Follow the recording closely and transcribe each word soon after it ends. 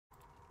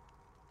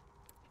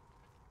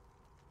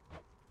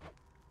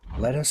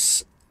let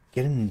us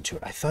get into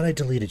it. I thought I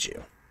deleted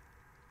you.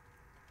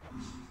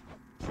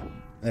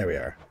 There we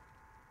are.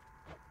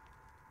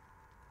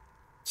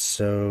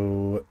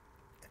 So,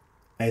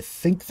 I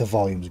think the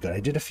volume's good.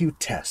 I did a few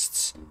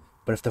tests,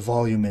 but if the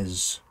volume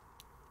is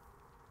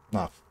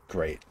not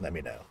great, let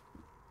me know.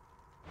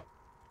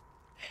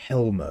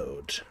 Hell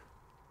mode.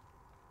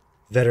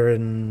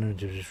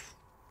 Veteran,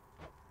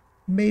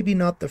 maybe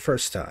not the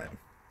first time.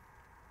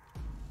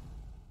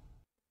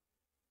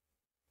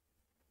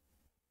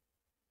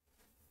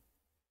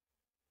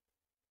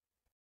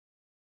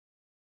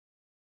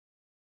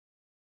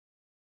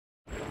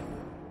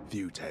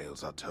 Few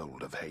tales are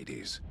told of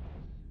Hades,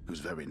 whose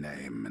very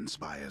name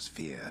inspires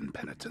fear and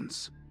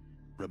penitence,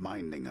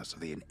 reminding us of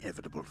the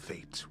inevitable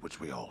fate which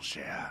we all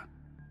share.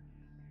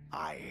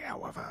 I,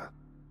 however,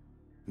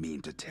 mean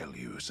to tell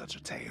you such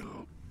a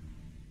tale.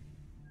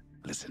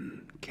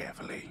 Listen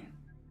carefully.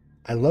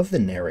 I love the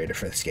narrator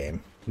for this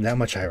game. That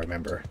much I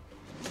remember.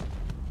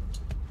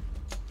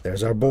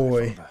 There's our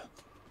boy.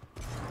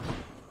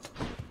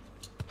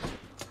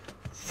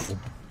 Vroom,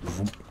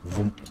 vroom,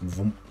 vroom,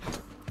 vroom.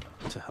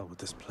 To hell with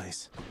this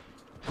place.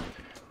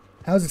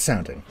 How's it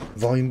sounding?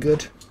 Volume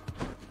good?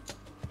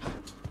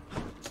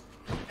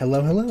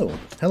 Hello, hello.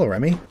 Hello,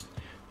 Remy.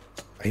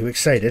 Are you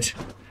excited?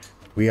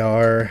 We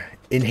are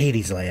in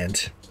Hades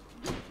land.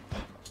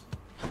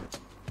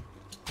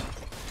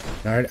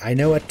 Now, I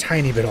know a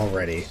tiny bit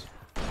already,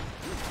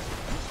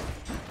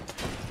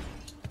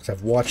 because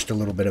I've watched a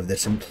little bit of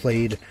this and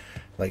played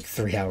like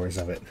 3 hours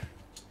of it.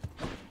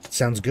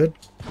 Sounds good?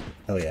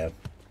 Hell yeah.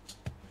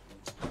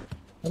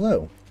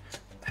 Hello.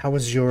 How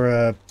was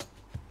your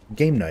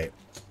game night?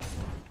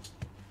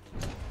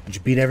 Did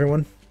you beat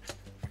everyone?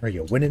 Are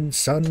you winning,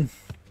 son?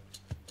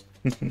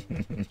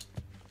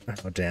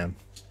 Oh, damn.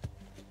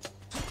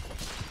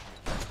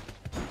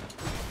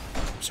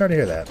 Sorry to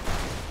hear that.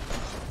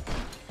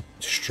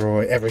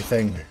 Destroy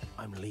everything.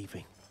 I'm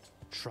leaving.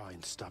 Try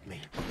and stop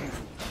me.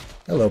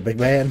 Hello, big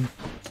man.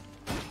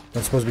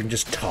 Don't suppose we can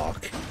just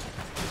talk?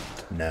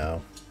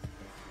 No.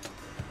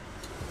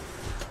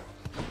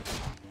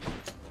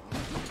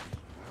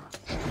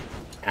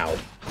 Ow.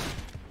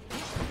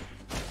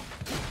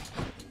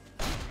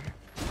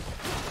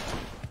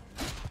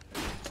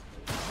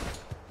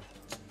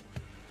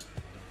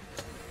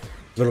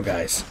 Little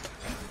guys.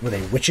 Were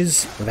they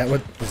witches? Was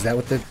that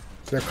what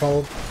they're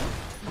called?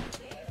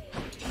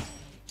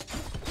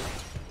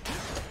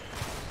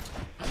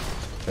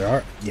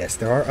 Yes,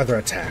 there are other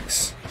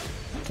attacks.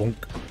 Bonk,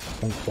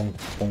 bonk, bonk,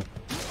 bonk.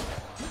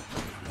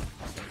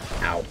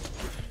 Ow.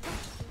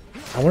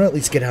 I want to at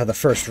least get out of the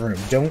first room.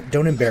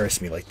 Don't embarrass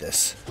me like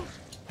this.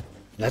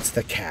 That's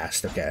the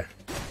cast, okay.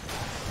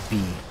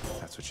 B.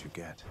 That's what you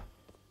get.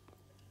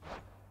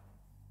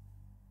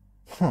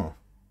 Huh.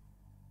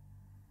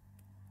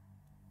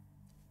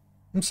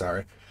 I'm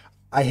sorry.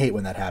 I hate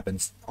when that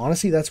happens.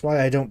 Honestly, that's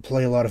why I don't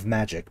play a lot of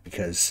Magic,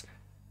 because...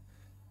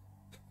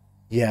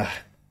 yeah.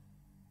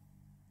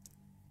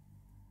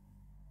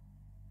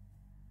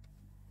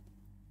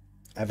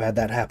 I've had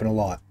that happen a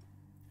lot.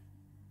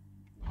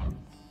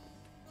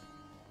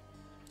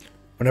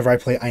 Whenever I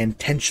play, I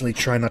intentionally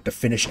try not to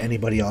finish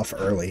anybody off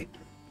early,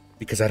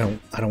 because I don't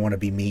want to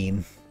be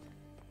mean.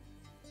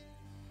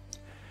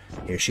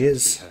 Here she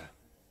is.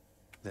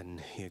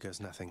 Then here goes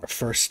nothing. Our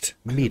first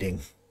meeting.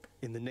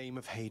 In the name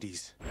of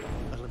Hades,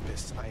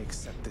 Olympus, I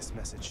accept this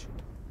message.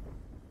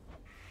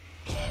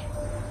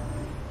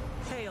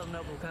 Hail,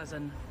 noble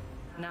cousin.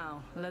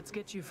 Now, let's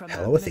get you from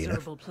Hello, that Athena.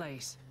 miserable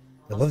place.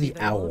 I love the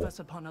All owl. of us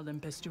upon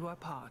Olympus do our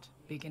part,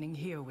 beginning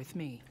here with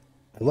me.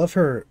 I love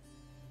her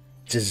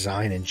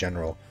design in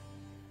general.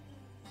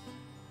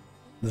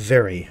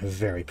 Very,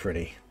 very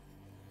pretty.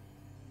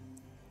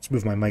 Let's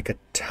move my mic a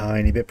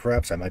tiny bit,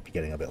 perhaps. I might be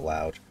getting a bit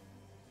loud.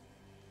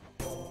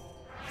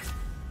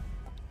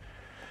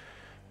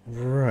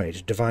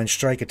 Right. Divine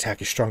Strike.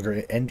 Attack is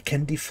stronger and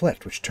can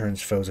deflect, which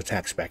turns foes'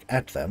 attacks back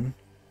at them.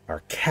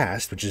 Our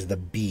Cast, which is the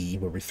B,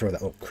 where we throw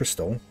that little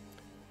crystal.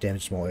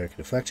 Damage small area can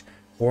deflect.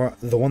 Or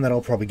the one that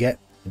I'll probably get,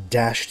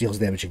 Dash deals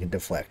damage and can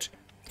deflect.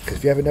 Because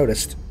if you haven't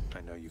noticed...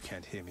 I know you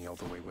can't hear me all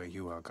the way where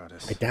you are,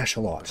 goddess. I dash a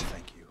lot.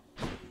 Thank you.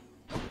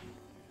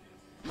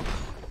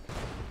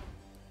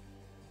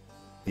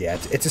 Yeah,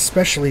 it's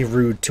especially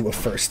rude to a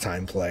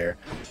first-time player.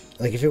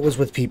 Like, if it was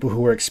with people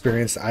who are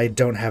experienced, I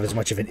don't have as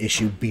much of an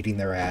issue beating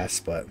their ass,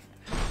 but...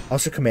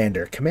 Also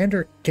Commander.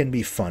 Commander can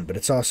be fun, but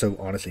it's also,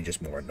 honestly,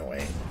 just more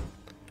annoying.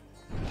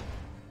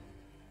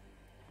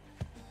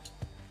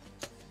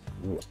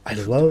 Ooh, I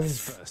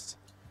love...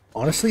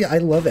 Honestly, I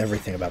love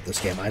everything about this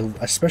game. I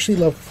especially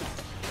love...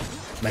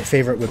 My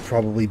favorite would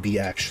probably be,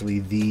 actually,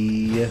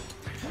 the...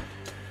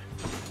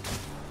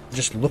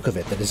 just look of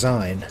it, the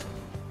design.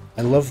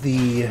 I love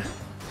the...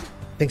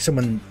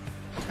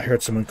 I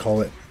heard someone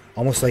call it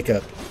almost like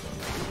a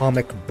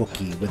comic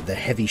booky with the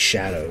heavy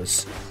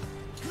shadows.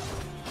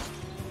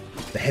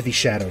 The heavy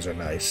shadows are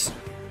nice.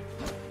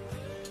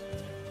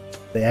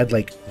 They add,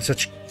 like,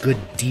 such good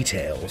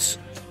details.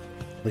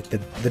 Like,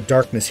 the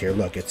darkness here,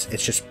 look, it's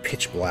just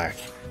pitch black.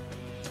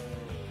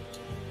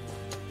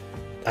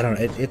 I don't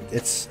know.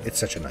 It's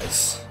such a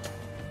nice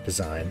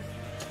design.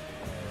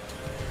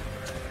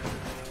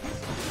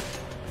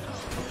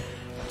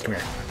 Come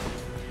here.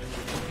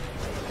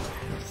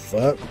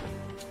 Fuck.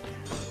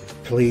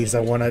 Please, I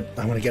wanna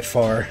get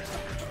far.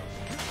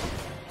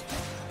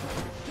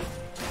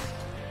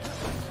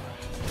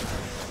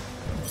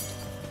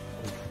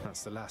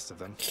 That's the last of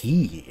them.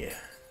 Key.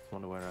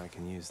 Wonder where I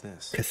can use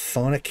this.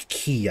 Chthonic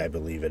key, I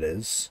believe it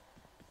is.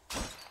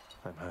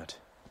 I'm hurt.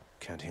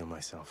 Can't heal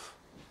myself,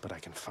 but I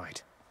can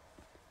fight.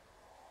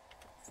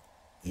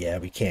 Yeah,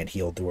 we can't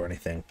heal, do or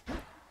anything.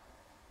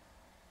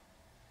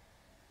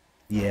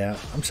 Yeah,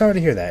 I'm sorry to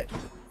hear that.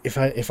 If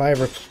I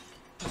ever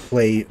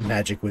play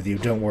Magic with you,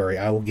 don't worry,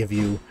 I will give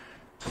you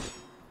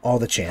all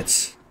the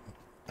chance.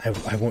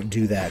 I won't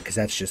do that because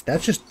that's just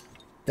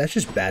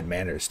bad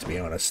manners, to be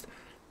honest.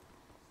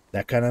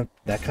 That kind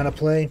of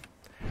play.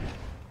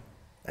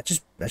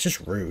 That's just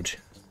rude.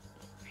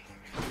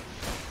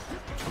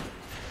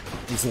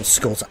 These little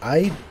skulls.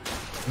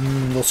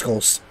 Little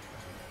skulls.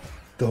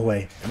 Go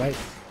away. Am I?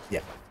 Yeah.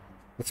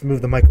 Let's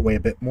move the mic away a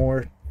bit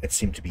more. It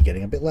seemed to be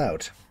getting a bit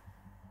loud.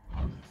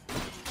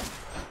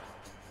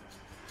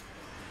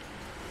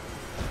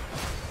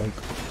 Bonk.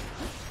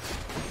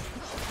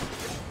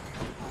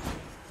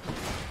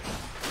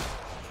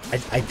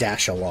 I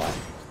dash a lot.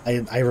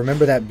 I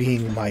remember that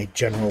being my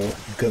general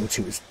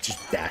go-to, is just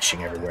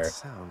dashing everywhere.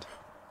 Sound.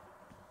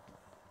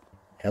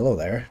 Hello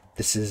there.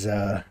 This is,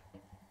 That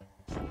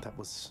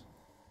was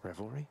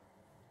revelry?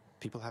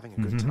 People having a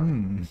good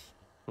time?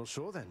 Well,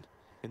 sure then.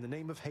 In the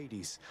name of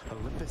Hades,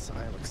 Olympus,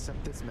 I'll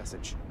accept this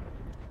message.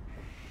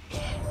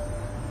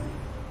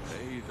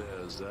 Hey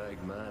there,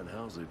 Zagman.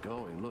 How's it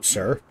going? Look,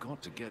 Sir? you've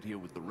got to get here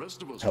with the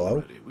rest of us Hello?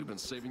 already. We've been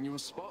saving you a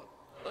spot.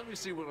 Let me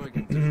see what I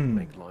can do to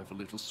make life a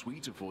little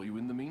sweeter for you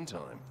in the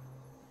meantime.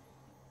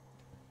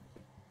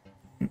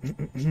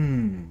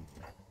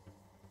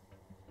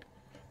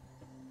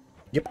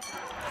 Yep.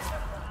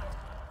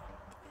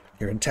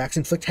 Your attacks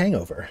inflict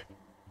hangover.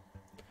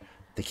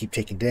 They keep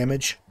taking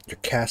damage. Your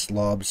cast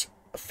lobs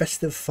a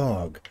festive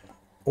fog,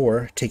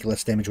 or take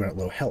less damage when at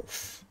low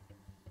health.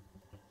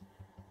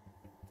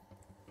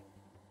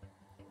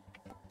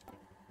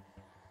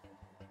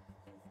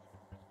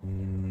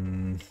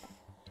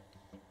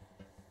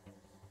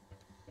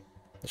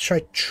 Let's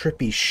try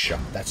Trippy Shot.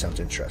 That sounds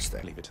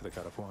interesting. Leave it to the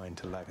god of wine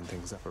to liven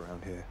things up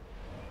around here.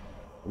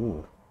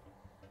 Ooh.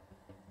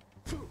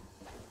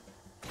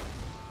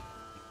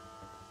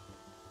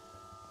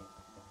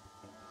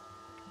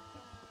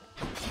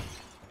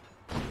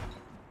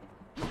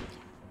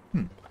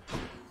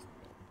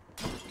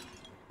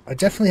 I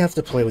definitely have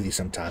to play with you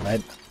sometime. I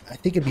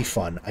think it'd be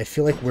fun. I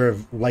feel like we're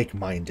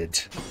like-minded.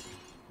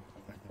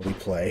 We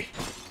play.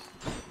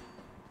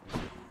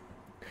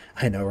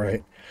 I know,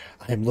 right?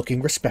 I'm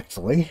looking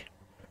respectfully.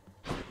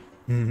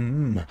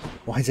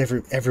 Why is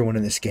everyone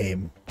in this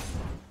game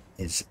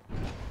is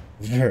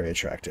very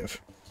attractive.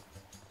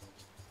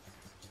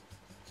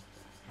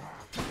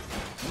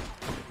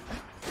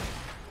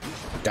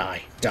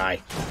 Die,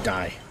 die,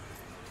 die.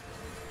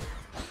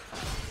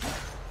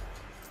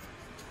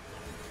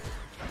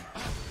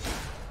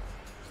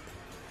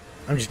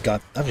 I've just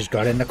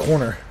got in the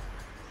corner.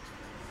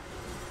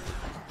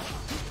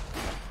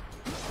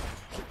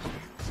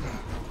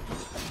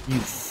 You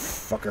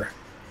fucker.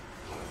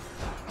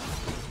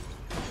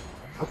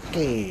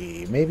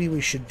 Okay, maybe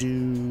we should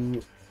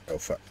do... Oh,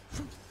 fuck.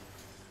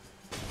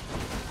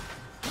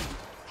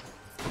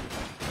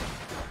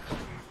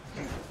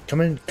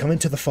 Come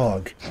into the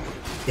fog.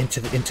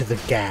 Into the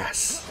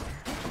gas.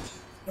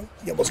 Oh,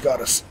 he almost got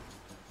us.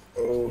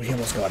 Oh, he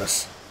almost got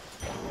us.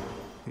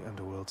 The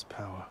underworld's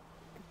power.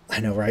 I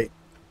know, right?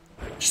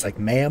 Just like,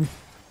 ma'am,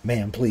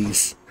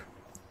 please.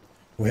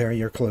 Where are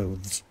your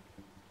clothes?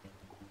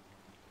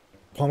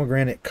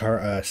 Pomegranate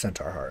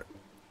centaur heart.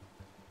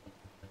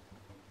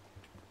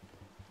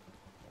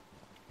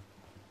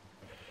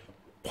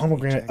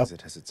 Pomegranate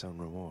exit has its own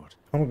reward.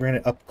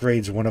 Pomegranate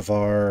upgrades one of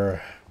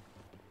our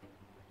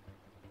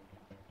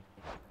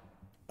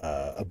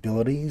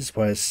abilities,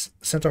 whereas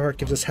centaur heart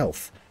gives us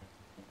health.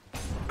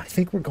 I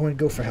think we're going to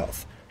go for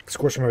health. Of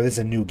course, remember, this is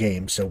a new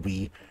game, so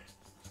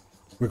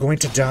we're going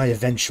to die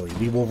eventually.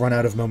 We will run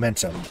out of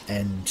momentum,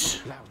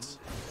 and...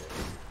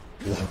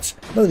 Loads.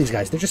 Look at these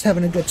guys. They're just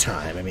having a good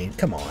time. I mean,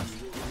 come on.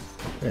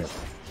 Yeah.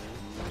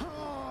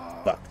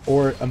 But,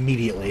 or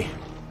immediately.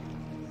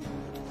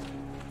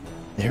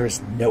 There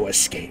is no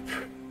escape.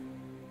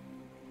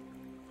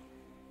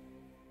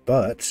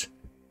 But,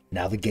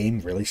 now the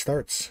game really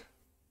starts.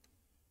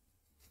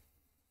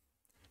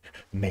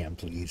 Man,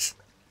 please.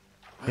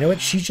 You know what?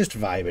 She's just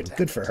vibing.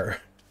 Good for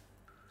her.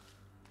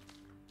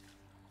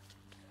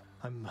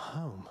 I'm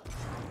home.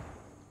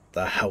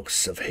 The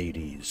House of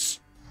Hades.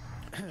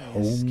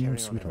 Yes, carry on,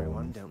 Sweet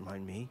everyone. home. Don't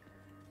mind me.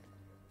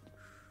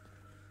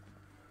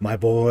 My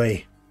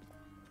boy.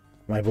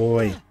 My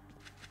boy.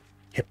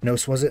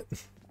 Hypnos, was it?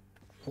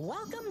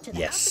 Welcome to the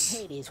Yes. House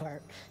of Hades,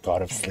 where...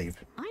 God of Sleep.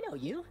 I know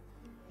you.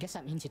 Guess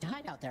that means you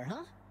died out there,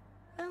 huh?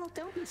 Well,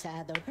 don't be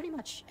sad, though. Pretty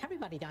much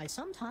everybody dies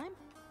sometime.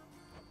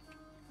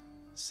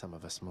 Some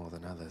of us more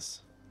than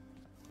others.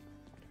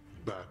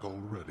 Back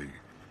already.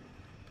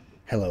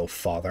 Hello,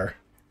 father.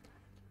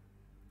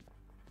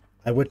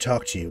 I would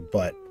talk to you,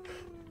 but...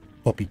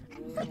 Puppy.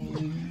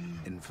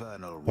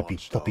 Infernal Puppy,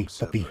 watchdog puppy,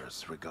 puppy.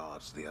 Cerberus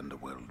regards the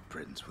underworld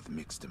prince with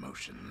mixed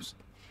emotions,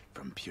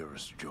 from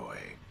purest joy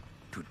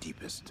to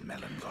deepest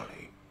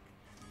melancholy.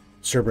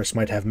 Cerberus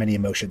might have many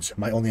emotions.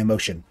 My only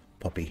emotion,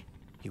 puppy.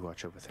 You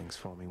watch over things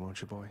for me,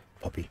 won't you, boy?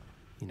 Puppy.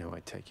 You know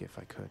I'd take you if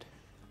I could.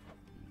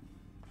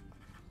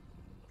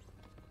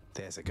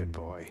 There's a good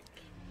boy.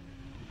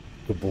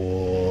 Good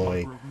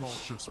boy. We're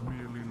not just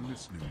merely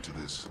listening to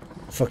this.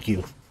 Fuck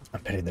you. I'm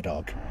petting the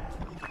dog.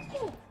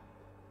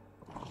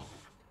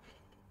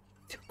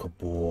 Good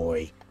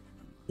boy.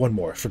 One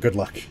more for good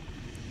luck.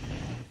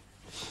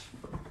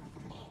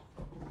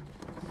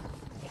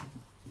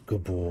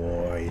 Good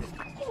boy.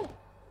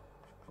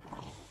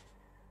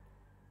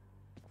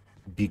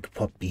 Big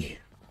puppy.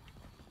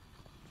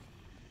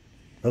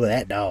 Look at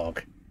that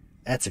dog.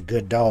 That's a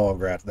good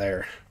dog right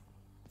there.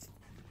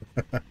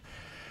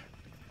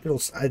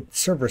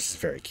 Cerberus is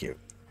very cute.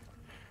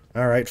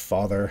 Alright,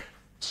 father.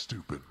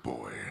 Stupid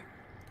boy.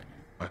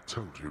 I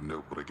told you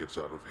nobody gets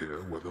out of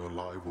here, whether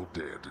alive or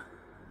dead.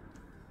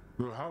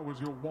 So how was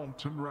your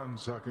wanton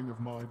ransacking of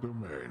my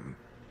domain?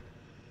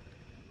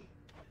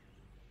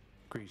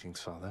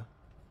 Greetings, Father.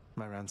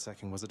 My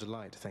ransacking was a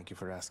delight, thank you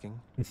for asking.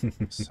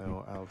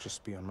 So I'll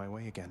just be on my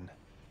way again.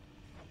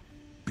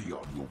 Be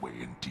on your way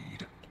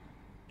indeed.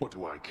 What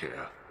do I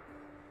care?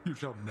 You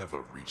shall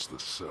never reach the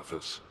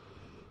surface.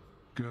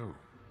 Go.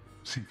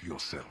 See for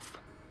yourself.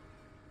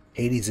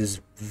 Hades is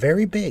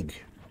very big.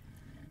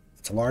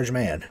 It's a large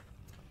man.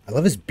 I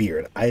love his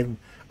beard.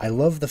 I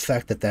love the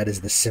fact that that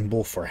is the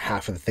symbol for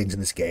half of the things in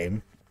this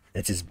game.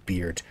 It's his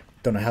beard.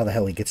 Don't know how the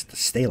hell he gets it to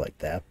stay like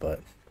that,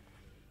 but...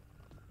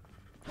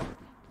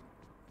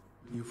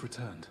 You've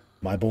returned.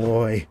 My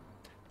boy.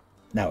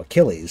 Now,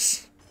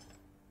 Achilles.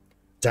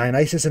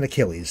 Dionysus and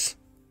Achilles.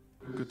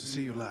 Good to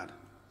see you, lad.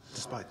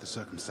 Despite the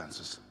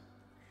circumstances.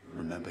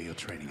 Remember your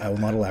training. I will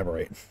not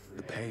elaborate.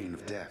 The pain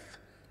of death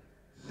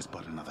is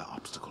but another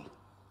obstacle.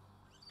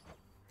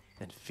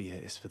 And fear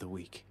is for the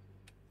weak.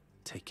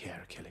 Take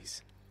care,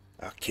 Achilles.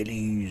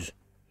 Achilles.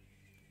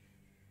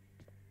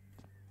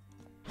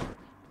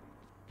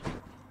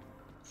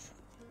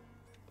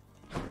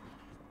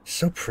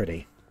 So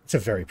pretty. It's a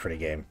very pretty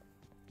game.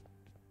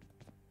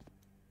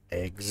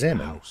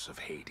 Examine. House of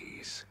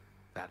Hades.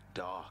 That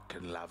dark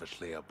and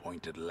lavishly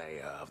appointed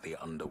lair of the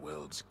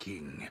underworld's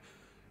king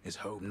is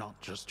home not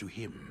just to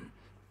him,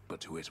 but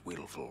to his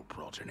willful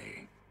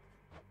progeny.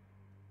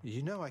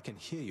 You know I can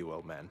hear you,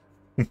 old man.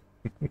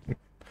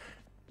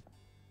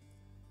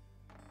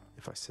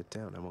 If I sit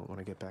down, I won't want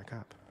to get back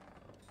up.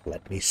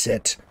 Let me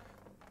sit.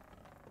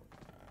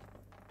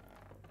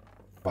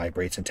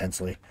 Vibrates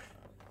intensely.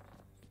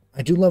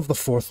 I do love the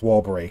fourth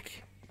wall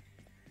break.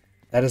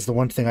 That is the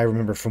one thing I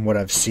remember from what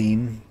I've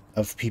seen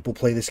of people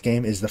play this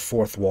game, is the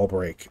fourth wall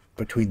break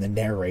between the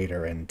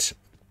narrator and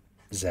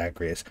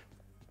Zagreus.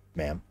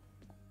 Ma'am.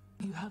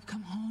 You have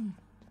come home.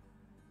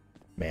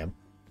 Ma'am.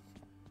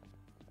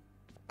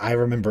 I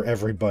remember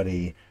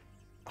everybody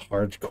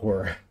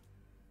hardcore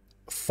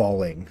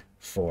falling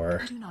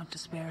for Do not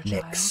despair,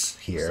 Nyx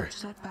child. here. Such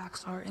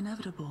setbacks are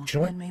inevitable Do you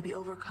know what? and may be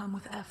overcome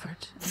with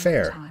effort. and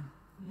Fair. Time.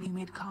 You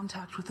made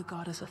contact with the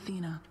goddess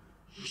Athena.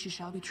 She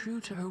shall be true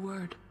to her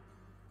word.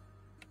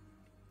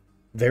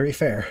 Very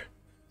fair.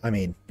 I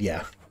mean,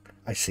 yeah.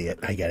 I see it.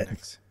 I get it.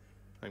 Nyx,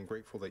 I'm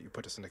grateful that you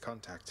put us into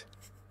contact.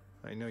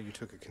 I know you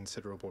took a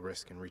considerable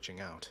risk in reaching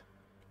out.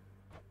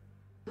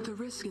 The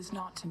risk is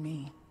not to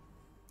me.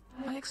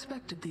 I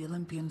expected the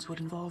Olympians would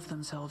involve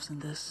themselves in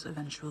this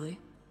eventually.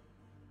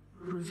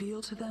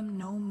 Reveal to them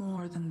no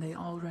more than they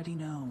already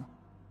know.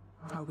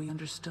 Are we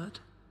understood?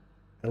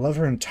 I love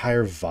her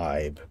entire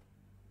vibe.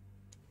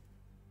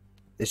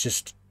 It's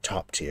just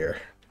top tier.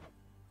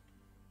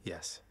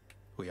 Yes,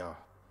 we are.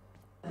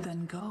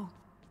 Then go.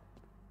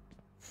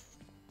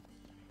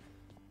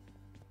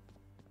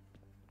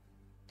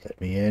 Let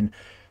me in.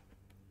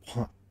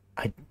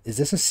 Is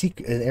this an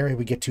area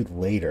we get to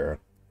later?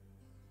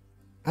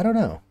 I don't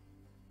know.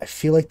 I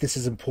feel like this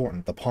is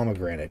important. The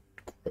pomegranate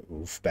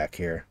grove back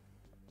here.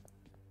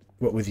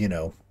 What with, you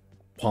know,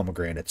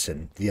 pomegranates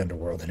and the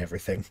underworld and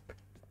everything.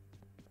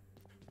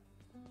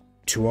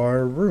 To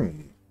our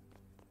room.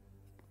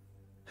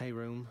 Hey,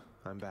 room,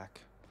 I'm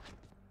back.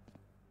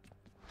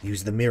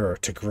 Use the mirror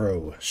to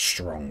grow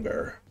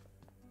stronger.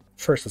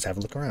 First, let's have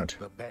a look around.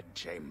 The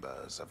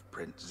bedchambers of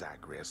Prince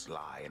Zagreus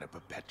lie in a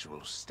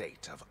perpetual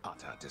state of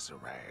utter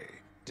disarray,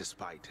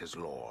 despite his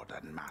lord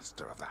and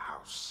master of the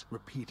house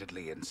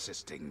repeatedly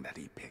insisting that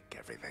he pick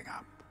everything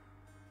up.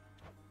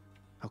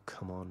 Oh,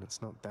 come on,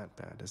 it's not that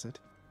bad, is it?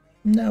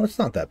 No, it's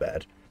not that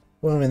bad.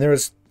 Well, I mean,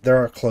 there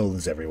are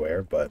clothes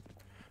everywhere, but...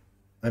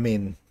 I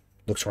mean,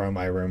 looks around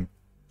my room.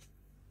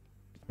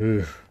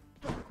 Ugh.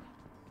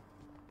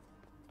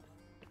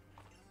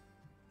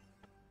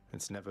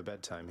 It's never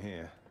bedtime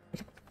here.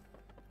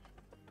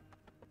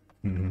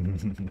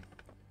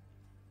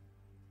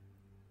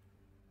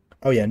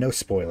 Oh yeah, no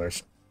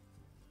spoilers.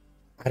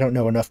 I don't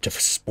know enough to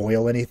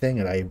spoil anything,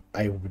 and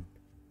I would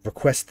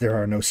request there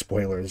are no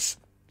spoilers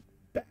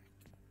back.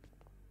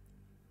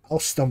 I'll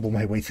stumble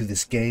my way through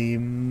this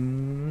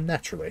game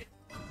naturally.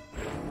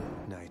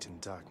 Night and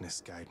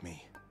darkness guide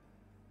me.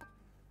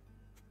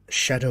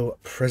 Shadow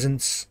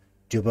Presence,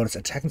 deal bonus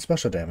attack and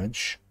special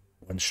damage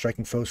when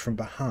striking foes from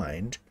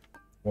behind,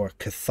 or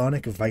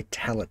Chthonic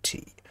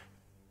Vitality.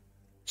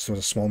 Stores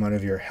a small amount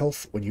of your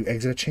health when you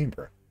exit a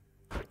chamber.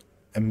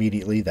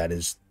 Immediately, that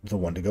is the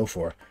one to go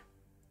for.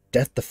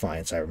 Death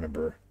Defiance, I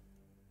remember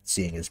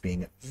seeing as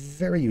being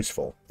very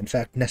useful. In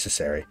fact,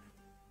 necessary.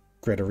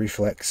 Greater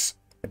reflex,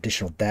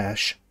 additional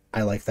dash.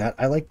 I like that.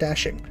 I like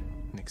dashing.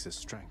 Nix's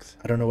strength.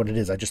 I don't know what it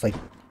is. I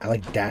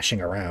like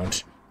dashing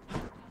around.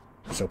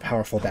 So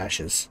powerful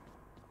dashes.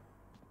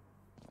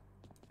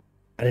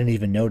 I didn't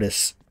even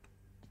notice.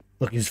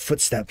 Look, his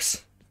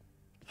footsteps.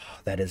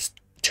 That is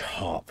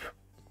top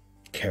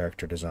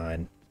character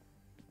design.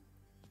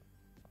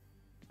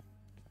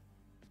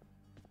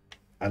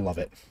 I love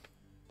it.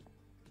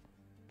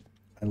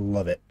 I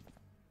love it.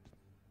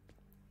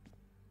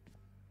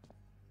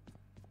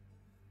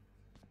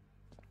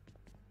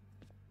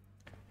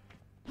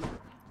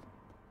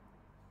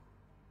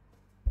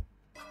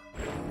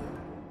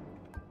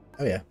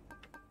 Oh yeah.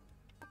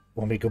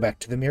 Want me to go back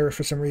to the mirror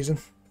for some reason?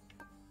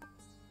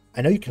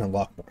 I know you can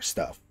unlock more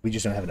stuff. We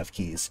just don't have enough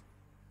keys.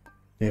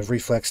 We have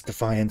Reflex,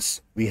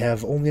 Defiance. We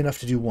have only enough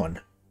to do one.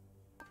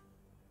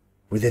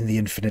 Within the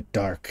infinite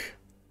dark,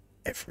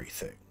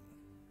 everything.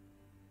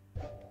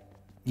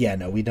 Yeah,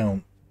 no, we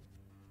don't.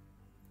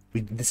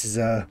 This is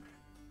I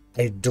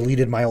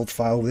deleted my old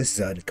file. This is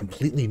a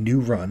completely new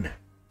run.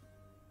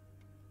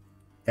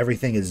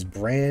 Everything is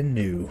brand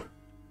new.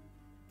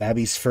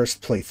 Babby's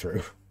first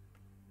playthrough.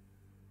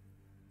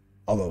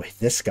 Although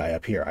this guy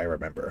up here, I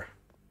remember.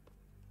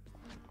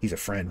 He's a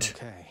friend.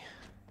 Okay.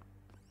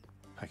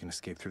 I can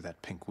escape through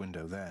that pink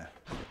window there.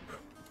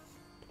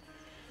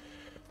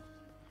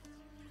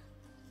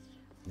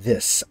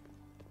 This,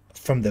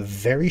 from the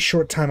very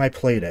short time I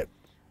played it,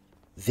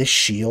 this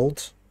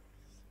shield,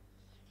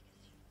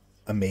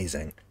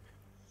 amazing.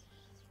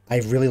 I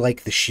really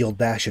like the shield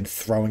bash and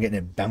throwing it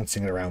and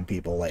bouncing it around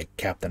people like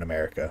Captain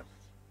America.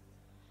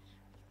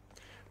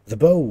 The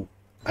bow,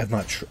 I've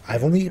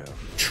only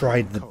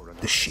tried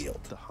the shield.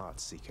 The Heart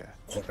Seeker.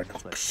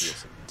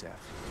 Coronox.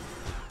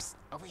 Psst,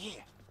 over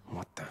here.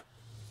 What the?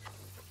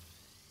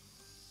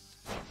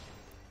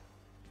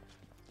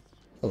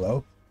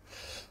 Hello.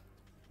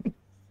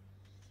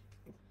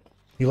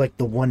 You like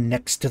the one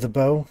next to the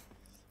bow?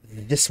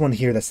 This one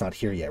here that's not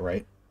here yet,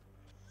 right?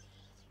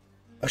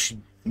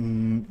 Actually,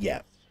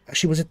 yeah.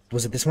 Actually, was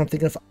it this one I'm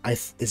thinking of?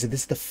 Is it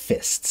this the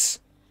fists?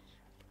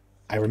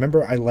 I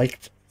remember I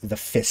liked the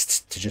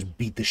fists to just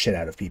beat the shit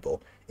out of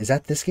people. Is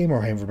that this game, or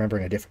am I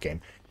remembering a different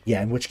game?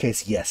 Yeah, in which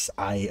case, yes,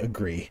 I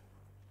agree.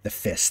 The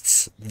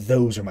fists.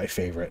 Those are my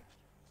favorite.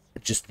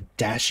 Just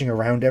dashing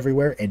around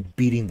everywhere and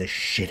beating the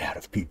shit out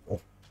of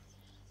people.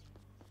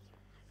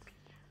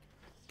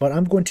 But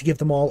I'm going to give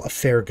them all a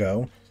fair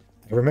go.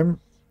 I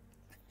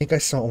think I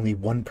saw only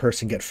one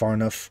person get far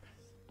enough.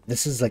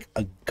 This is like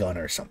a gun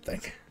or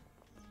something.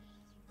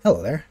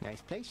 Hello there.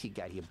 Nice place you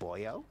got here,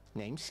 boyo.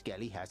 Name's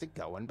Skelly, how's it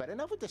going? But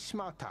enough with the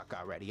small talk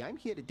already. I'm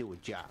here to do a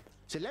job.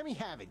 So let me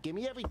have it. Give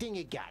me everything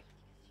you got.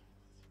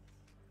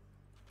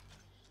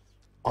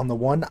 On the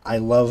one, I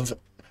love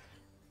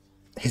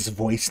his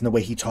voice and the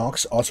way he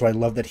talks. Also, I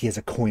love that he has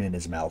a coin in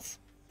his mouth.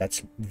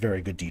 That's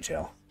very good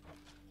detail.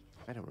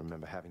 I don't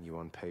remember having you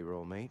on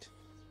payroll, mate.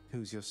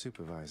 Who's your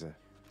supervisor?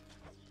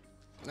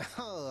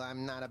 Oh,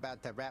 I'm not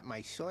about to wrap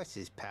my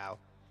sources, pal.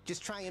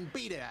 Just try and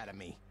beat it out of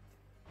me.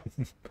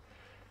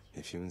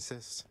 If you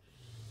insist.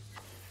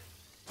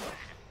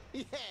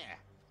 Yeah.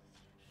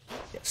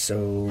 Yeah,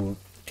 so,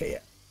 okay,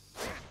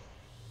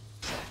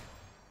 yeah.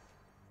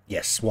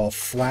 Yes, while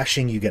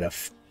flashing, you get a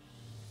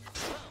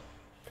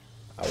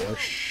power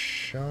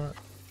shot.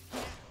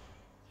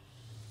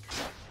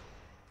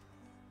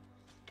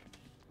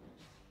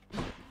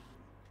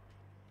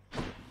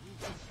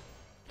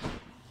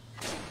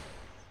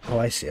 Oh,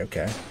 I see,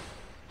 okay.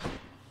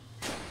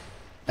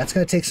 That's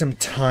gonna take some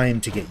time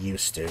to get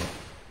used to.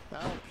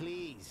 Oh,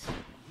 please.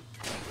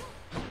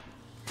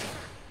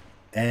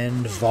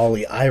 And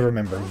volley. I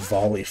remember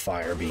volley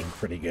fire being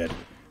pretty good.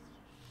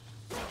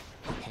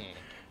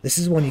 This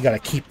is one you gotta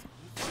keep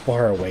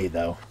far away,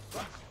 though.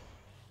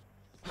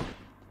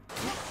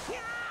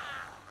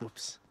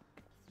 Whoops.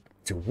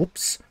 So,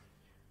 whoops.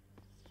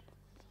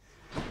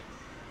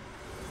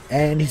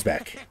 And he's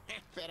back.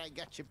 Bet I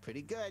got you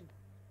pretty good.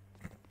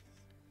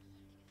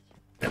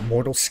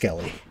 Immortal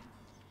Skelly.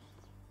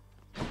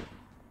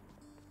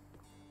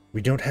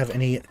 We don't have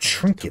any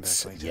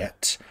trinkets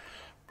yet.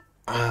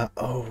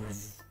 Oh,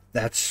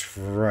 that's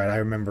right. I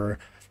remember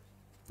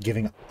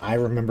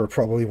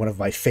probably one of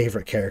my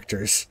favorite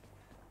characters.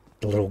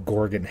 The little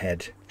Gorgon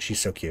head.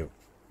 She's so cute.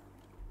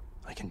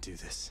 I can do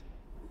this.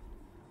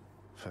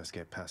 First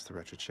get past the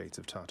wretched shades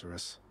of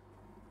Tartarus.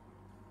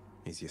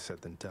 Easier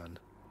said than done.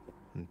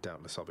 And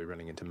doubtless I'll be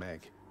running into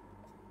Meg.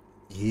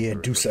 Yeah, The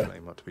ritual Dusa.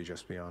 flame ought to be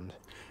just beyond.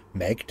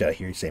 Meg? Did I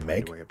hear you say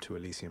Meg? Way up to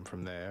Elysium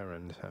from there,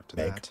 and after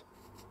Meg. that.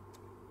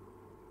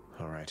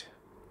 All right,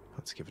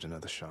 let's give it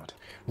another shot.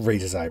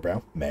 Raise his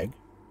eyebrow. Meg.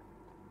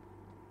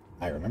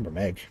 I remember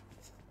Meg.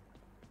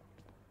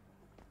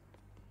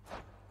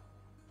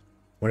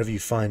 Whenever you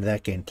find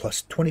that, gain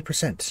plus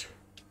 20%.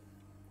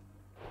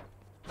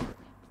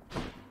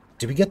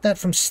 Did we get that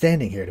from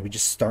standing here? Did we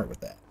just start with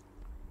that?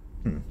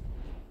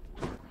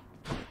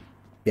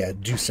 Yeah,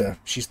 Dusa.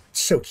 She's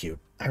so cute.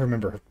 I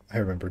remember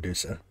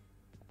Dusa.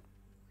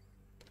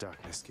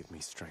 Darkness, give me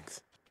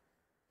strength.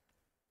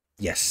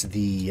 Yes,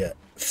 the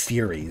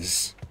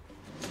Furies.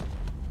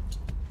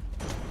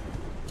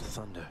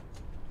 Thunder.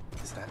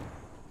 Is that...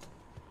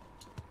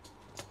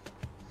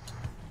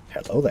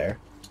 Hello there.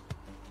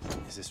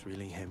 Is this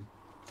really him?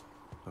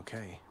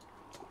 Okay.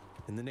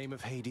 In the name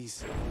of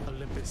Hades,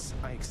 Olympus,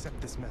 I accept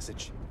this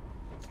message.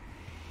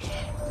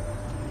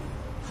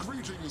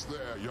 Greetings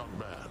there, young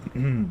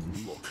man.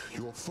 Look,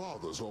 your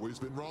father's always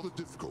been rather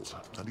difficult,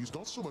 and he's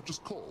not so much as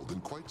called in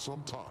quite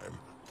some time.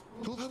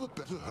 You'll have a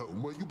better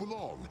home where you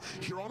belong,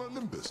 here on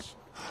Olympus.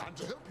 And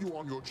to help you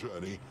on your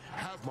journey,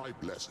 have my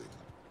blessing.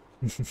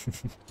 I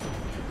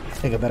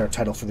think a better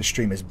title for the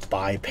stream is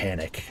Buy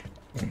Panic.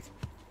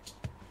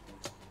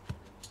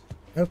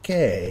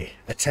 Okay.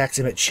 Attacks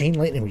emit chain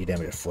lightning when you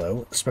damage a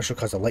foe. Special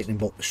cause a lightning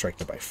bolt to strike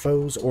nearby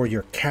foes, or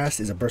your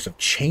cast is a burst of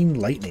chain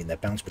lightning that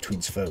bounces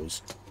between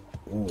foes.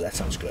 Ooh, that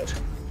sounds good.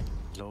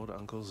 Lord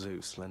Uncle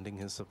Zeus lending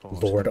his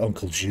support. Lord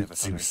Uncle Never thought I'd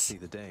Zeus. see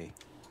the day.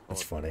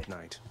 That's Or funny.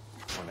 Night.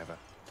 Whenever.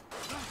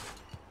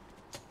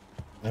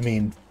 I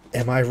mean,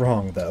 am I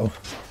wrong, though?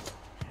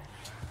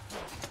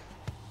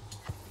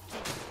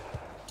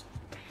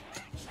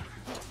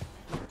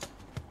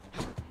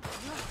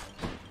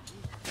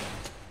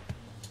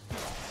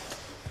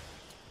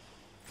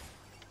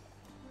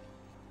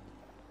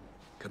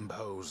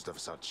 Composed of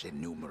such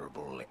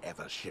innumerable,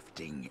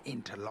 ever-shifting,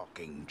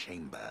 interlocking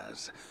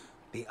chambers,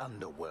 the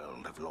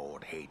underworld of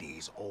Lord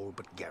Hades all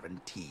but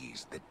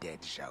guarantees the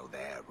dead shall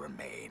there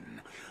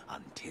remain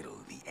until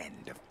the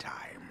end of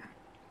time.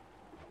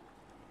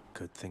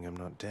 Good thing I'm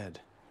not dead.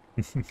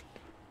 I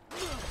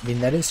mean,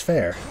 that is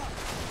fair.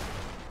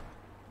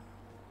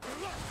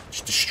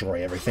 Just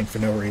destroy everything for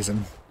no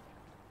reason.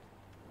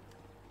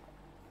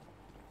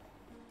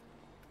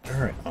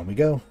 Alright, on we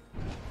go.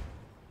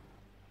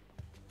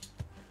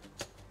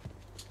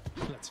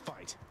 Let's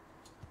fight.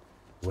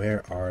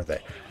 Where are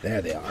they?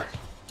 There they are.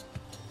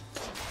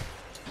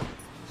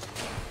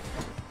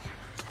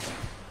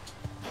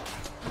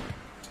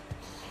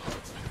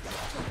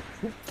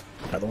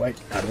 Out of the way,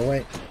 out of the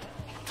way.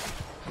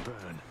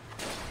 Burn.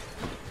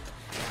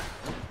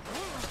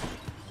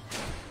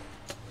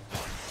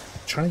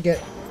 Trying to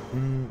get...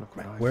 Look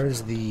what I where's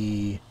found.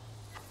 the...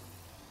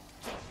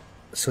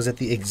 So is it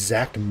the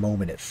exact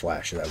moment it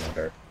flashes, I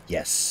wonder?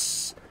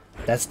 Yes.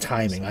 That's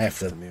timing. I have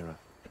The to... mirror.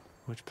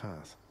 Which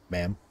path?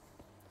 Ma'am?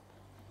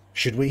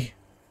 Should we?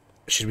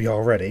 Should we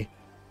already?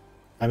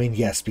 I mean,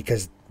 yes,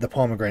 because the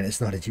pomegranate is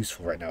not as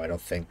useful right now, I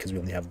don't think, because we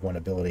only have one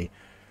ability.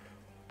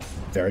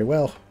 Very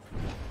well.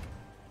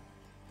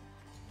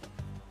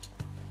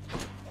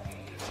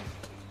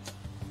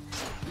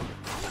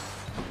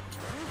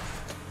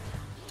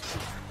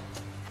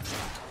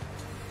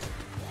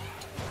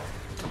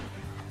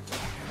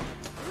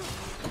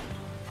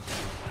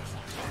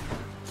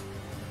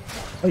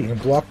 Oh, you can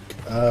block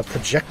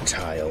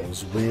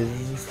projectiles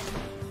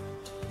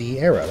with the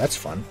arrow. That's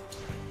fun.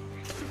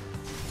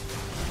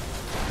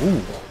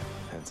 Ooh,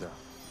 Heads up.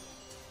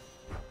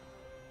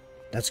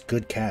 that's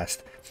good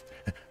cast.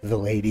 The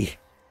lady.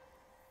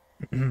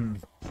 There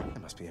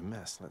must be a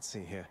mess. Let's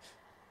see here.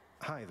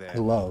 Hi there. I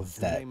love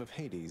In that the name of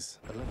Hades,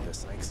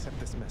 Olympus, I accept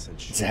this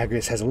message.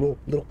 Zagreus has a little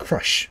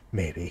crush,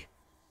 maybe.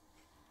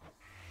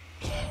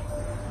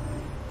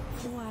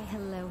 Why,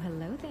 hello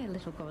there,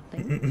 little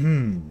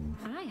godling.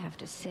 I have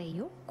to say,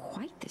 you're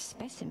quite the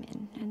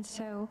specimen, and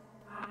so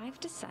I've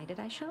decided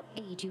I shall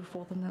aid you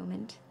for the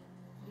moment.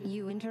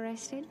 You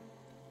interested?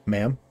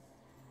 Ma'am?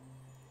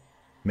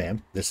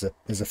 Ma'am, this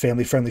is a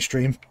family-friendly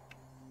stream.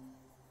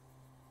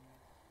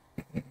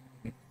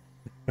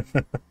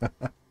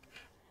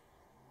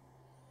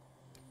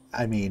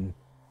 I mean,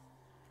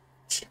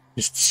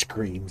 just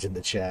screams in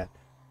the chat.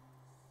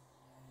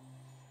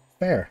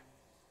 Fair.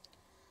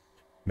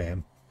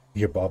 Ma'am,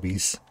 your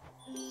bobbies.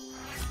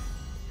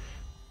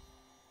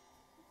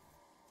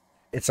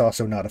 It's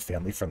also not a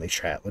family-friendly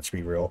chat, let's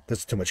be real.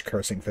 There's too much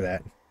cursing for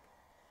that.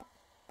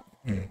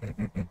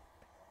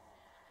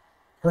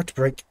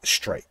 Heartbreak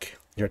Strike.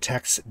 Your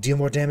attacks deal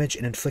more damage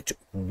and inflict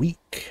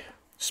weak.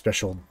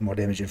 Special more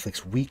damage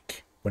inflicts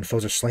weak. When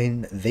foes are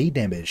slain, they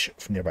damage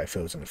from nearby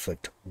foes and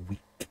inflict weak.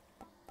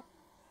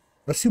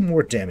 Let's do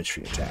more damage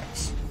for your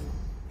attacks.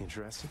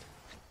 Interested?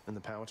 In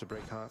the power to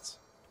break hearts?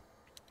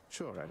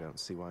 Sure, I don't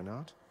see why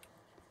not.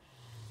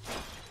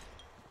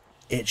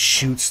 It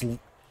shoots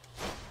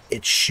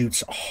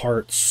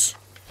hearts.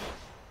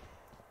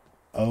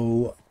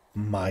 Oh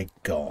my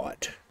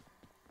god.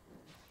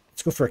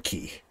 Let's go for a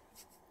key.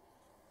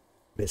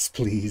 Miss,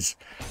 please.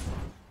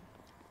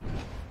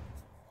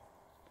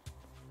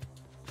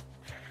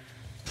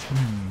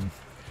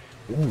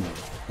 Ooh,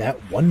 that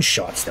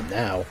one-shots them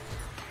now.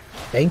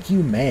 Thank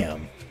you,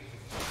 ma'am.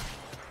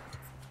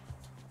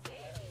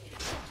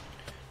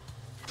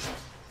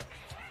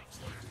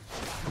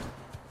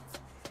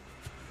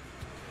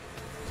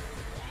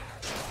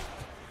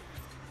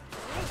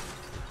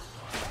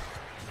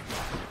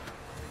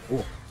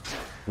 Ooh.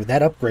 With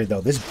that upgrade,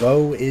 though, this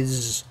bow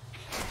is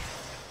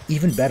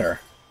even better.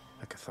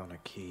 A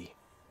chthonic key.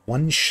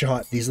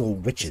 One-shot these little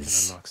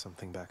witches. Unlock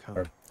something back home.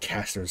 Or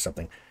casters or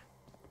something.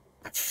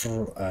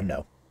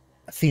 No.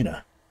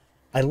 Athena.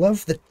 I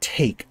love the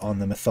take on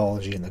the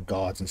mythology and the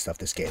gods and stuff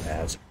this game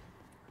has.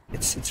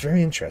 It's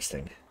very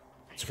interesting.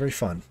 It's very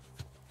fun.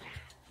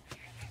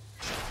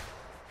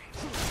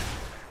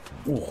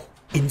 Ooh,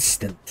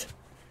 instant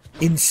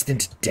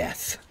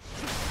death.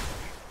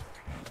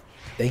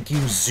 Thank you,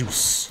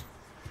 Zeus.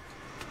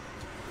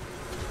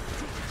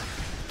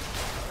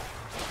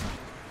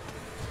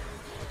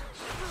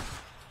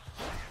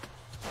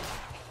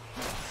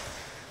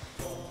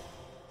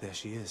 There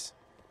she is.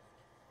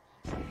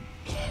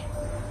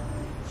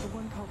 The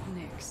one called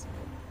Nyx.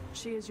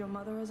 She is your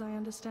mother, as I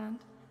understand?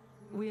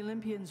 We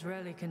Olympians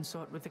rarely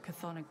consort with the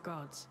chthonic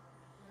gods.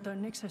 Though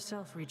Nyx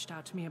herself reached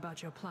out to me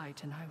about your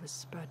plight, and I was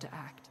spurred to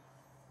act.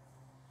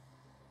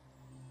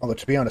 Although,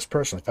 to be honest,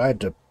 personally, if I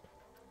had to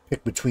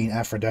pick between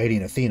Aphrodite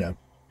and Athena,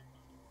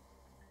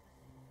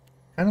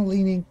 kind of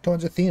leaning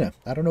towards Athena.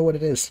 I don't know what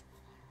it is.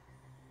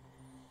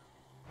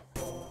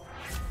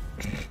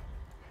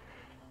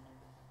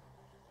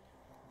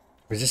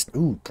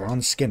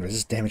 Bronze skin.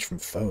 Resist damage from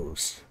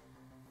foes.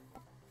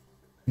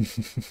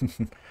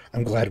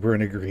 I'm glad we're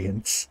in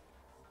agreement.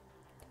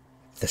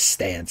 The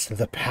stance,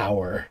 the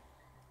power,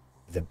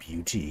 the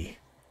beauty.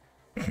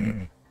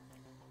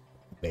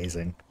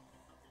 Amazing.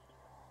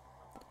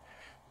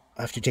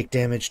 After you take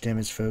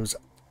damage foes.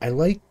 I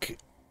like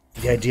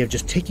the idea of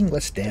just taking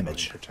less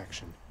damage.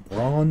 Protection.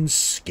 Bronze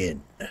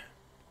skin.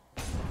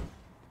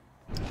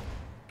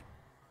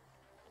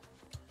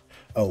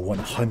 Oh,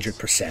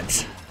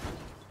 100%.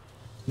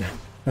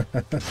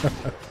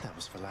 That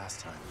was for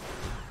last time.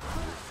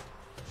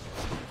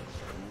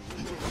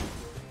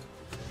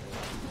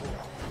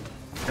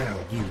 Ow,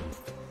 you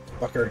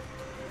fucker.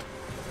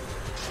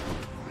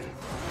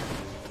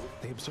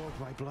 They absorbed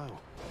my blow.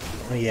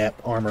 Oh yeah,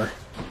 armor.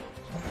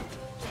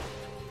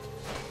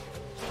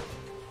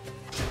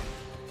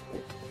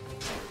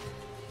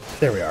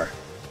 There we are.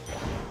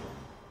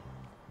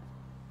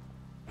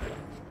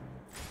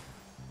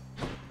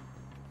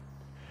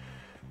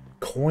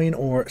 Coin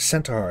or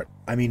centaur?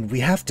 I mean, we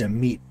have to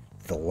meet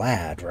the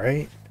lad,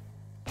 right?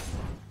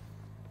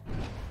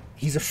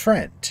 He's a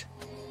friend.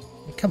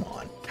 I mean, come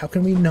on. How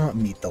can we not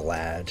meet the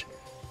lad?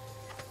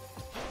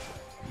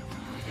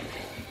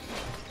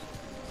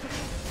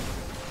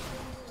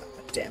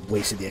 Damn,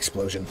 wasted the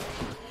explosion.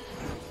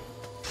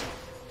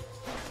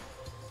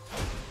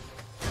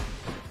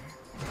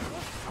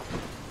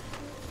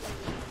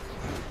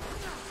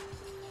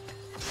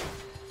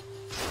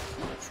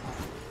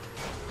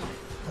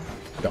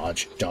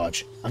 Dodge,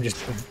 dodge. I'm just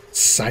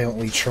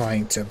silently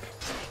trying to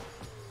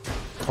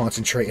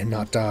concentrate and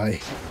not die.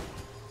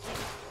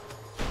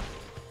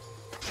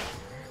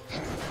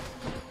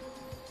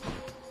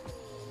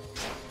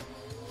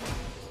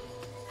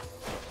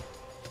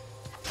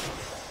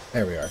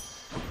 There we are.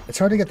 It's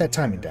hard to get that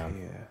timing down.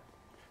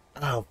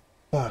 Oh,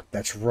 fuck.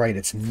 That's right.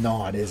 It's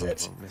not, is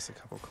it? Won't miss a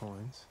couple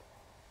coins.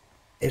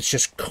 It's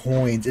just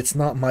coins. It's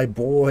not my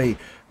boy.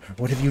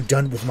 What have you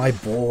done with my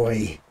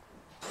boy?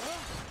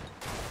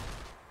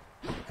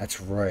 That's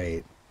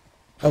right.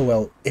 Oh,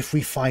 well, if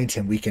we find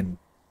him, we can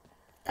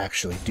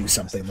actually do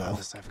something, though.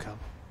 I've come.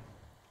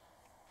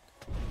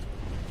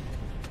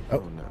 Oh.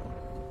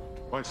 No.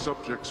 My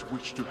subjects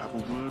wish to have a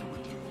word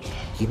with you.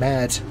 He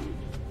mad.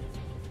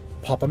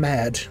 Papa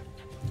mad.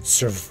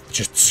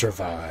 Just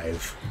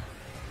survive.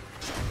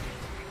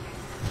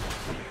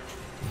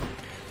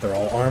 They're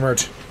all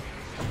armored.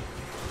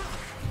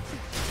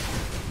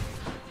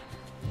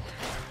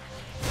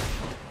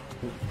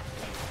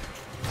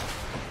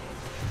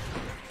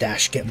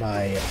 Dash, get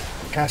my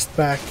cast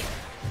back.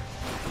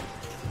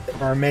 There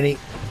are many.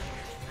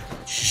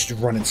 Just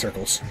run in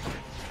circles.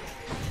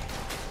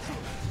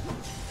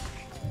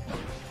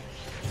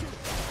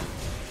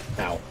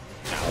 Ow.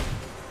 Ow.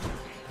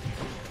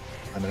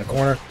 I'm in a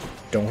corner.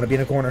 Don't want to be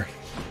in a corner.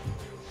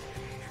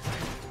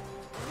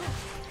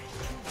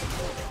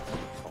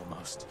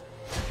 Almost.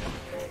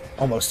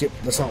 Almost. Yep.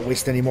 Let's not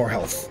waste any more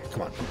health.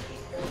 Come on.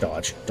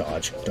 Dodge,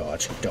 dodge,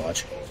 dodge,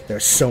 dodge.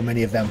 There's so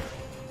many of them.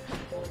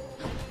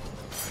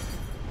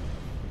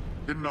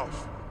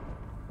 Enough.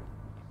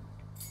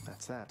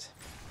 That's that.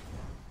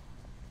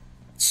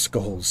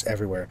 Skulls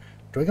everywhere.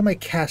 Do I get my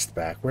cast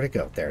back? Where'd it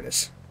go? There it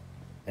is.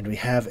 And we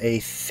have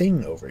a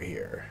thing over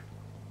here.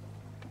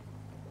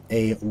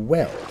 A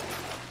well.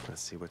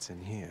 Let's see what's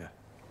in here.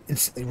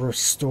 Instantly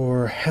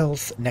restore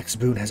health. Next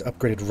boon has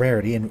upgraded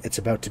rarity, and it's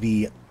about to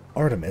be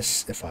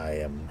Artemis, if I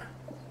am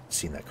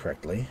seeing that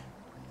correctly.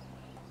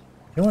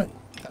 You know what?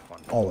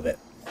 All of it.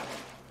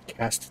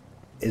 cast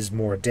is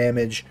more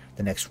damage.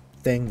 The next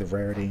thing, the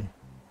rarity.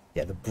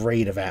 Yeah, the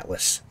Braid of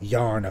Atlas.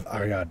 Yarn of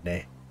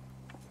Ariadne.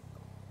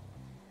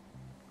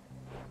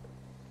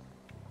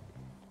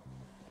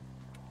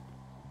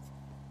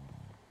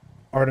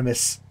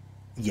 Artemis,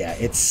 yeah,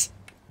 it's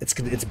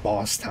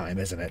boss time,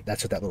 isn't it?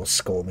 That's what that little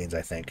skull means,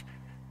 I think.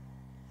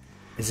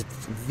 Is it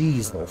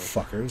these little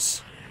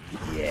fuckers?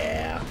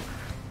 Yeah.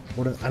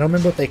 I don't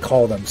remember what they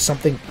call them.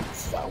 Something...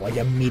 Wow, I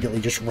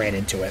immediately just ran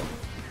into it.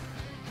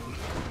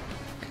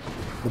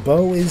 The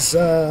bow is...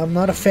 I'm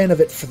not a fan of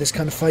it for this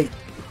kind of fight.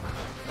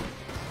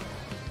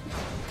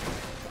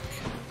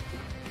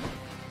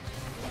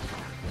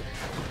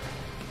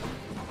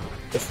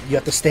 You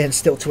have to stand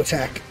still to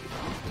attack.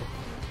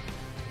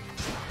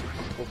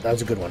 Oh, that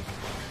was a good one.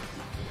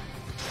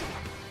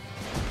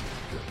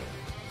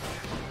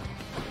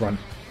 Run.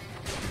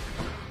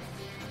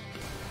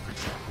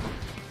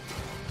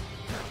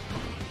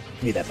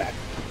 Give me that back.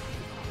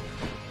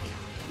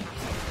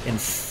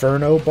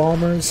 Inferno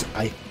bombers?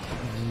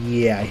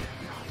 Yeah.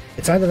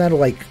 It's either that or,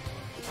 like,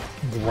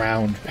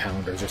 ground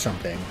pounders or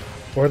something.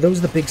 Or are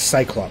those the big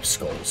Cyclops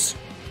skulls?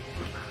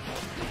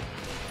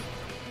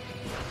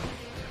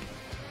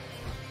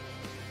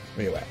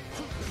 Where you at?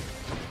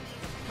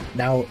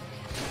 Now,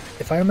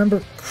 if I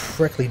remember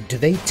correctly, do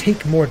they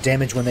take more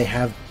damage when they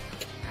have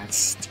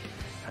cast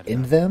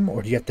in them?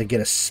 Or do you have to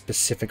get a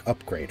specific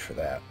upgrade for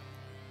that?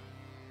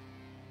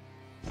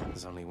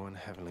 There's only one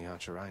heavenly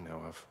archer I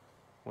know of.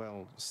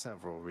 Well,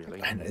 several,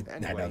 really. I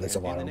know there's a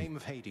lot of them. In the name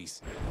of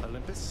Hades,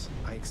 Olympus,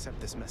 I accept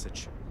this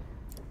message.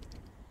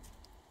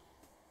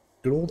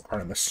 Good old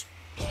Artemis.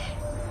 I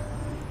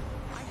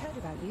heard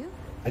about you.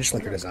 I just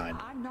like her design.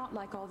 I'm not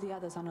like all the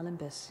others on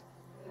Olympus.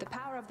 The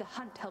power of the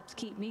hunt helps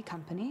keep me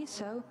company,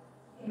 so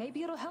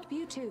maybe it'll help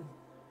you too.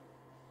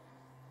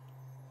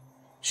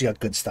 She got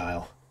good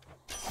style.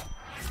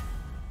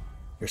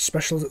 Your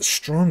special is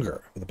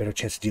stronger, with a better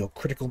chance to deal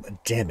critical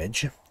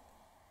damage.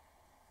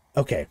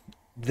 Okay,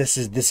 this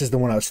is the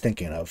one I was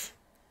thinking of.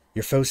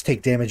 Your foes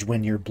take damage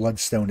when your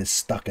bloodstone is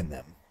stuck in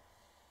them.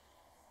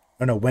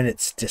 Oh no, when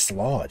it's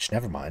dislodged.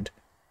 Never mind.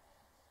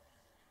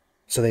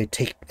 So they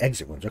take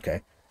exit wounds,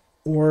 okay.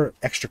 Or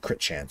extra crit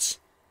chance.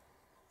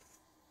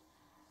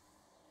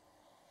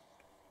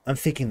 I'm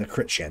thinking the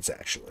crit chance,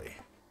 actually.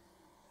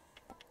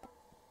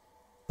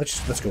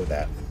 Let's go with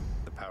that.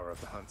 The power of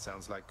the hunt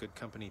sounds like good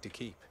company to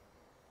keep.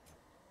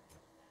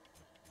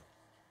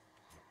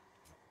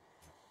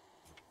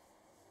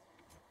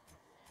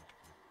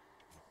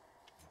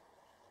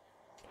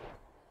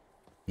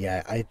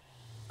 Yeah,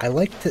 I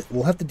like to...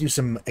 We'll have to do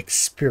some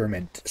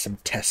experiment, some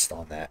test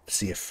on that.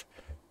 See if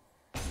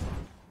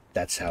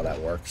that's how that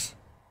works.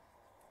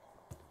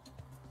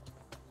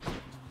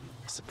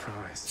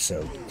 Surprise.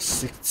 So,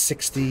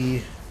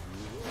 60...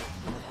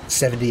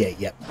 78,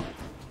 yep.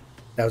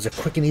 That was a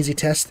quick and easy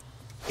test.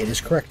 It is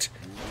correct.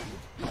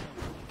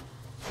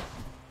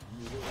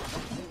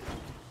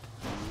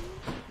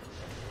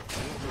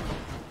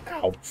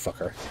 Ow,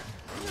 fucker.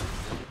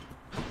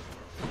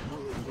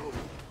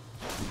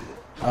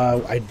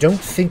 I don't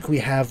think we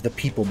have the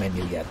people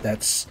menu yet.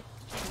 That's...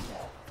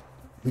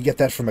 We get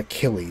that from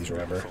Achilles,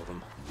 remember?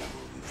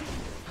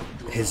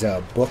 His,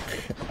 book,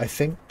 I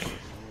think.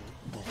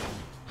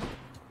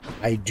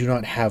 I do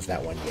not have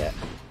that one yet.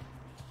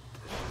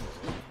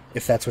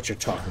 If that's what you're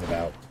talking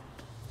about.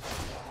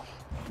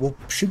 We'll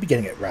should be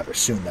getting it rather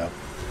soon, though.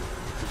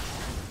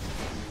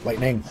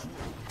 Lightning.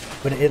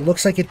 But it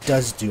looks like it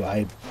does do.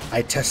 I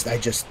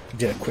just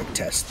did a quick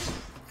test.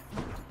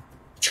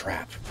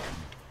 Trap.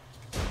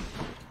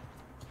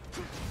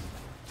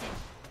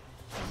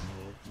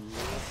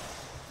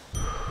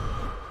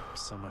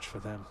 So much for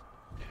them.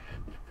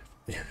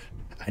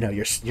 I know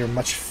you're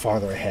much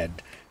farther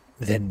ahead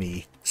than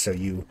me, so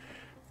you,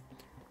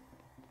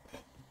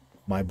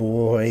 my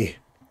boy.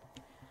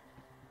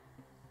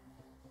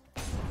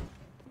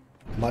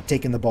 I'm not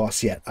taking the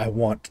boss yet. I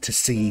want to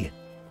see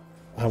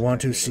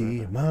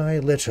my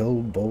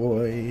little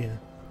boy.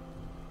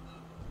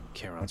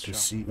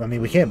 I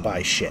mean, we can't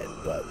buy shit,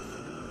 but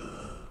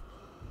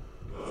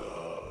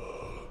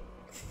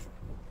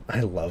I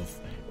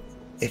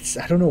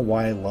don't know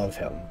why I love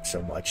him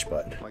so much,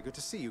 but... Why, good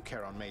to see you,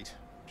 Charon, mate.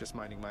 Just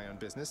minding my own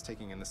business,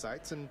 taking in the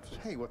sights, and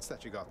hey, what's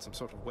that you got? Some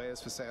sort of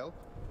wares for sale?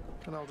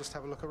 And I'll just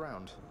have a look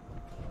around.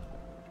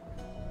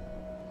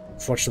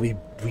 Fortunately,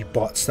 we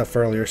bought stuff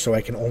earlier, so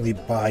I can only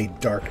buy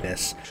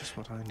darkness. Just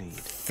what I need.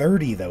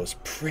 30, though, is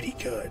pretty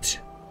good.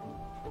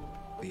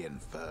 The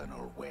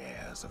infernal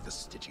wares of the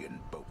Stygian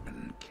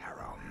boatman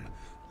Charon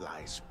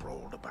lie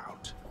sprawled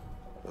about.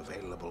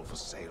 Available for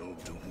sale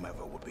to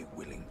whomever would be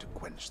willing to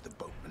quench the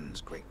boatman's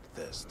great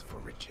thirst for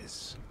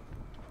riches.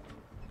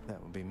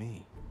 That would be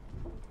me.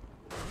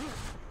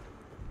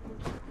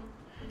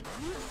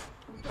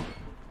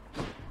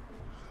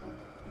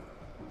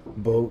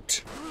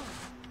 Boat.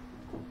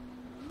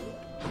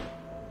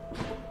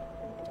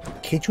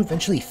 Can't you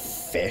eventually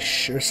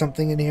fish or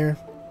something in here?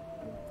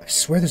 I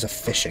swear there's a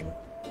fishing.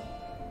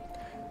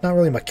 Not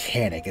really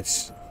mechanic,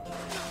 it's...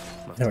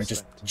 No,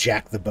 just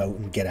jack the boat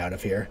and get out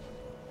of here.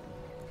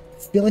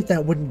 feel like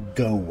that wouldn't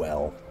go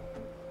well.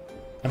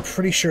 I'm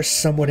pretty sure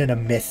someone in a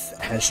myth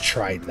has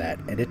tried that,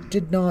 and it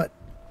did not...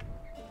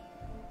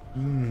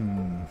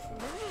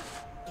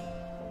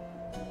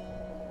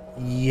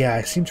 Yeah,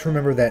 I seem to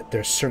remember that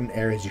there's certain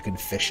areas you can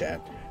fish at.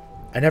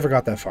 I never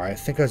got that far. I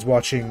think I was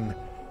watching...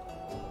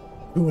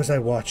 Who was I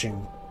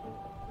watching?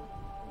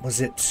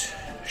 Was it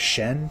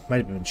Shen? Might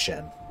have been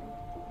Shen.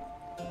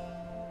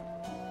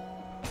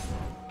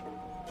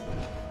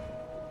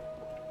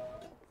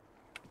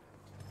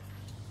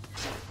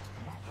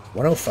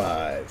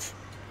 $105.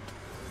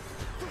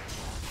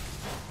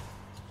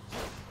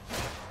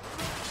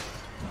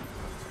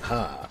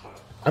 Ha.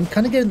 I'm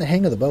kind of getting the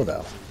hang of the bow,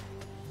 though.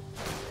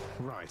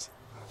 Right.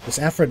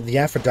 The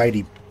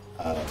Aphrodite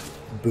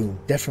boom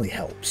definitely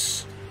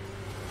helps.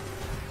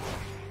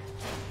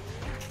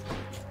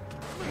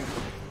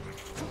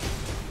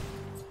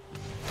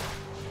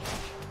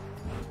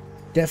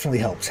 Definitely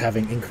helps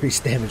having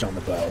increased damage on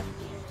the bow.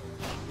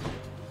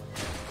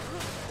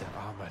 They're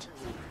armored.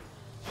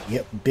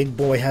 Yep, big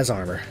boy has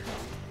armor.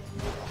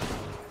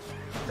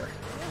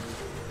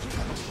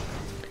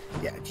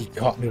 Yeah, he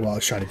caught me while I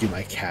was trying to do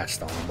my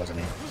cast on him, wasn't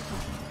he?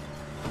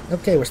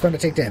 Okay, we're starting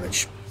to take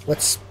damage.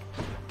 Let's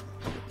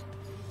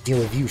deal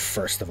with you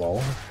first of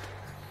all.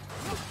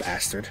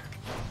 Bastard.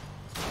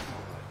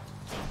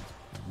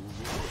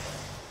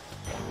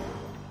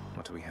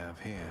 What do we have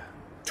here?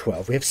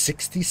 12. We have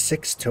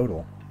 66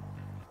 total.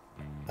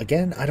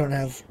 Again, I don't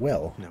have...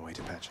 Well, No way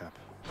to patch up.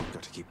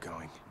 Got to keep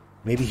going.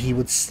 maybe he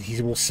will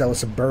sell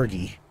us a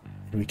Bergie.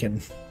 And we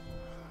can...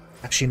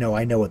 Actually, no,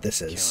 I know what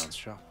this is. Kieran's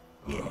shop.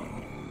 Yeah.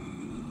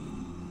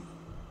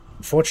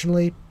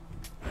 Unfortunately,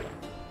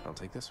 I'll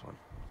take this one.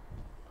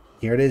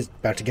 here it is,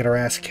 about to get our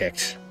ass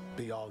kicked.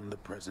 Beyond the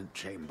present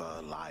chamber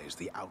lies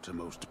the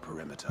outermost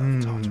perimeter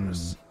of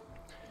Tartarus,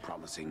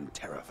 promising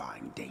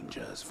terrifying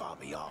dangers far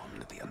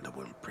beyond the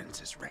Underworld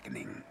Prince's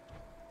reckoning.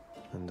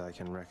 And I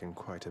can reckon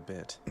quite a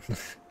bit.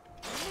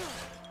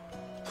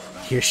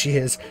 Here she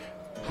is.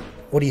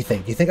 What do you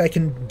think? Do you think I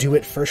can do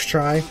it first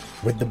try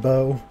with the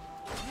bow?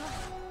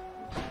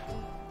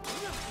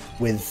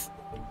 With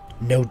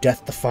no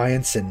death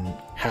defiance and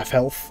half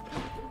health?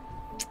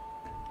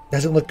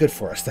 Doesn't look good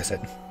for us, does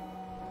it?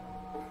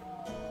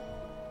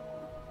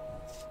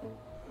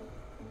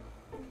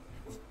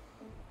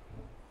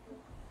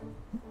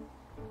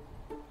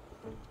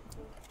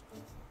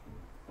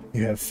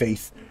 You have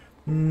faith.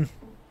 I'm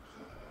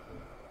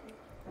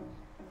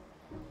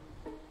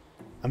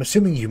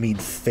assuming you mean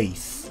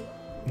faith,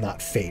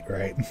 not fate,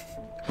 right?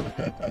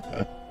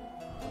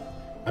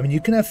 I mean,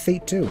 you can have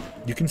fate too.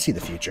 You can see the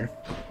future.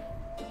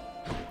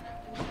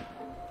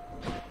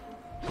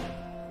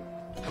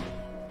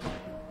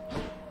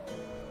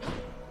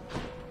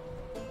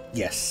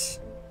 Yes.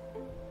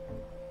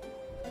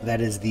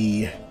 That is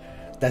the...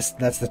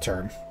 That's the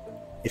term.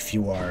 If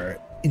you are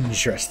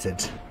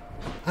interested.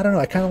 I don't know,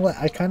 I kind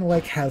of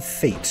like have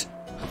fate.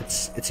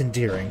 It's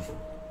endearing.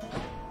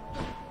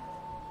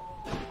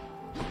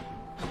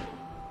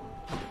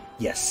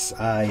 Yes,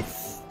 I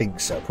think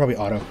so. Probably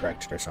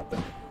auto-corrected or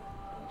something.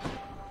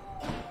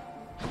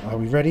 Are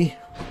we ready?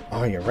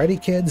 Are you ready,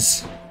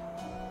 kids?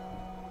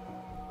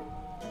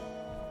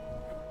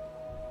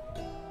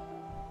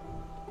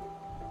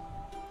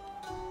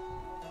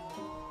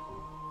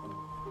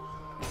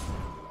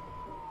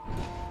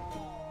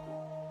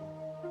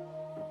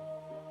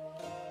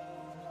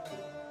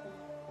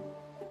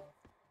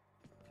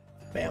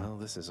 Bam. Well,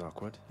 this is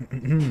awkward.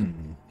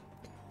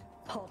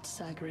 Halt,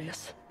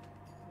 Zagreus.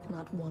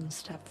 Not one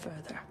step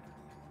further.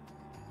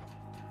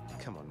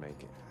 Come on, Meg.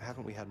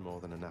 Haven't we had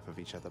more than enough of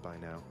each other by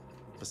now?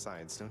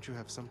 Besides, don't you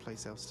have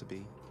someplace else to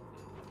be?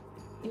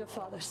 Your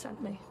father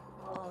sent me.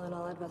 All in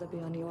all, I'd rather be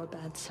on your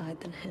bad side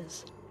than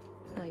his.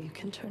 Now you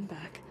can turn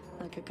back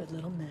like a good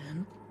little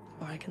man,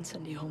 or I can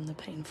send you home the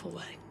painful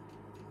way.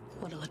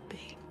 What'll it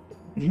be?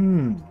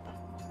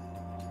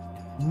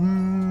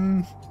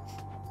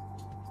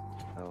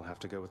 I'll have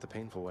to go with the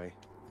painful way.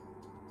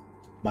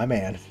 My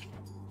man.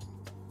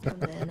 A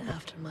man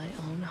after my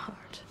own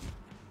heart.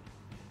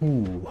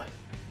 Ooh.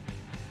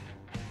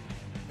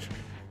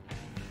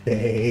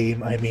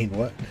 Same. I mean,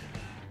 what?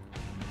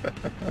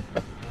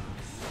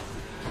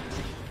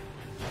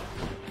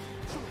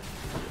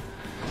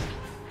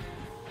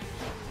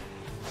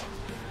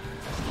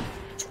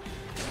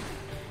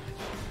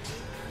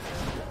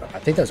 I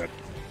think those are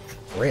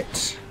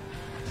crit.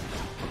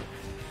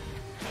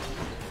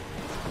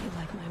 You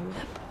like my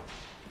whip?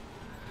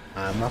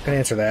 I'm not gonna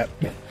answer that.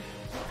 You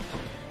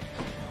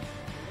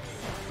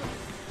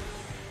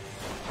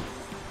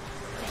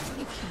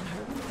can't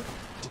hurt me.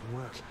 Didn't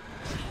work.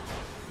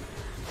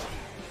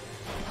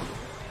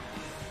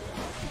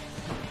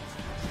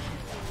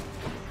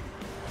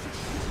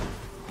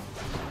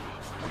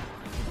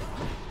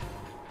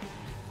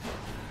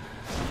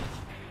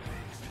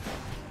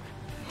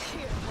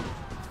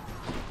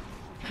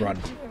 Run,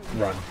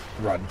 run,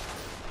 run.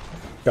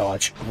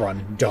 Dodge,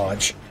 run,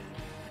 dodge.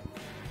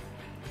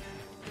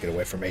 Get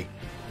away from me.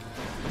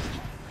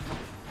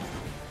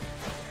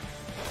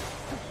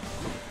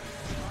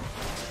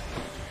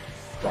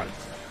 Run.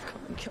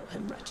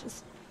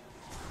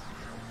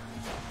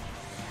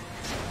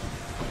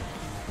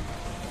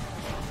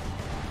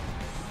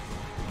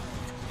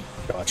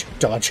 Dodge,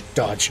 dodge,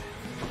 dodge.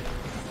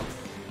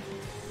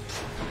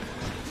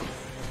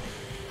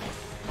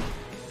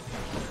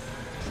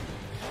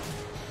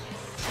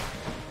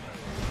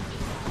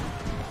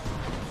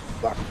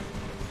 Fuck.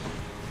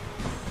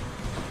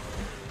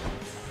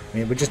 I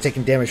mean, we're just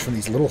taking damage from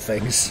these little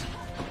things.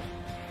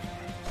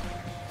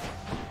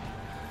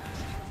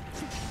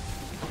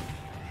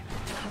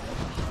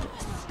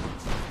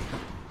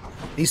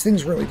 These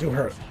things really do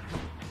hurt.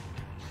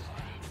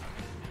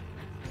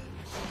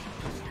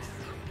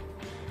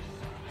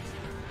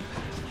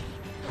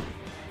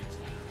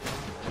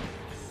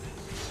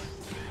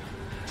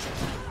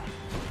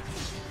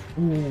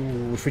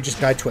 Ooh, if we just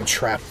died to a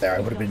trap there, I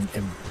would have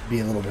been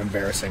be a little bit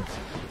embarrassing.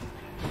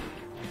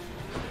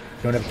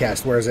 Don't have a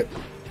cast. Where is it?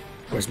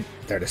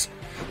 There it is.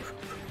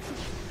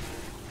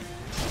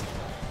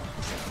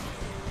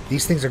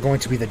 These things are going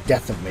to be the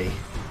death of me.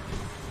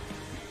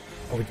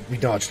 Oh, we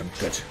dodged them.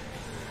 Good.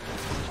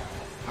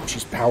 Oh,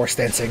 she's power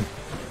stancing.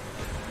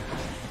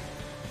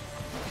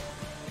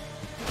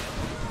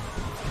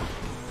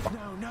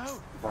 No.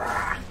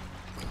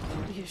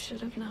 You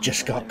should have known.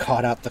 Just got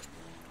caught out the...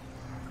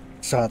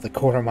 Saw at the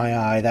corner of my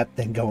eye, that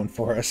thing going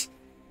for us.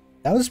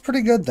 That was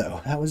pretty good,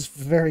 though. That was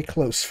very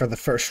close for the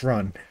first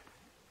run.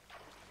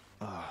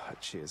 Ah,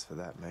 cheers for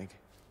that, Meg.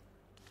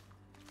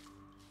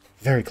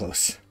 Very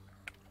close.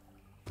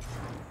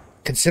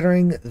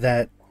 Considering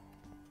that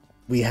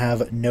we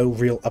have no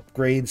real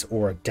upgrades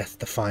or death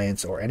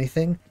defiance or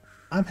anything,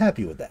 I'm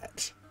happy with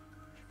that.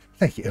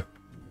 Thank you.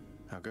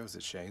 How goes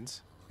it,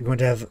 Shades? You're going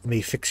to have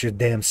me fix your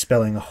damn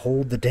spelling.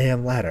 Hold the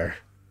damn ladder.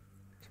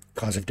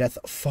 Cause of death,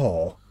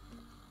 fall.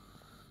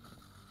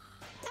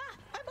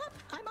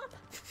 I'm up.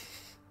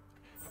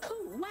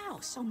 Oh, wow,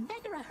 so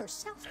Megara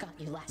herself got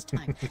you last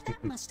time.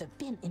 That must have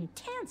been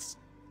intense.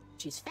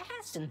 She's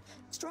fast and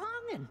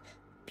strong and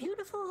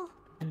beautiful.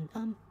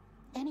 And,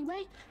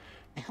 anyway,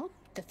 I hope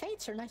the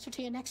fates are nicer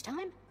to you next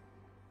time.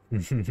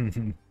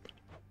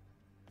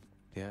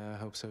 Yeah, I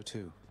hope so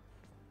too.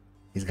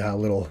 He's got a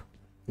little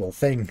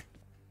thing.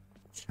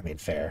 I mean,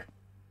 fair.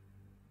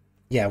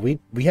 Yeah, we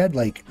had,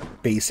 like,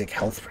 basic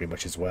health pretty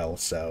much as well,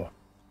 so...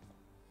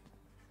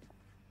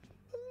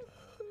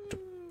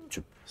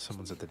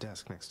 Someone's at the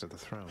desk next to the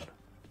throne.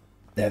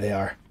 There they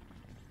are.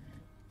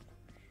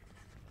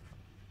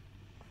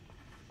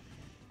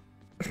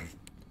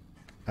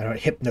 I don't...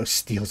 Hypno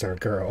steals our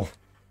girl.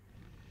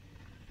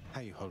 How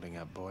you holding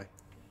up, boy?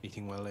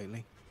 Eating well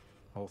lately?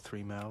 All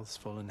three mouths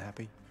full and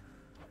happy?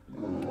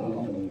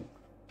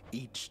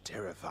 Each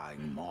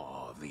terrifying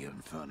maw of the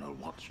infernal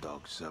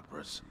watchdog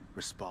Cerberus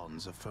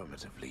responds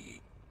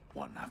affirmatively,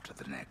 one after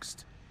the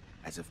next,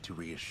 as if to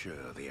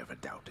reassure the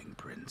ever-doubting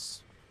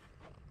prince.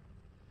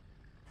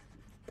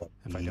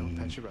 If I don't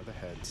pet your other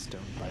heads,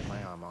 don't bite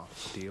my arm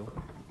off. Deal?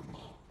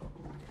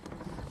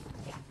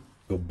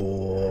 Good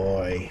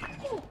boy.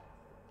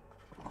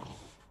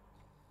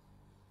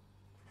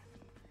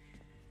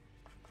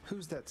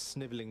 Who's that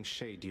sniveling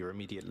shade to your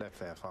immediate left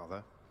there,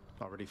 father?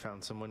 Already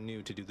found someone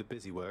new to do the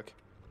busy work.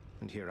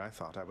 And here I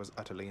thought I was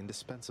utterly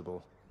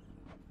indispensable.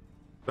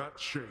 That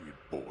shade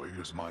boy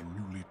is my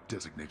newly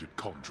designated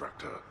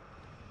contractor.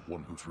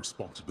 One whose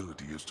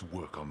responsibility is to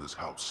work on this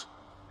house.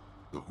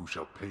 Though who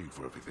shall pay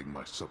for everything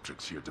my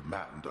subjects here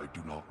demand, I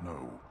do not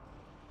know.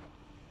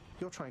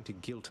 You're trying to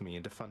guilt me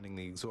into funding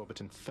the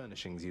exorbitant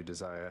furnishings you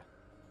desire.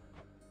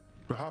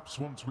 Perhaps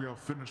once we are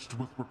finished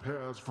with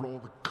repairs for all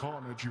the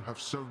carnage you have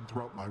sown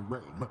throughout my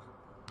realm,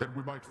 then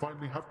we might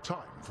finally have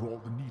time for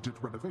all the needed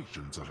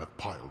renovations that have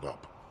piled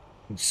up.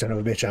 Son of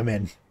a bitch, I'm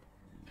in.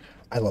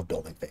 I love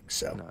building things,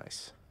 so.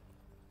 Nice.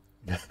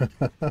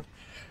 I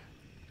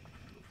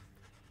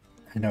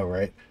know,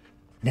 right?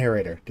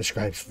 Narrator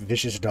describes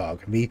vicious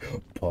dog. Me,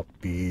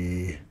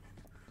 puppy.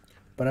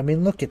 But I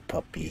mean, look at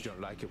puppy. You don't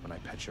like it when I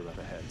pet your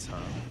other heads, huh?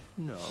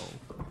 No.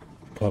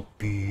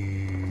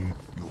 Puppy.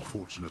 Your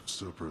fortunate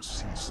Cerberus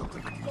sees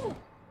something in you.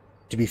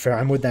 To be fair,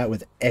 I'm with that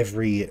with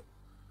every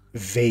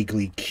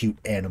vaguely cute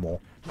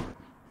animal.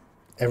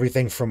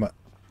 Everything from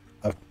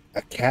a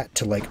cat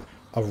to like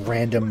a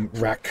random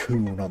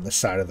raccoon on the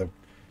side of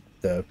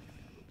the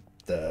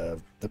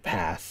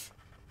path.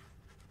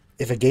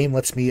 If a game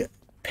lets me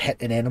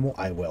pet an animal,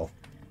 I will.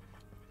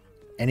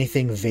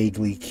 Anything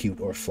vaguely cute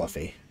or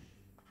fluffy.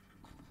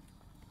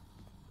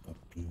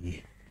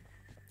 Puppy.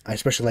 I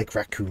especially like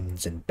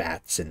raccoons and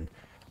bats, and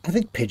I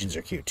think pigeons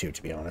are cute too,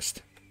 to be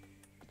honest.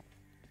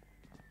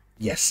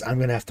 Yes, I'm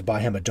gonna have to buy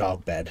him a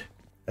dog bed.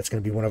 That's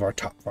gonna be one of our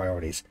top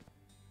priorities.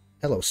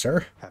 Hello,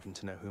 sir. Happen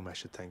to know whom I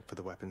should thank for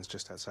the weapons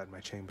just outside my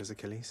chambers,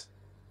 Achilles?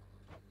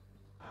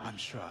 I'm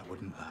sure I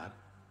wouldn't, lad.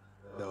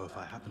 Though if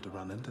I happen to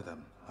run into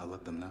them, I'll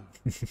let them know.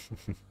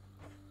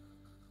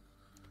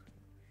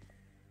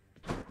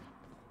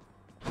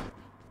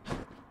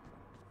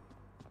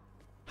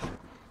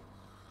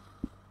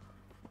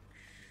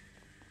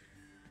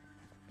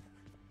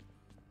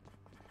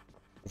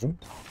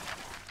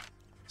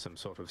 Some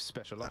sort of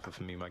special offer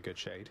for me, my good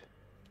shade.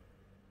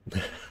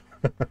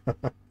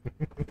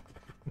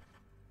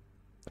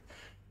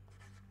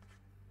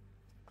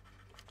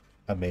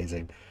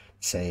 Amazing.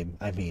 Same.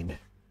 I mean,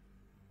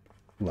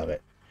 Love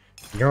it.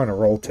 You're on a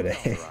roll today.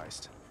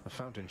 Authorized. A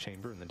fountain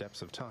chamber in the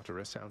depths of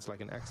Tartarus sounds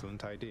like an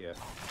excellent idea.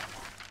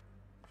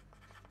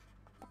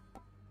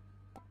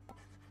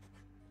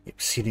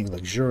 Exceeding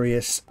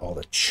luxurious, all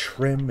the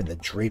trim and the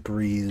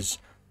draperies,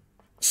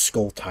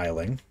 skull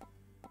tiling.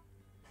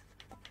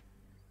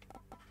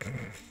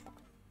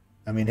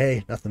 I mean,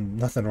 hey,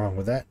 nothing wrong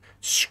with that.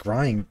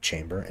 Scrying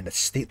chamber and a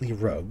stately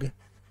rug.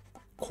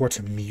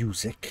 Court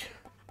music.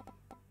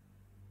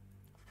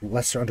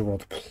 Lesser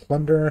underworld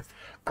plunder.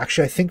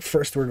 Actually, I think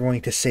first we're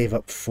going to save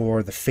up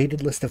for the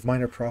Fated List of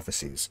Minor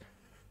Prophecies,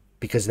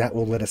 because that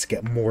will let us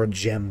get more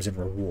gems and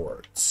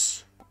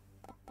rewards.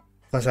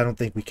 Plus, I don't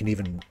think we can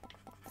even...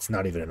 It's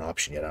not even an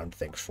option yet, I don't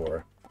think,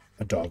 for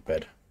a dog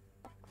bed.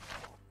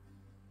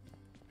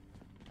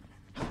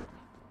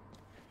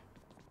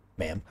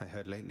 Ma'am? I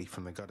heard lately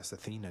from the goddess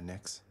Athena,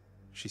 Nyx.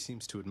 She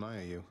seems to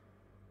admire you.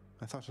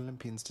 I thought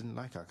Olympians didn't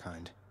like our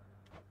kind.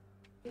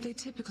 They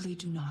typically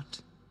do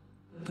not.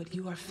 But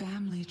you are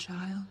family,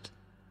 child.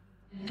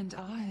 And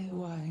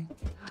why,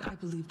 I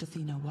believed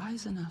Athena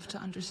wise enough to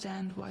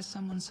understand why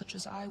someone such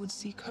as I would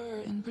seek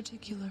her in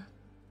particular.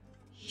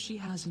 She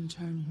has in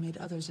turn made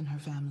others in her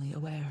family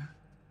aware.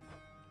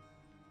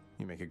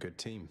 You make a good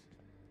team.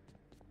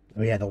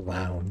 Oh yeah, the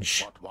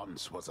lounge. What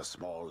once was a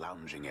small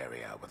lounging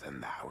area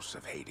within the House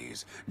of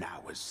Hades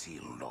now is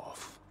sealed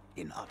off,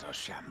 in utter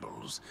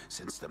shambles,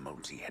 since the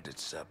multi-headed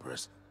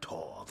Cerberus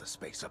tore the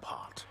space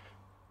apart,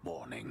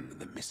 mourning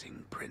the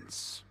missing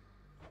prince.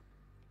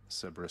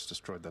 Cerberus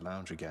destroyed the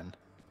lounge again.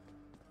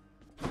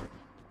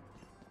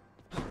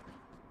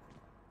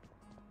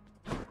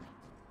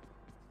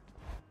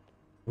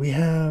 We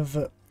have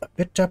a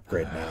bit to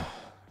upgrade now.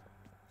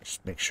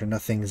 Just make sure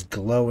nothing's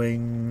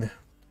glowing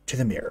to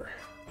the mirror.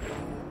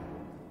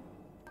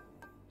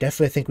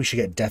 Definitely think we should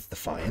get Death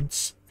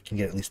Defiance. We can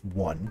get at least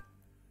one.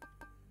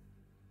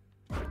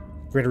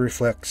 Greater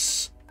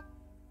Reflex.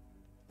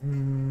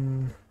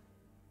 You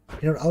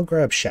know what, I'll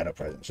grab Shadow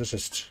Presence. Let's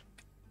just...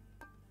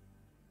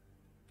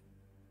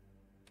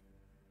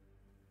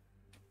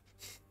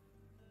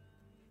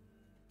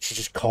 She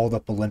just called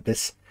up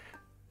Olympus.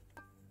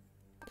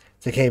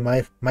 It's like, hey,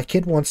 my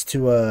kid wants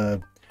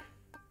to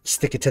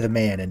stick it to the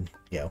man and,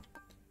 you know,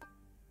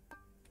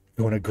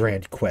 go on a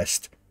grand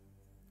quest.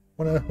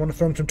 Wanna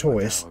throw him some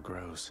toys.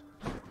 Grows.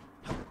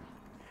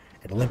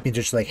 And Olympians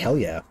are just like, hell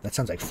yeah, that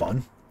sounds like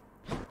fun.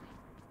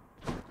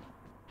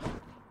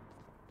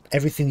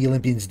 Everything the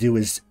Olympians do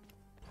is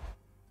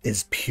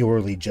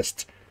purely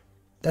just,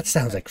 that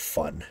sounds like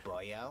fun.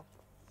 Boyo?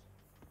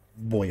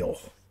 Boyle.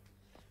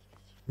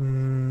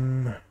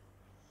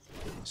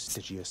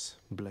 Stygius,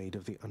 blade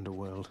of the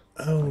underworld.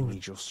 Oh, I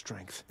need your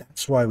strength.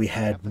 That's why we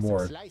had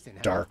more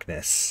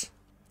darkness.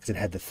 Because it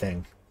had the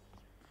thing.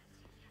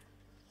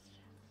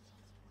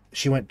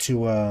 She went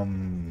to,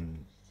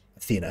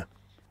 Athena.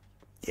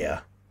 Yeah.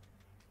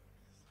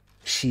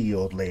 She,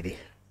 old lady.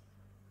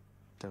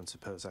 Don't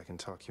suppose I can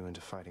talk you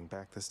into fighting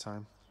back this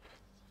time?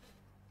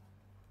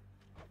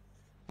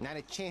 Not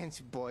a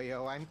chance,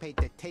 boyo. I'm paid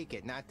to take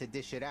it, not to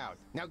dish it out.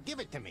 Now give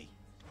it to me.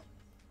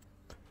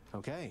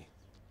 Okay.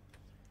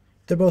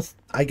 They're both,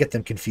 I get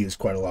them confused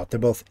quite a lot. They're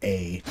both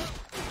A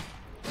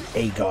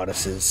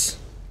goddesses.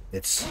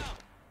 It's...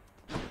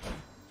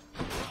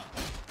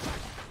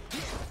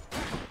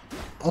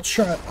 I'll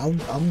try,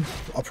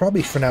 I'll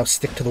probably for now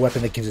stick to the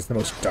weapon that gives us the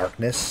most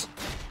darkness.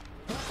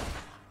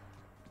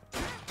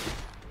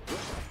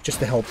 Just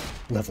to help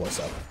level us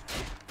up.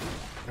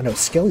 I know,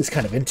 Skelly's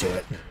kind of into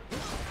it.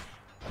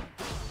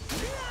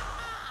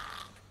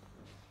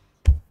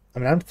 I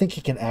mean, I don't think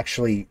he can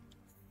actually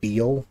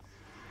feel.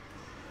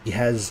 He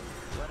has...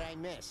 What'd I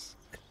miss?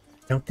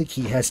 I don't think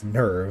he has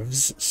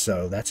nerves,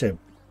 so that's a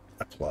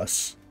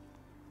plus.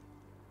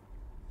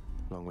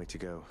 Long way to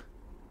go.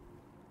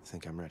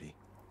 Think I'm ready.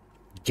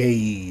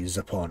 Gaze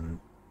upon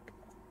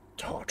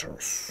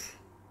Tartarus.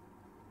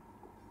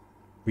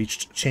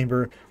 Reached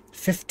chamber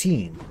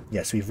 15.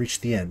 Yes, we've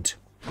reached the end.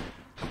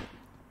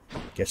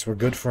 Guess we're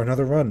good for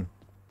another run.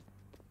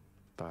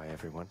 Bye,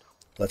 everyone.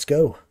 Let's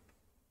go.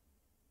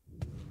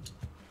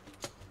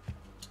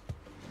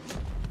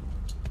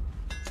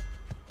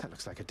 That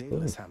looks like a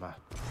Daedalus hammer.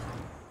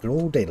 Good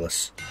old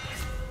Daedalus.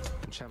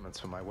 Enchantments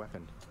for my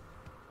weapon.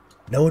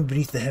 No one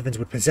beneath the heavens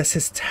would possess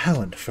his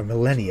talent for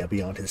millennia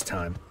beyond his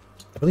time.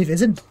 I believe,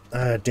 isn't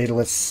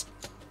Daedalus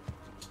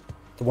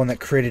the one that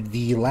created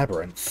the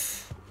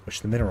labyrinth,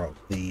 which the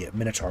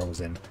Minotaur was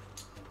in?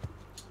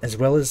 As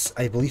well as,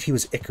 I believe he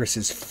was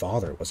Icarus's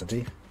father, wasn't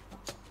he?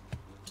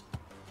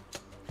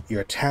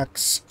 Your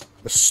attacks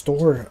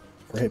restore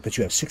or hit, but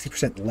you have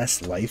 60%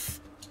 less life.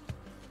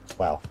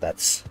 Wow,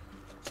 that's...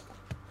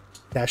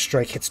 Dash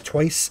strike hits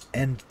twice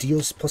and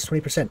deals plus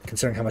 20%,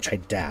 considering how much I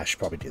dash,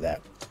 probably do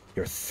that.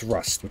 Your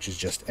thrust, which is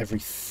just every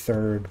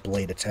third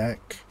blade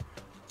attack.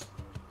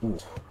 Ooh.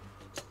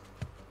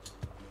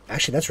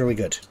 Actually, that's really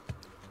good.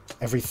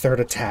 Every third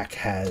attack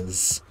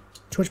has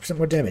 20%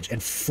 more damage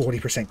and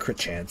 40% crit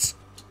chance.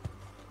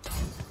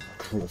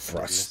 Cruel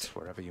thrust.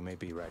 Wherever you may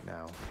be right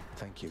now,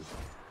 thank you.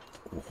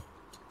 Ooh.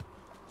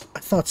 I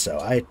thought so.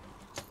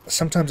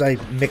 sometimes I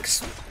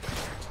mix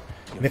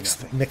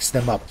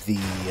them up, the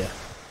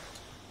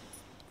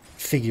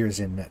figures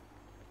in,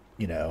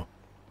 you know,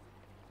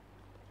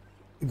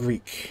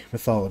 Greek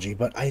mythology,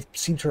 but I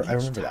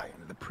remember that.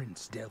 The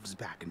prince delves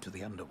back into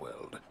the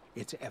underworld.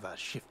 Its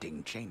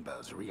ever-shifting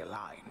chambers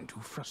realign to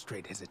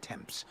frustrate his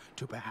attempts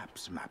to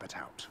perhaps map it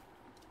out.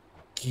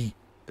 Key.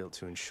 Built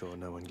to ensure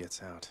no one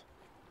gets out.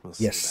 We'll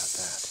see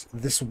Yes, about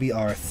that. This will be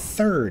our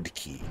third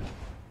key.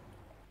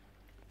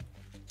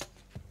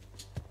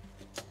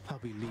 I'll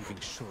be leaving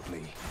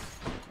shortly.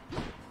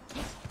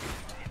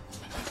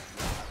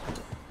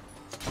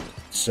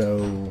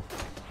 So,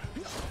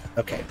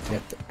 okay, we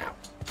have to, ow.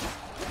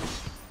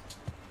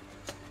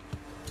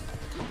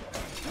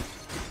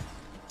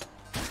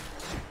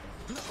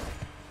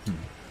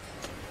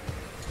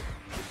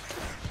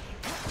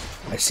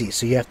 I see,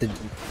 so you have to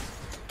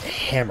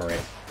hammer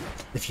it.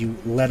 If you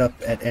let up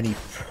at any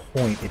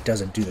point, it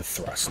doesn't do the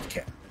thrust.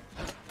 Okay.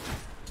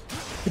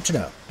 Good to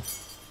know.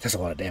 It does a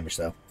lot of damage,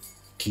 though.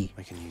 Key.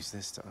 I can use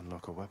this to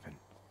unlock a weapon.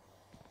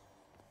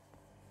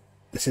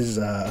 This is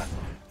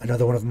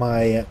another one of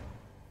my...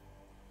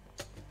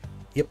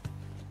 Yep.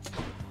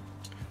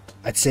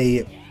 I'd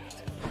say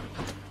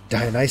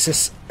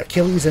Dionysus,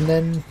 Achilles, and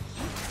then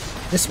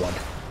this one.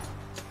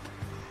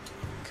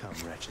 Come,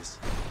 wretches.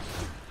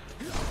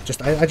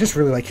 I just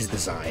really like his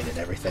design and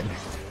everything.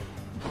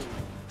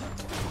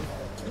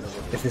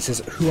 If this is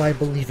who I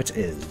believe it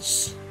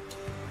is.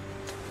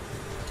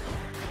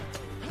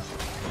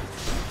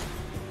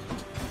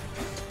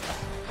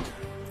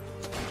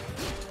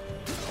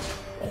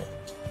 Oh,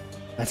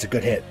 that's a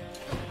good hit.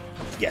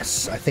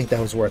 Yes, I think that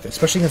was worth it,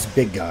 especially against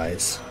big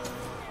guys.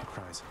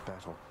 Cries of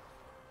battle.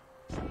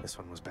 This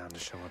one was bound to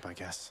show up, I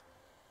guess.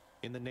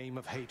 In the name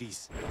of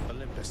Hades,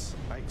 Olympus,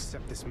 I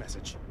accept this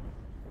message.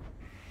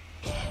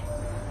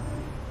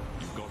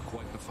 You've got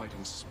quite the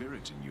fighting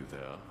spirit in you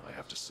there, I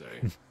have to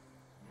say.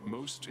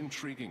 Most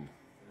intriguing,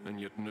 and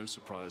yet no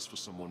surprise for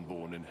someone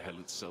born in hell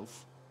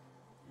itself.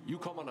 You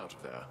come on out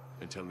of there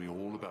and tell me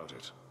all about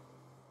it.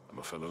 I'm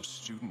a fellow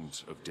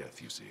student of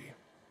death, you see.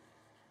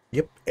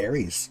 Yep,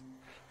 Ares.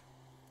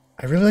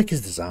 I really like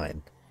his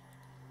design.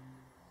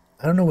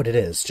 I don't know what it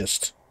is,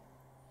 just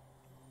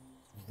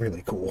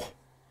really cool.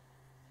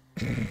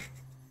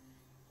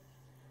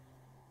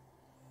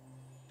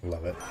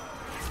 Love it.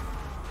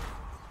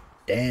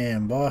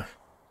 Damn, boy.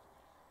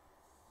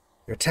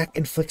 Your attack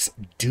inflicts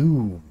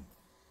doom.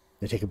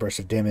 They take a burst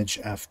of damage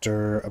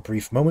after a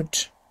brief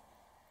moment.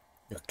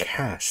 Your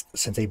cast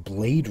sends a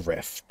blade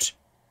rift.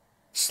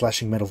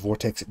 Slashing metal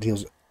vortex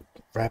deals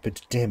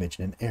rapid damage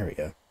in an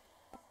area.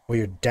 Or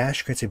your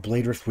dash creates a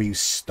blade rift where you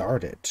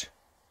started.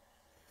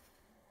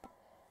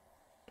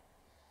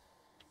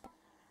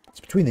 It's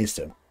between these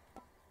two.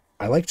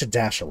 I like to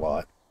dash a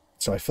lot,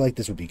 so I feel like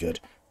this would be good.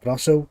 But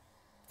also,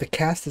 the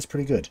cast is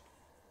pretty good.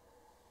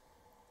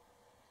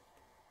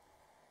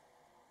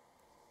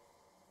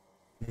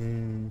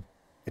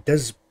 It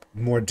does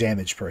more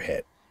damage per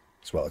hit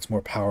as well. It's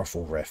more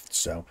powerful rift,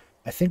 so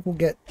I think we'll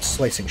get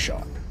Slicing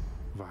Shot.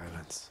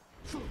 Violence.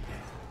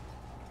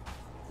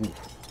 Ooh.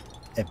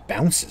 It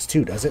bounces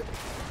too, does it?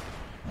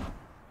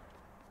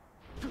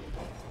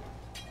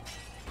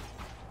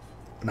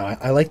 No,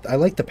 I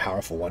like the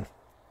powerful one.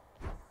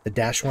 The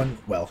dash one,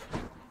 well,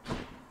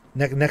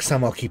 next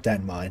time I'll keep that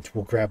in mind.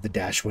 We'll grab the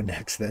dash one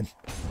next then.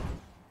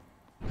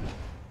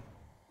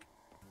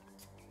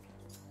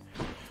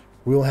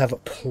 We'll have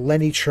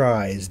plenty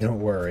tries, don't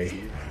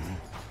worry.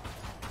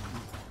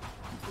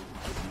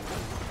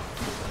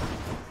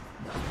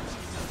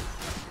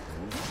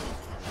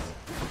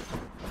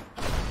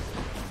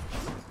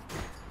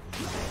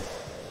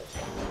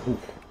 Ooh.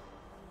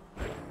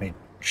 Made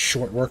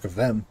short work of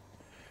them.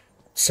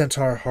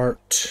 Centaur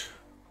heart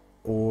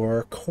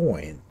or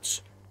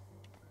coins.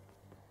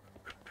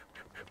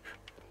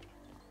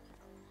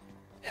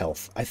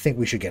 Health. I think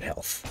we should get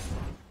health.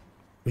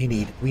 We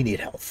need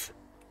health.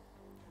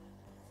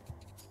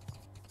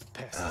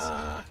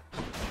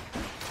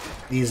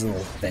 These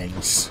little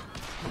things.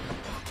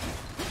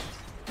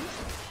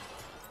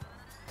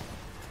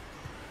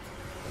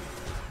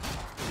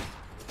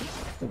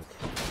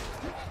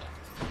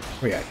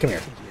 Where you at? Come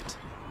here.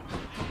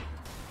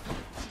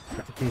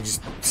 He's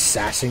just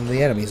sassing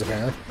the enemies,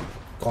 apparently.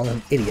 Calling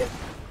him idiot.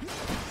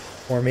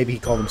 Or maybe he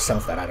called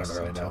himself that, I don't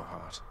really know.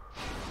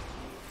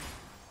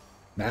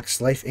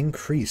 Max life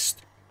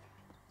increased.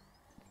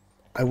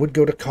 I would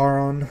go to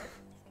Charon,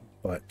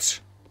 but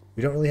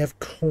we don't really have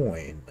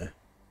coin.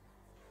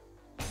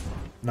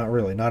 Not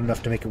really, not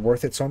enough to make it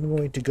worth it, so I'm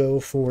going to go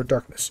for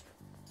darkness.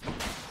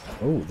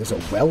 Oh, there's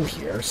a well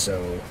here,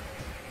 so...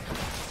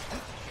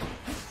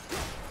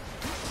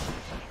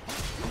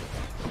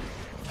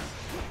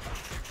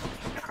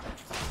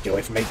 Get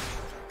away from me.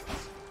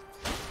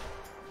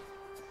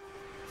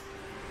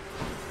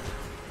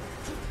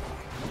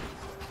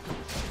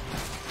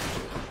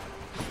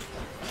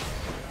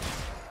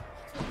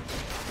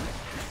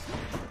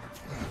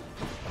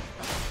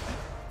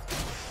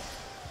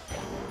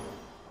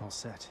 All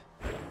set.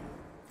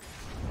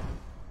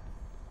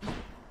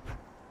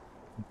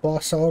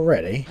 boss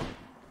already.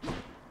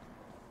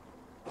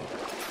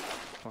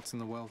 What's in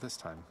the well this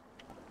time?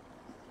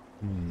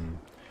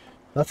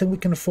 Nothing we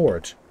can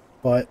afford,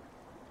 but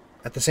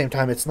at the same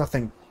time, it's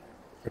nothing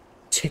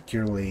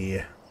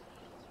particularly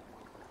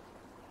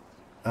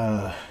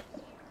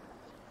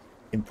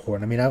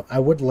important. I mean, I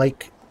would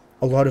like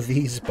a lot of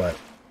these, but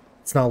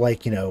it's not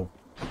like, you know,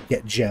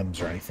 get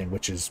gems or anything,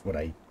 which is what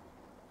I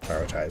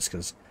prioritize,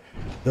 because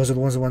those are the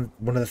ones, one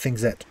of the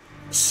things that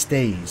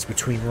stays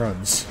between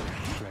runs.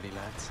 Ready,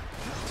 lads?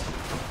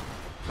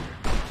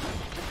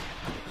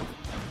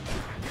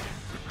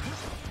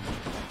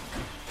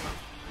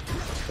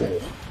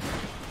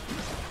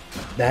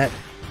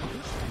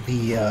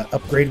 The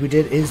upgrade we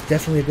did is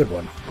definitely a good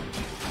one.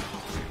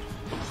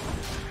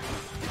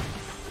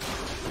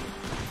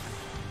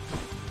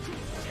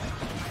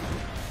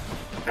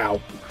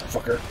 Ow,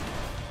 fucker.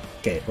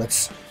 Okay,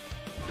 let's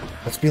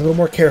be a little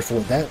more careful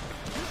with that.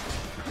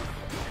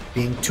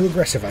 Being too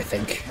aggressive, I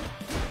think.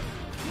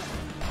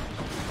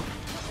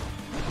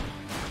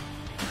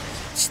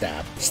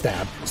 Stab,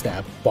 stab,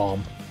 stab,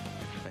 bomb.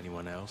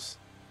 Anyone else?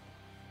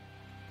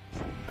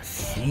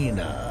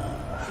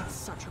 Athena. It's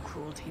such a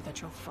cruelty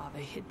that your father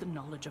hid the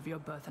knowledge of your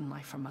birth and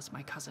life from us,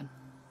 my cousin.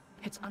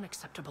 It's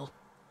unacceptable.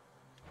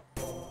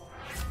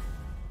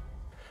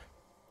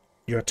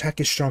 Your attack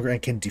is stronger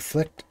and can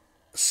deflect,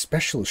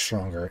 special is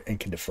stronger and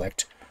can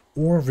deflect,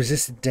 or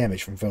resisted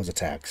damage from foes'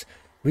 attacks.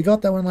 We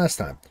got that one last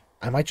time.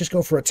 I might just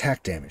go for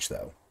attack damage,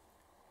 though.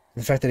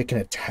 The fact that it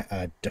can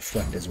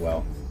deflect as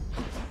well.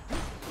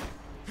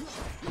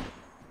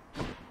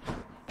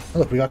 Oh,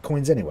 look, we got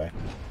coins anyway.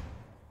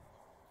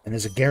 And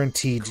there's a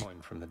guaranteed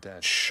Coin from the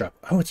dead. shop.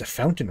 Oh, it's a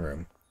fountain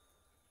room.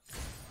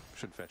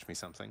 Should fetch me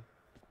something.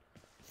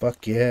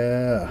 Fuck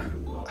yeah.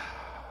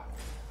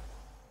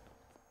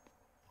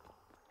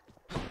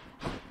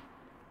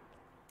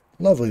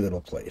 Lovely little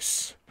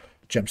place.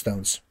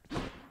 Gemstones.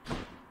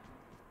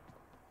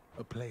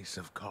 A place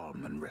of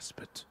calm and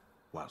respite,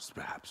 whilst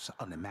perhaps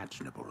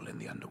unimaginable in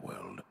the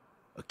underworld,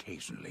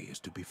 occasionally is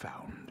to be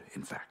found,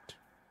 in fact.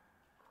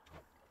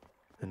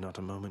 And not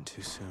a moment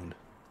too soon.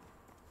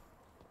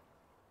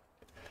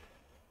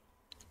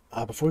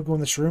 Before we go in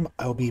this room,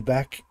 I'll be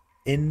back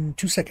in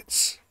 2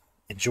 seconds.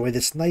 Enjoy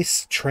this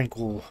nice,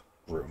 tranquil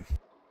room.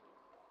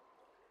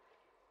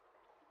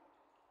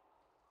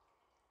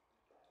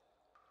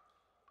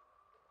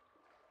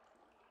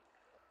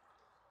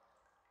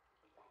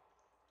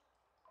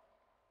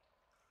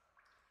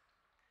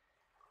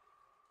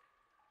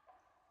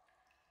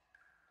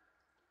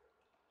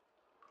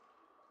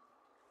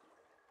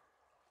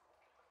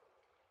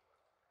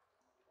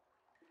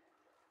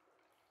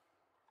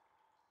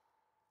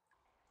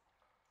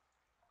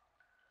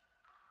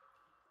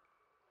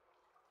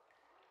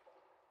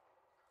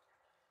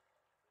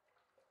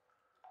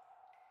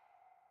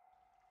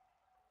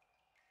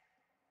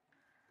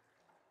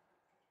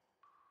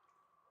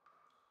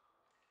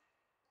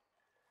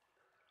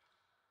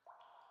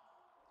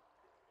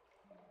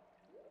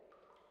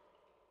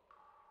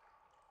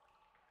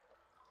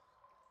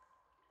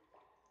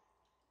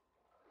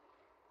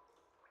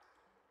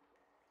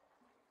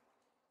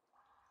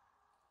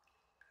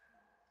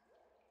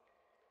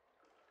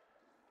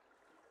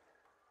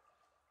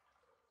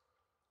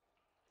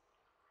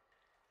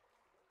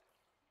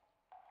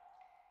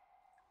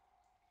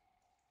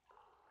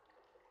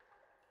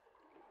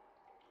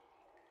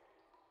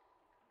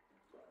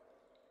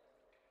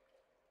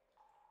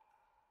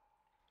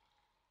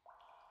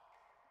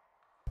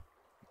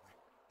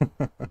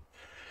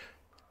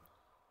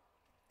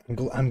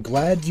 I'm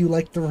glad you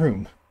liked the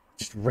room.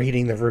 Just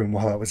raiding the room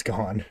while I was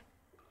gone.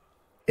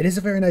 It is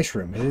a very nice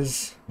room. It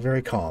is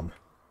very calm.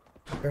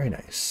 Very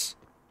nice.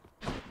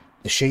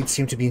 The shades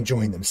seem to be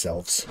enjoying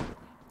themselves.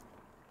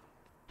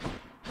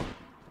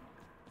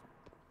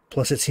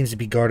 Plus it seems to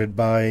be guarded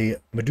by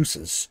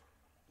Medusas.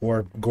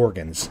 Or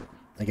Gorgons.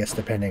 I guess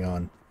depending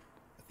on...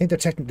 I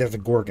think they're the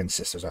Gorgon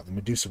sisters, aren't they?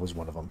 Medusa was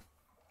one of them.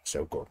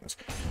 So, Gorgons.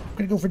 I'm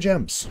gonna go for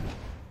gems.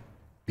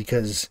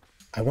 Because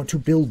I want to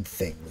build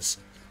things.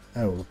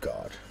 Oh,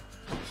 God.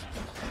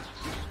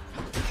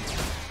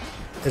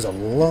 There's a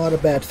lot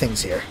of bad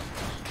things here.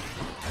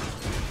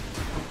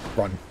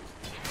 Run.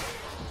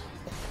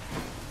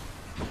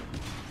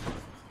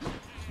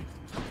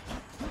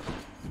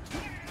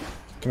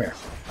 Come here.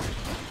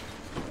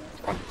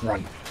 Run,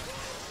 run.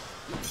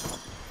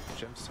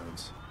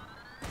 Gemstones.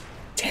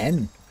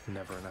 10.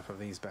 Never enough of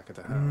these back at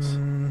the house.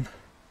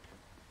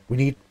 We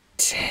need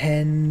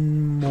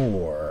 10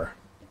 more.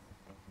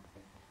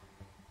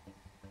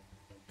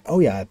 Oh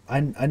yeah,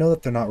 I know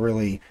that they're not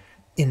really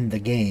in the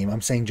game.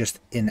 I'm saying just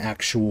in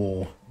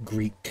actual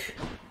Greek,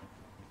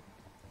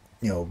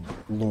 you know,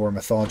 lore,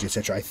 mythology,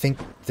 etc. I think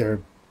they're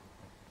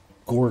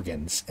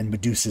Gorgons, and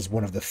Medusa is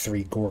one of the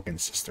 3 Gorgon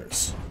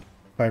sisters,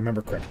 if I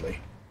remember correctly.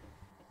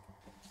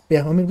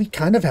 Yeah, I mean, we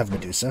kind of have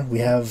Medusa. We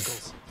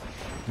have,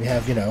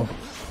 you know,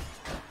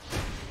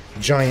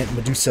 giant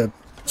Medusa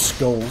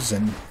skulls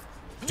and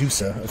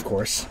Medusa, of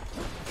course.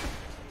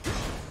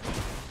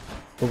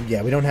 But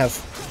yeah, we don't have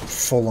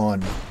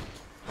full-on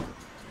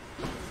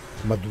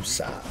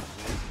Medusa.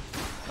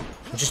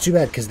 Which is too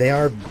bad, because they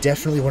are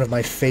definitely one of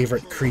my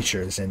favorite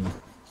creatures in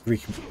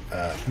Greek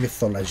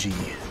mythology.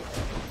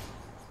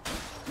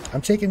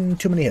 I'm taking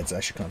too many hits. I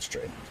should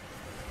concentrate.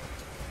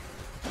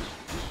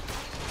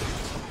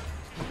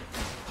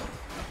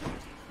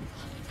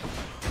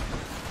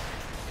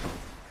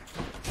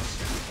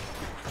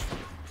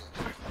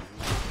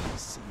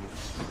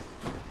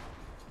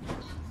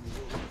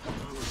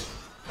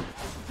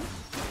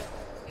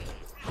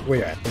 Where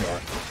you at? There you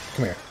are.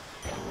 Come here.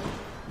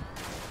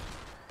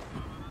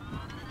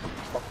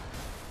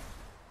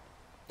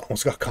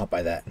 Almost got caught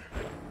by that.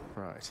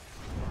 Right.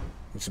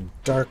 Need some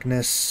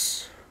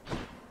darkness.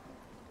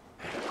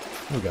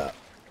 What we got?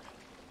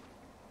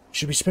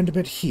 Should we spend a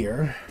bit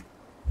here?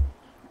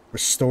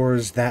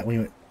 Restores that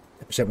when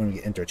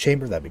we enter a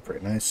chamber. That'd be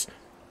pretty nice.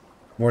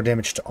 More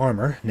damage to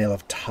armor. Nail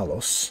of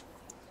Talos.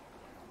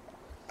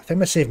 I think I'm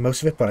going to save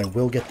most of it, but I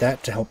will get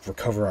that to help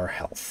recover our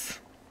health.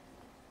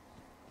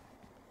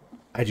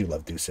 I do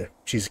love Dusa.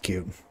 She's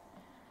cute.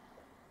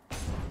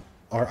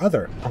 Our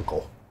other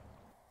uncle.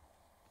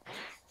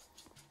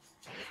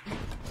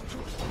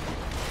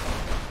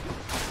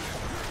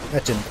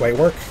 That didn't quite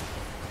work.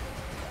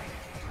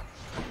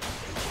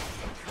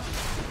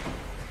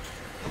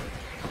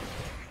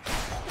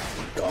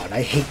 God,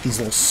 I hate these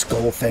little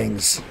skull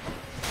things.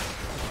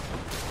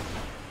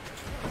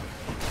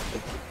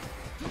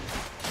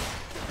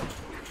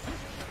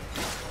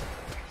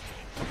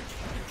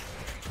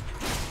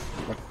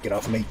 Get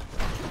off me.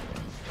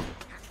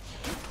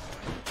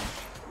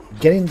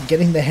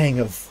 Getting the hang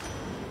of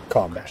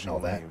combat and all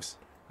that.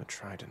 A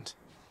trident.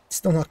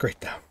 Still not great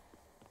though.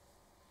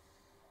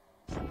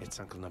 It's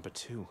Uncle Number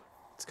 2.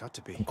 It's got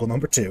to be. Uncle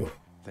Number 2.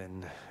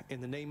 Then,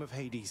 in the name of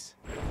Hades,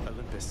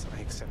 Olympus,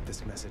 I accept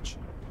this message.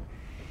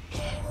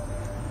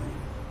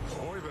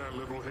 Ahoy there,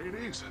 little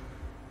Hades.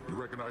 You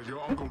recognize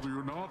your uncle, do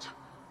you not?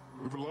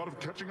 We've a lot of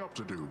catching up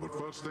to do, but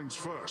first things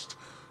first.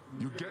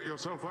 You get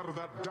yourself out of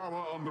that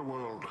dour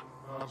underworld.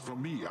 As for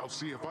me, I'll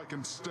see if I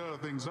can stir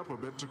things up a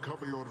bit to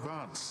cover your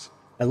advance.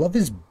 I love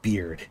his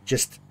beard. I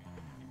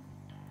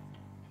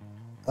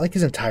like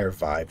his entire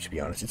vibe, to be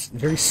honest. It's a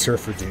very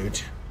surfer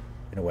dude,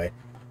 in a way.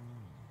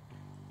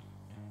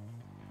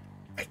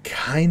 I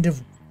kind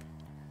of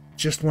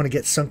just want to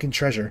get Sunken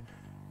Treasure.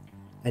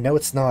 I know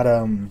it's not,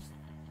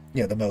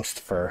 the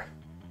most for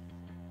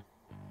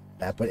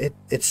that, but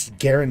it's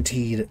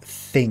guaranteed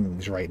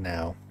things right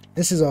now.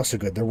 This is also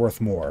good. They're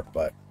worth more,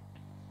 but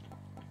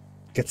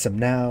get some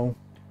now.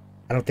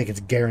 I don't think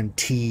it's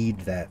guaranteed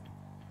that.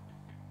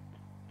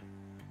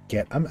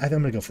 I'm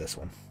gonna go for this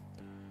one.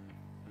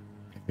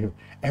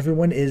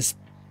 Everyone is.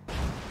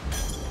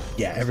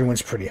 Yeah,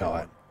 everyone's pretty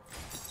hot.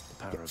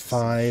 Get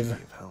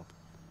 5.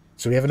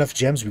 So we have enough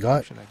gems. We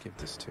got Should I give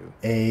this to?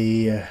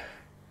 a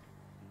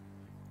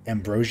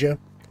ambrosia,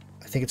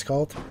 I think it's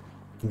called.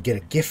 You can get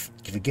a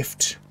gift. Give a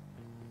gift.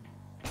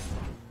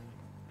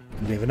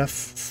 We have enough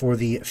for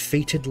the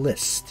fated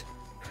list,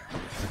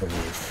 I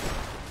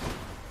believe.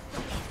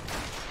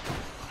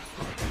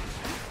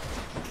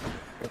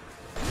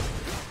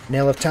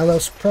 Nail of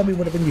Talos probably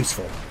would have been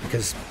useful,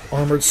 because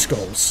armored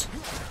skulls.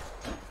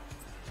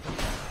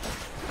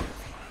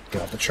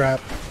 Get off the trap,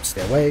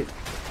 stay away.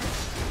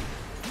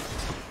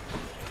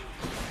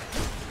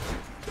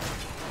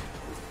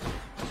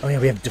 Oh yeah,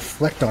 we have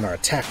deflect on our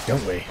attack,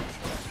 don't we?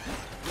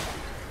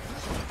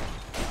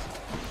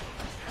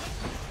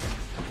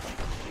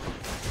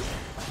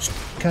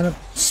 Kind of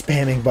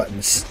spamming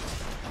buttons.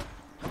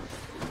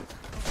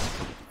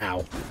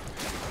 Ow.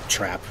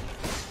 Trap.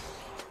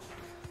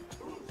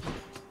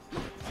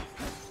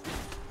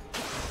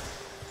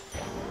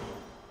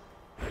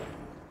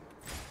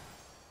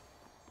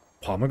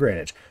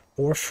 Pomegranate.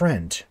 Or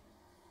friend.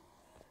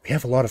 We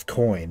have a lot of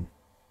coin.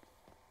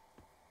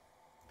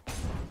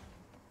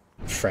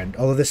 Friend.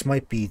 Although this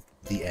might be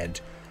the end.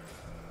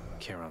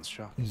 Charon's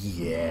shop.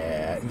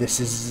 Yeah,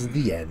 this is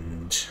the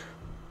end.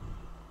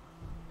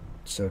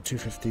 So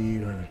 250.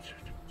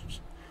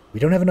 We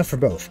don't have enough for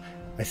both.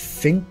 I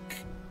think.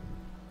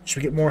 Should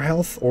we get more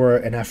health or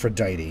an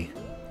Aphrodite?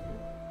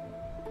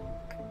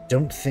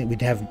 Don't think we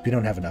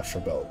don't have enough for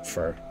both,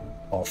 for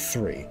all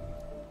 3.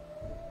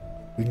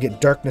 We can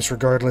get darkness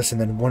regardless, and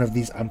then one of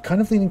these. I'm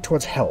kind of leaning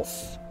towards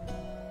health.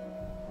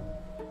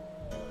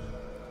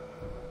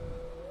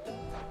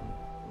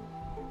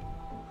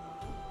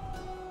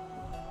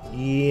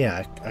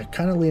 Yeah, I'm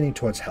kind of leaning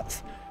towards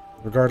health.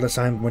 Regardless,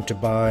 I'm going to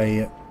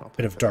buy a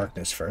bit of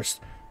darkness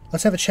first.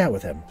 Let's have a chat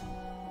with him.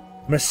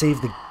 I'm going to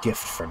save the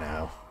gift for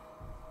now.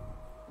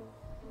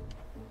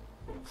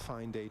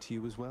 Fine day to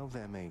you as well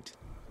there, mate.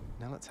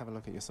 Now let's have a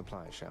look at your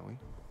supplies, shall we?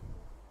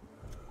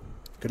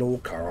 Good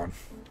old Charon.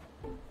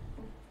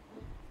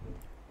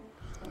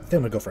 I think I'm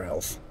going to go for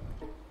health.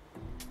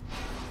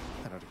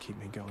 That ought to keep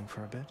me going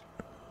for a bit.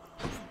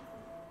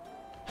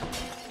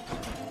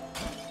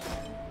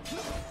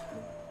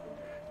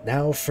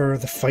 Now for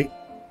the fight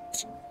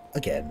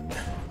again.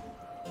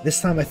 This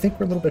time I think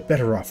we're a little bit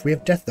better off. We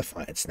have Death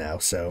Defiance now,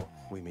 so...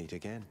 We meet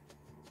again.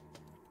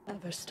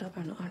 Ever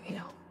stubborn, aren't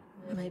you?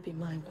 Maybe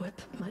my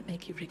whip might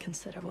make you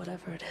reconsider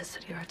whatever it is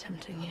that you're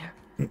attempting here.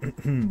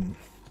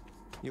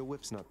 Your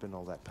whip's not been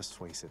all that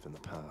persuasive in the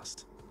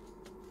past.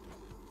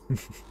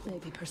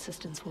 Maybe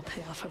persistence will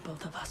pay off for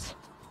both of us.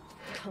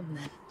 Come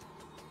then.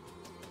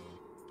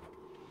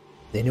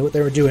 They knew what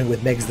they were doing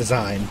with Meg's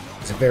design.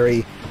 It's a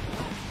very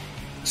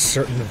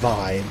certain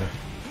vibe.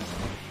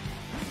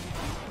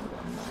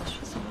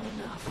 Much is not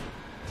enough.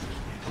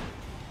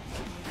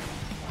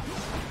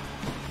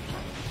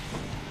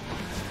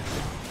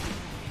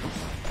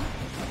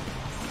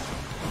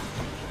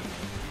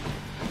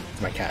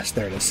 My cast,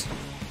 there it is.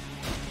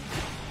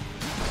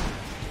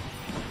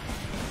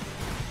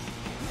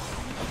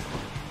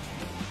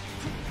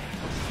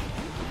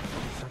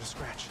 Not a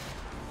scratch.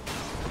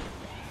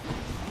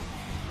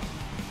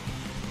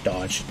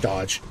 Dodge,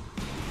 dodge.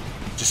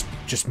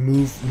 Just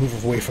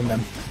move away from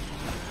them.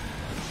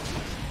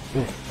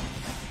 Ooh,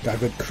 got a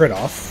good crit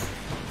off.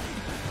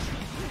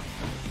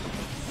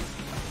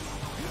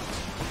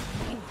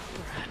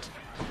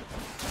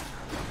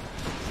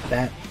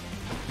 That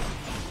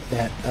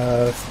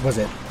was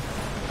it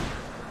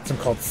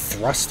something called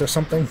Thrust or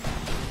something?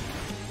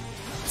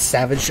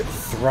 Savage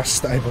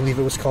Thrust, I believe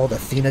it was called.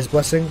 Athena's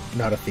Blessing?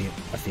 Not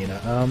Athena.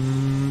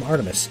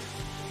 Artemis.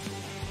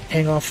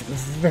 Paying off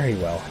very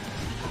well.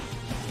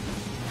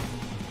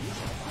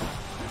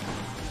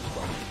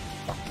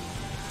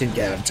 Didn't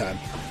get out in time.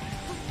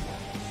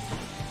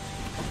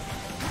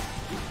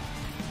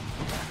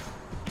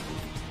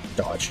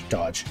 Dodge,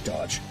 dodge,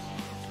 dodge.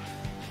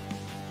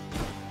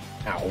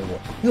 Ow.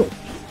 You little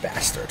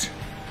bastard.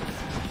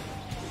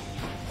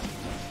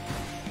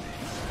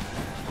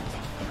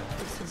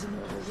 This isn't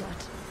over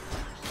yet.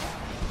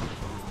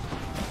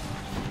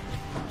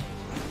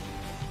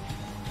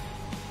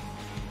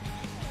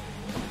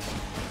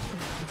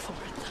 Run for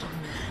it, little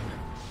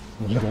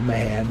man. Little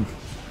man.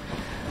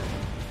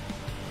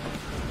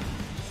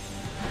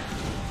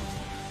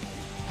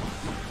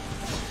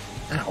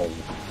 Ow.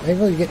 I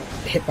really get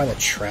hit by the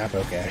trap,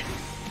 okay.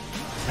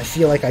 I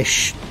feel like I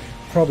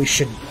probably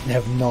should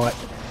have not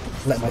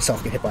let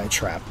myself get hit by a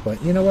trap,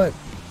 but you know what?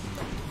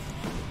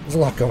 There's a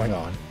lot going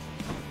on.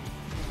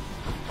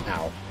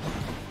 Ow.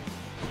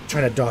 I'm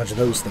trying to dodge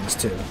those things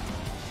too.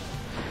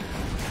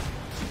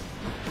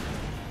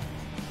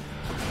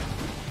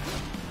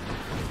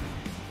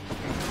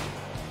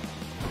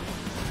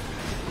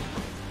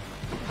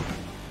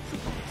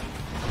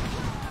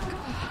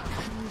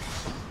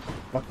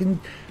 Fucking...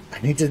 I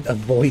need to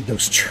avoid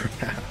those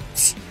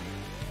traps.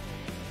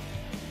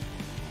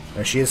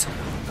 There she is.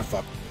 Oh,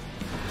 fuck.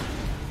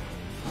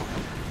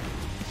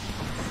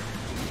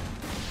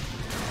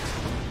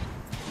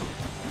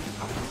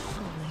 I'll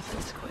make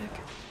this quick.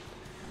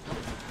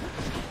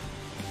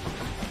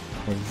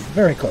 We're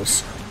very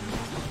close.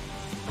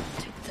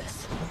 Take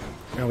this.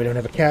 No, we don't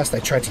have a cast. I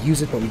tried to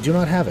use it, but we do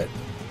not have it.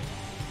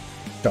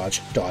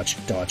 Dodge, dodge,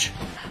 dodge.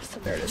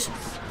 There it is.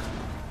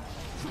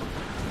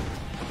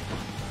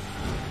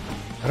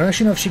 I don't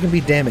actually know if she can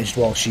be damaged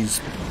while she's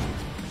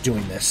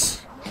doing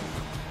this.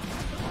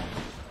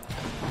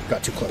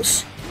 Got too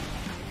close.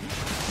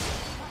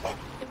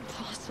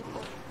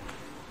 Impossible.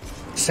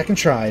 Second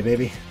try,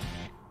 baby.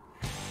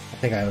 I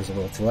think I was a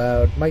little too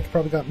loud. Mike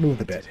probably got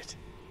moved a bit. Did it.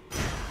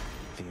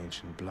 The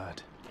ancient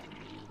blood.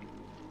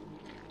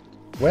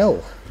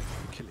 Well,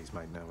 Achilles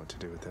might know what to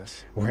do with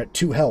this. we're at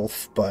 2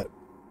 health, but...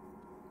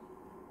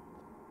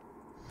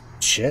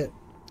 Shit.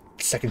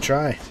 Second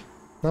try.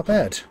 Not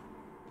bad.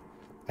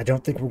 I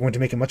don't think we're going to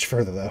make it much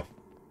further, though.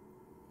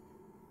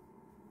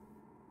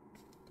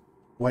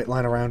 White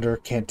line around her,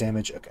 can't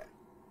damage. Okay.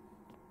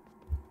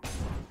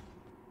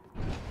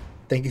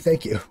 Thank you,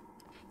 thank you.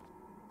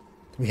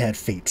 We had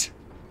feet.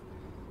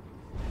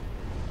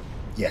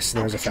 Yes,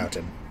 there's a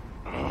fountain.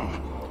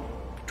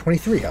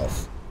 23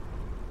 health.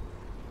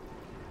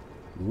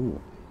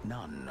 Ooh.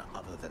 None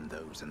other than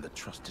those in the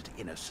trusted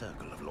inner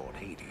circle of Lord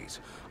Hades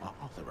are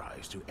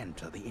authorized to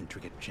enter the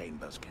intricate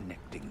chambers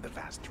connecting the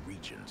vast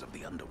regions of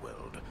the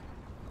underworld.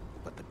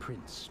 But the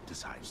prince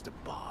decides to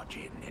barge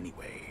in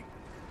anyway.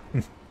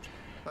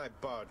 I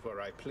barge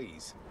where I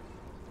please.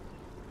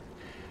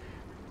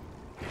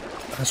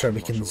 That's right,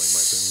 we can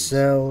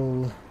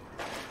sell...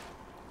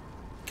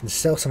 can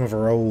sell some of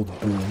our old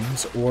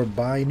boons or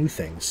buy new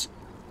things.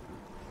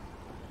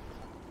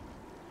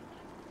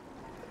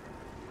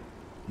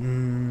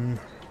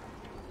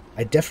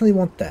 I definitely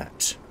want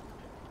that.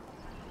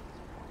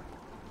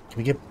 Can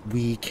we get...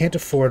 we can't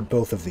afford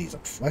both of these.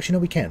 Actually, no,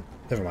 we can.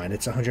 Never mind,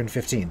 it's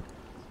 115.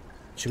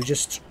 Should we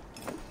just...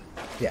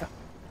 yeah.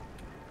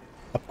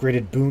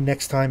 Upgraded boon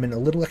next time and a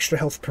little extra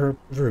health per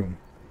room.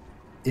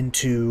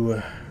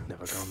 Into...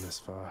 Never gone this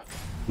far.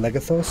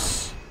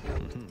 Legathos?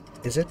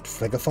 Is it?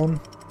 Phlegathon?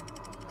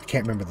 I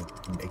can't remember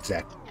the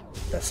exact...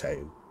 that's how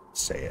you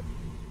say it.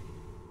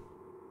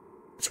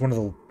 It's one of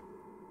the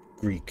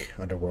Greek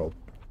underworld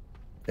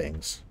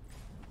things.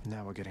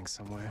 Now we're getting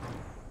somewhere.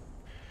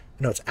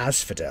 No, it's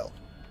Asphodel.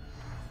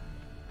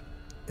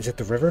 Is it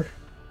the river?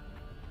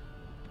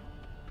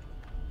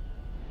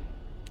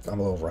 I'm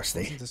a little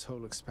rusty. Wasn't this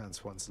whole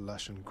expanse once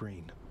lush and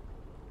green?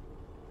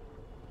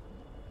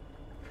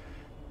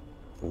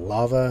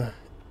 Lava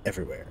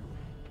everywhere.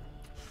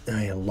 Oh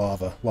yeah,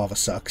 lava. Lava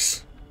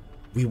sucks.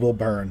 We will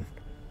burn.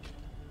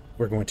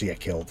 We're going to get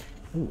killed.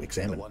 Ooh,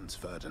 examine. The once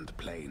verdant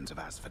plains of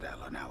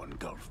Asphodel are now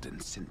engulfed in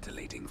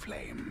scintillating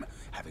flame,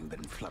 having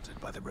been flooded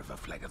by the river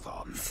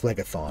Phlegethon.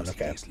 Phlegethon,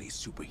 okay. Hideously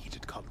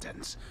superheated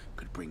contents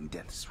could bring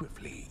death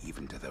swiftly,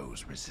 even to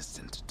those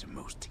resistant to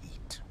most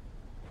heat.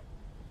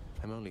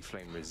 I'm only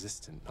flame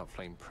resistant, not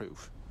flame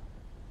proof.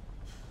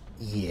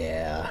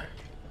 Yeah.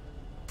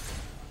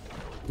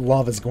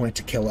 Lava's going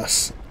to kill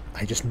us.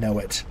 I just know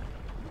it.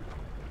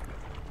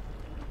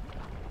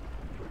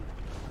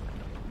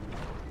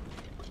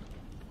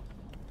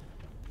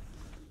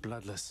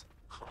 Bloodless.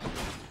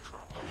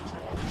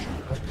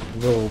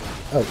 Little,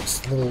 oh,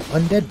 it's little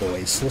undead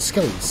boys, little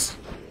skellies.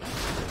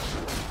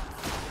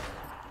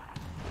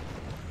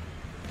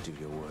 Do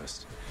your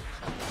worst.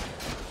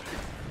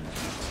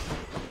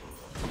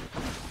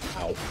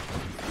 Ow.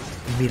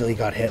 Immediately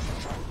got hit.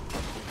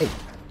 Hey,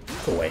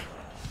 go away.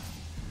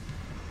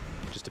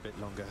 Just a bit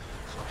longer.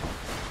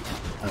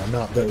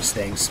 Not those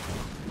things.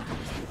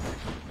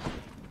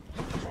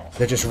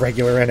 They're just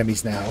regular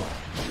enemies now.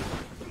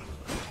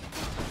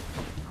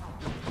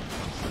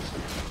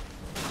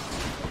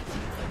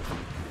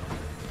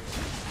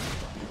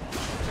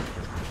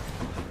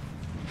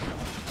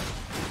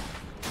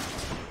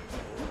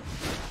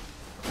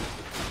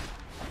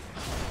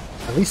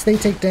 At least they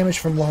take damage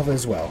from lava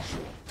as well.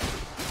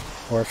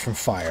 Or from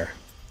fire.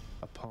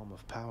 A palm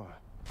of power.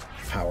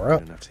 Power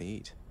up. Enough to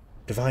eat.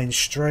 Divine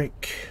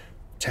Strike.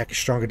 Attack is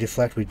stronger,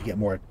 deflect. We get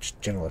more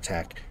general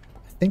attack.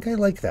 I think I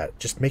like that.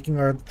 Just making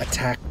our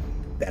attack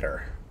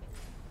better.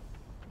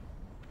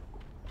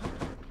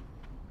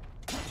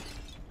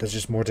 Does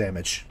just more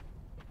damage.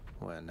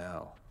 Where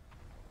now?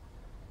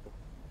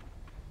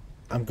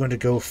 I'm going to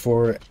go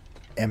for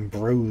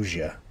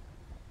Ambrosia.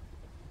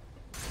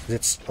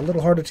 It's a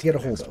little harder to get a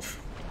hold of,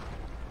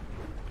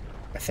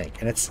 I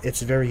think, and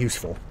it's very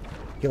useful.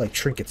 You get like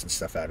trinkets and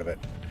stuff out of it,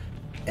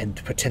 and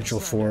potential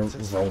for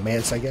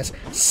romance, I guess.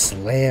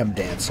 Slam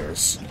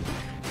dancers.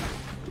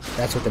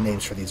 That's what the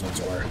names for these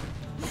ones were.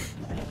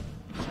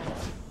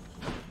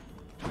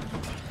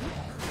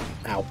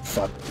 Ow!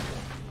 Fuck.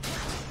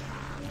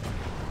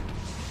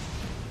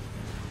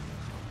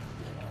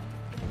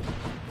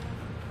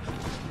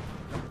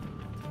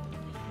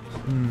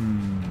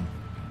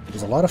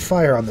 There's a lot of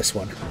fire on this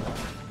one.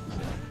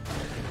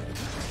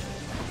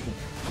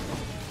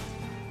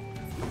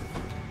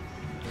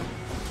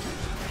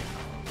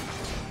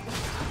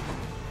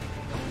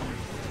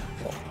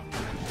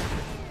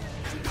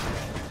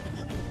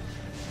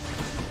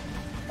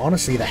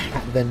 Honestly,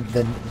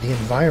 the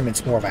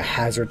environment's more of a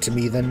hazard to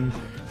me than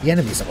the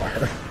enemies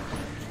are.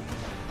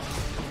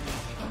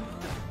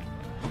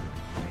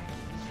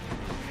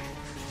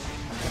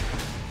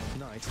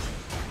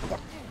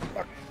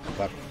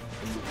 Fuck.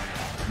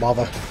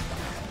 Lava.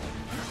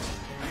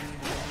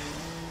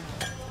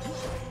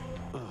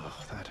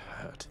 Oh, that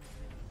hurt.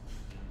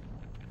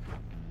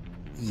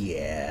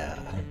 Yeah.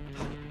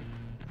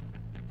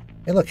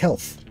 Hey, look,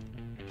 health.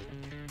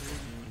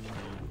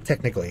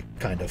 Technically,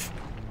 kind of.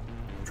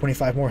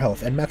 25 more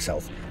health and max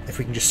health, if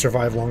we can just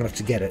survive long enough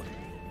to get it.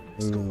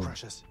 Ooh,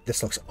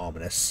 this looks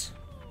ominous.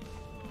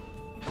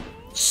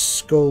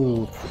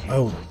 Skull.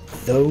 Oh,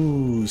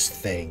 those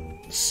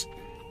things.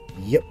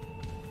 Yep.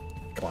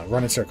 Come on,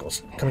 run in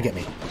circles. Come and get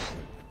me.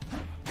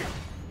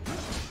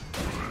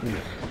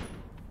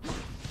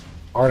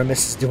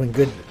 Artemis is doing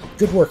good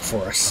work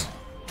for us.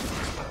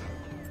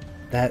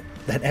 That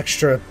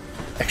extra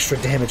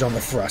damage on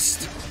the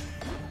thrust.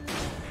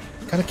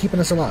 Kind of keeping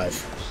us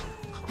alive.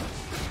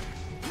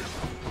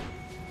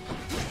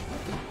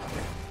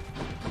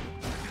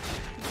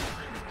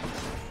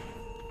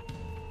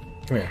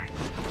 Come here.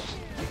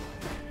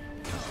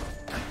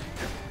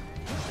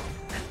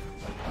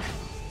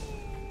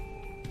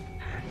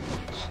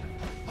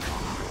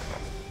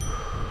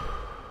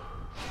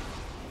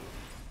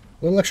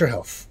 A little extra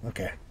health.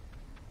 Okay.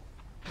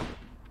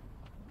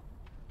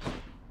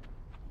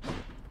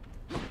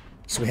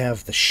 So we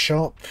have the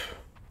shop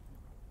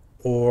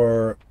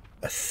or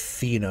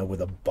Athena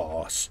with a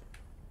boss.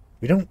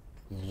 We don't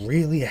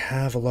really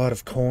have a lot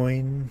of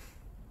coin.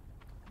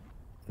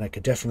 And I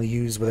could definitely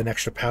use with an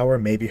extra power,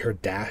 maybe her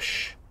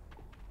dash,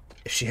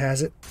 if she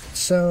has it.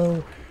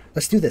 So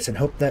let's do this and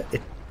hope that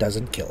it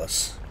doesn't kill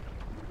us.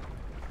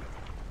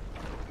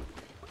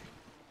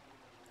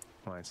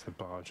 Why, it's the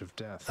barge of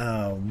death.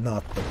 Oh,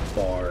 not the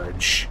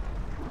barge.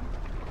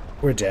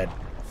 We're dead.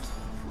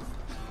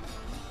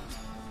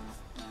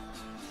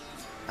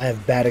 I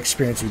have bad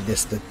experience with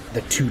this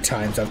the 2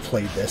 times I've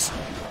played this. I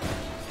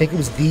think it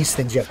was these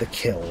things you have to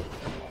kill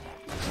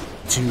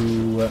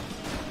to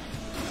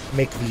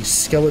make these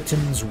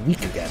skeletons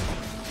weak again.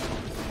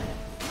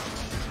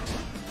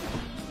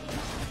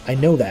 I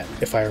know that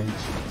if I...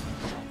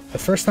 The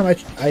first time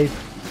I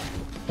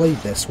played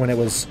this, when it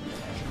was,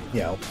 you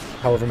know,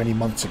 however many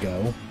months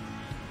ago,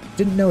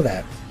 didn't know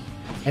that,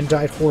 and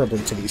died horribly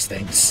to these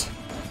things.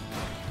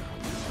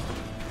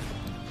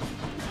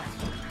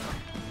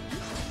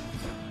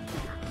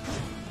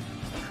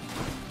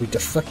 We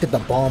deflected the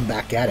bomb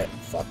back at it.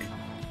 Fuck.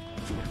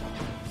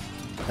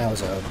 That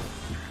was a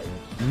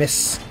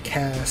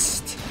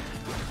miscast.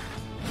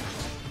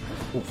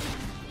 Ooh,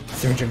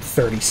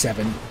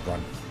 337.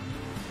 Run.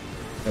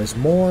 There's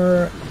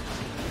more.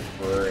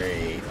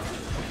 Great.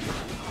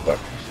 Look.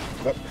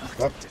 Look.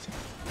 Look.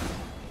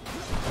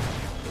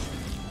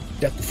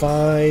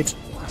 Deathified.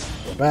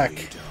 Go back.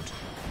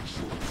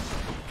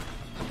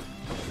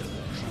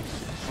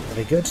 Are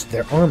they good?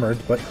 They're armored,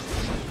 but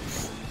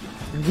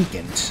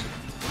weakened.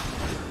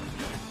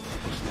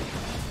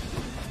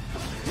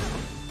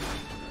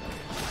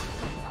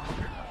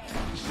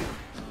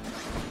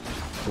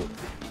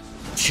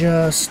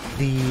 Just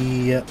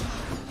the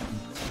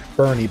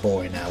Bernie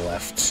boy now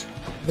left,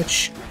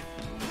 which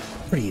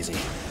pretty easy.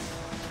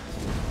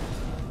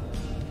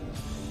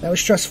 That was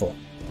stressful.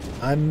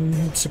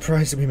 I'm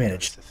surprised that we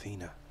managed.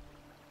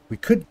 We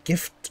could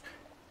gift,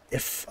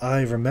 if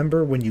I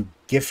remember, when you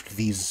gift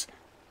these.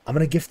 I'm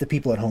gonna gift the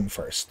people at home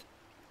first.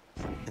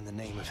 In the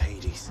name of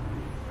Hades.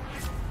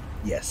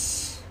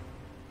 Yes.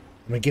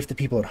 I'm gonna gift the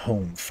people at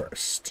home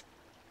first.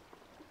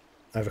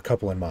 I have a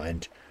couple in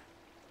mind.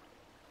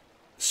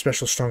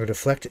 Special stronger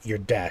deflect, your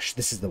dash.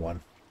 This is the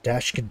one.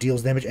 Dash can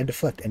deals damage and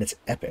deflect, and it's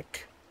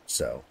epic.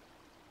 So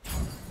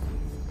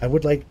I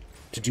would like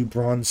to do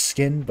bronze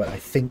skin, but I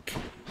think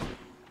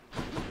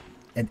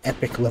an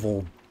epic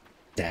level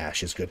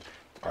dash is good.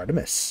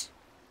 Artemis.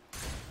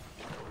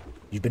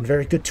 You've been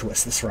very good to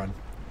us this run.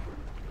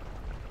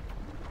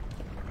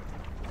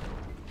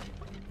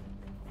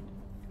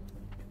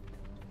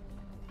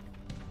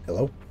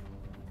 Hello?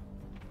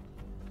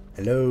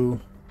 Hello?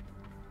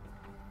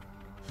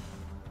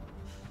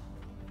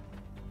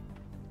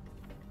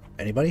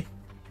 Anybody?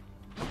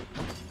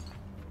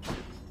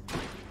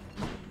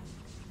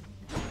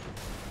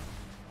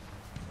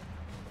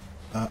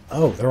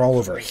 Oh, they're all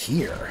over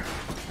here.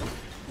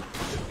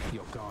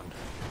 You're gone.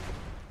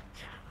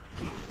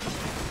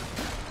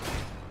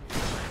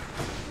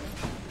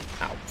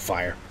 Ow,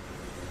 fire.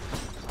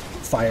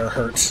 Fire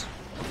hurts.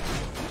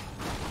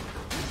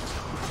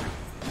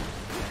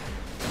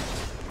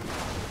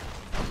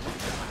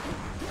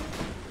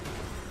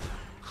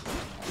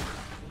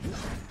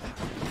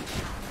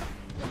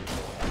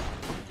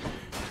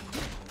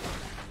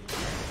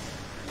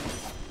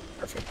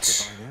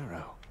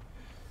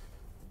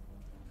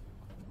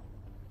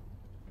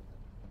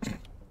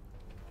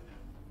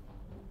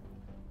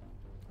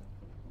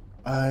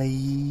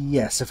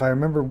 Yes, if I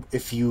remember,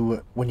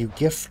 when you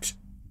gift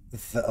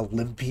the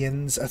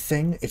Olympians a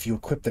thing, if you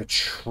equip their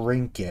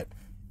trinket,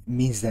 it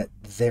means that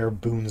their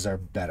boons are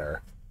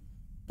better.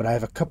 But I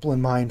have a couple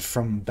in mind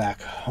from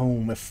back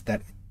home,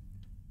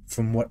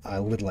 from what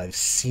little I've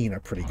seen, are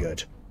pretty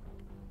good.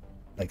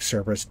 Like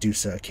Cerberus,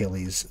 Dusa,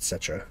 Achilles,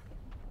 etc.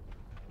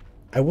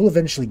 I will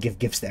eventually give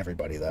gifts to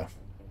everybody, though.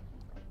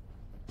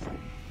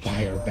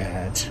 Fire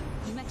bad.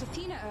 You met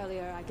Athena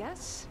earlier, I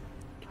guess.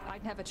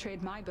 I'd never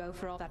trade my bow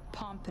for all that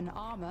pomp and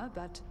armor,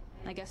 but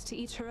I guess to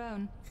each her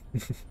own.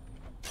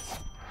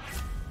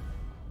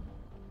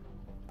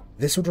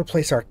 This would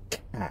replace our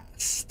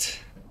cast.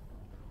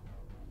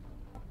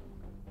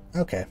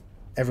 Okay.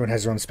 Everyone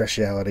has their own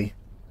speciality.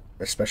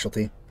 Or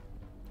specialty.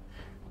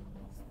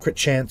 Crit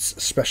chance,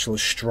 special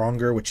is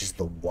stronger, which is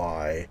the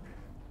Y.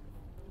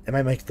 It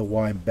might make the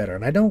Y better,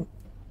 and I don't...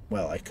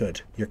 Well, I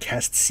could. Your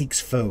cast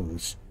seeks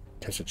foes.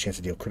 Has a chance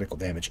to deal critical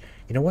damage.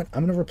 You know what?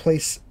 I'm going to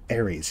replace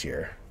Ares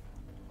here.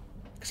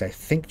 Because I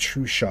think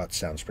True Shot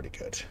sounds pretty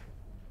good.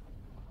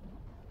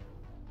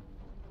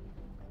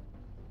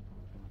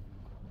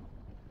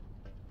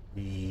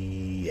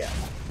 Yeah.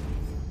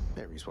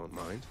 Ares won't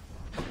mind.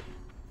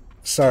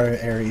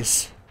 Sorry,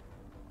 Ares.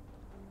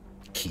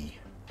 Key.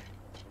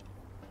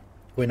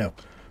 Wait, no.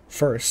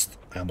 First,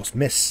 I almost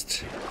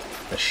missed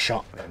the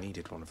shot. I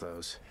needed one of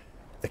those.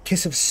 The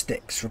Kiss of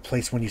Sticks.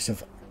 Replace one use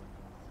of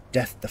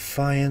Death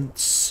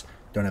Defiance.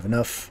 Don't have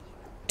enough.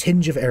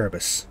 Tinge of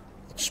Erebus.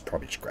 I'll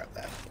probably just grab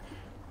that.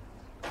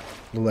 A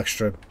little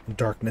extra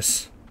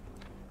darkness.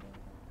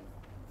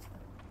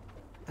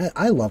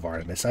 I love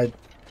Artemis.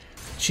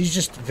 She's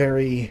just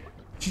very...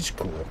 She's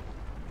cool.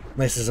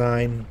 Nice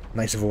design.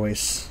 Nice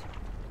voice.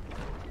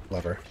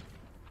 Love her.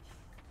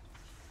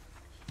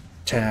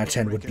 10 out of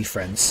 10 would be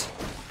friends.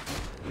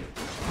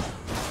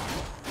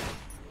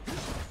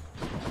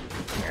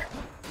 Here.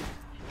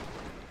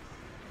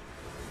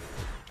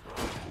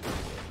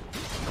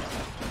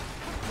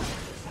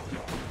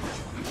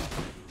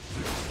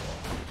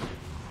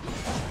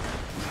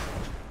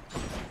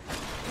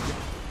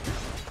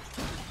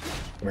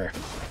 Come here.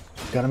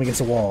 Got him against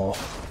the wall.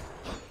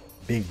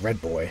 Big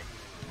red boy.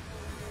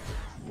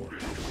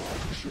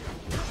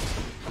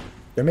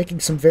 They're making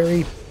some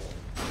very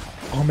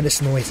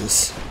ominous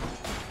noises.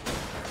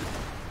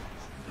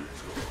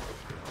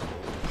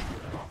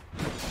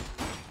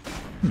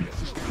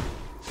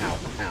 Ow,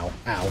 ow,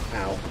 ow,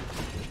 ow.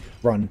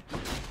 Run.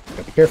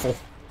 Gotta be careful.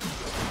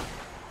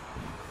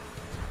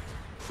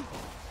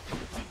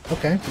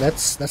 Okay,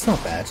 that's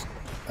not bad.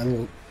 A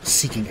little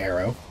seeking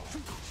arrow.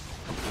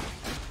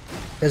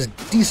 Does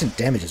decent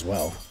damage as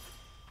well.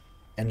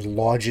 and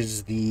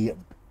lodges the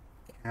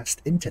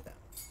cast into them.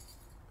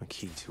 A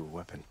key to a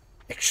weapon.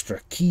 Extra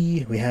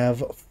key. We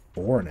have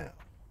 4 now.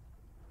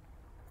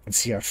 And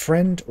see our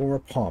friend or a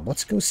palm.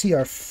 Let's go see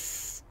our...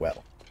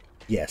 well,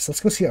 yes, let's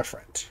go see our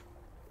friend.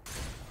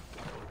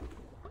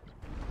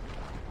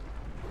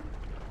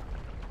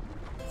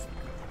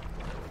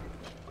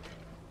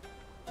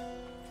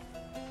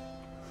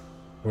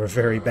 We're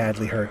very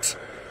badly hurt.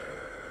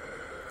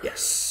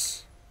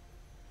 Yes.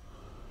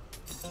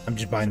 I'm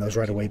just buying those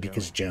right away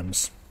because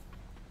gems.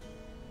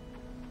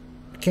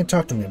 We can't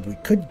talk to him, but we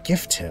could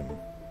gift him.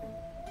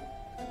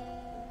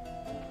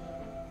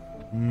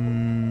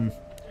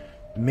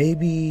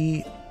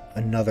 Maybe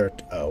another...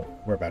 oh,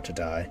 we're about to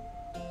die.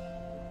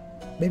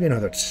 Maybe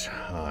another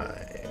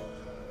time.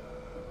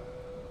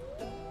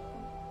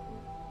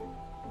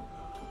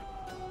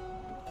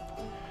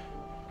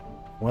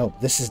 Well,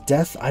 this is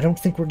death. I don't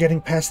think we're getting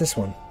past this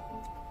one.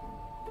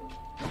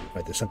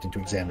 Right, there's something to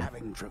examine.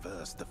 Having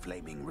traversed the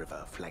flaming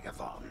river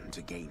Phlegethon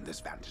to gain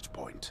this vantage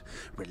point,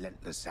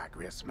 relentless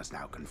Zagreus must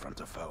now confront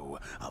a foe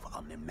of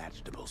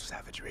unimaginable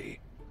savagery,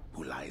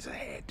 who lies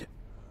ahead,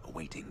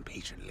 awaiting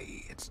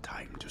patiently its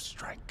time to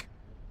strike.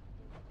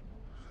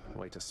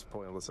 Way to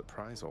spoil the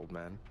surprise, old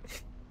man.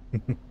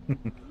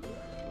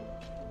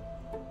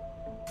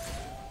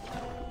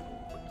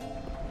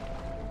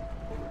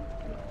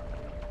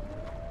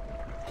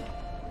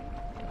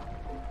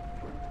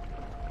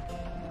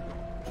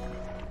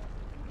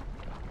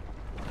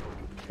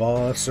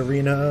 Boss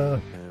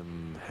Arena.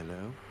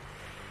 Hello?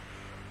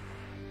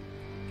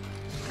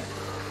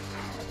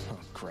 Oh,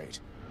 great.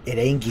 It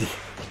Angie.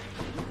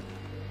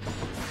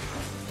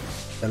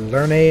 The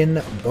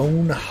Lernaean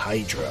Bone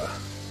Hydra.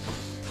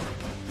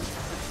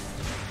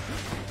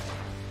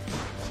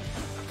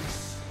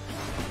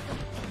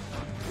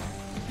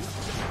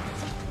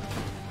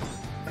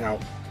 Now,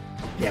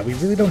 yeah, we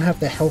really don't have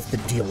the health to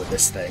deal with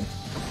this thing.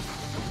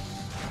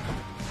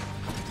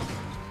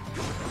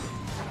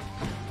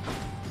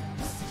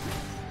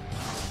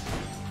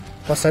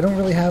 Plus, I don't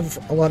really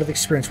have a lot of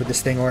experience with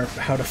this thing or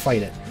how to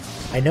fight it.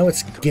 I know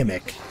it's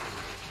gimmick.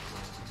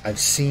 I've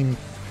seen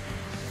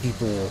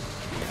people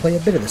play a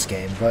bit of this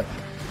game, but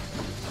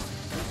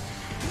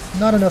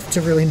not enough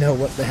to really know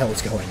what the hell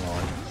is going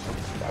on.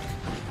 Fuck.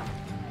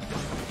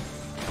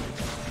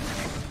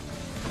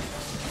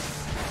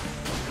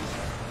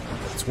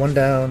 It's one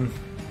down.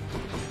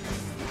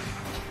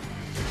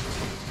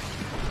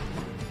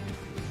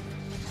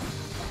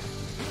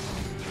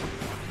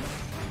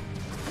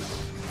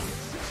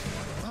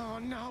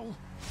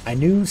 I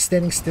knew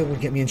standing still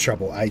would get me in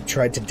trouble. I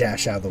tried to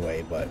dash out of the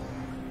way, but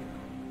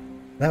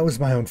that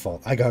was my own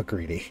fault. I got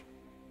greedy.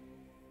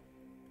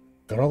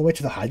 Got all the way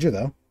to the Hydra,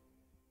 though.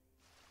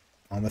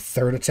 On the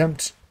 3rd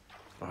attempt.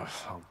 Oh,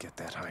 I'll get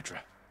that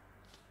Hydra.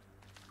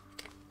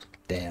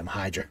 Damn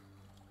Hydra.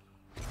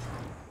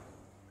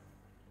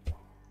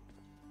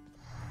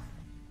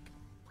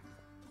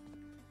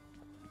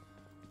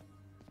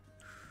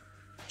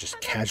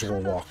 Just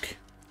casual walk.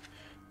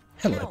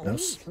 Hello,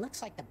 Hypnos.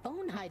 Looks like the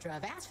Bone Hydra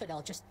of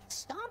Asphodel just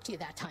stomped you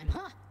that time,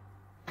 huh?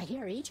 I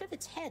hear each of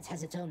its heads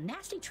has its own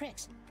nasty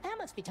tricks. That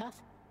must be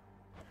tough.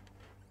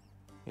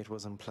 It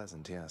was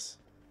unpleasant, yes.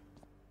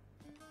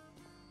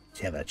 Do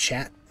you have a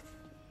chat?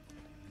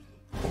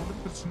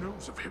 Olympus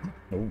knows of him.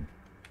 Oh.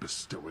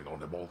 Bestowing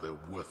on him all their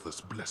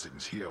worthless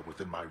blessings here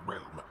within my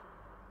realm.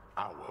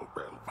 Our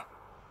realm.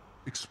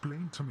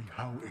 Explain to me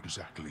how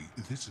exactly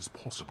this is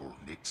possible,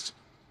 Nyx.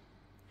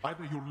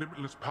 Either your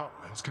limitless power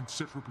has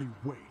considerably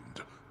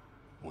waned,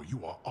 or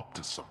you are up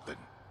to something.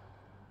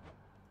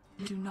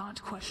 Do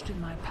not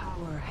question my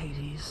power,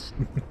 Hades.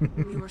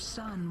 Your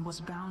son was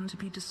bound to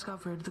be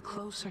discovered the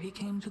closer he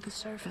came to the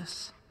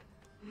surface.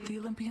 The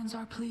Olympians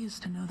are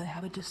pleased to know they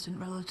have a distant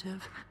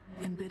relative,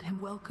 and bid him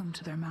welcome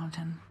to their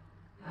mountain.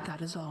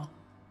 That is all.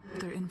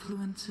 Their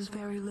influence is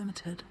very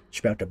limited.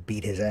 She's about to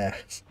beat his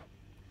ass.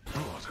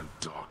 Blood and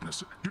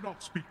darkness, do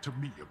not speak to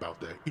me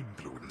about their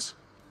influence.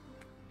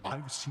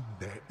 I've seen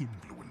their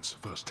influence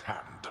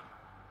firsthand.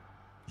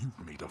 You've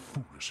made a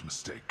foolish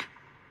mistake.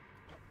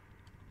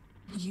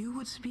 You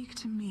would speak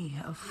to me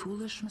of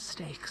foolish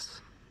mistakes.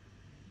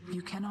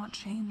 You cannot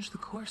change the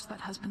course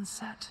that has been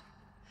set.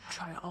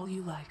 Try all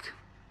you like.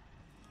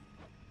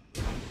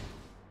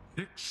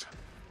 Nyx.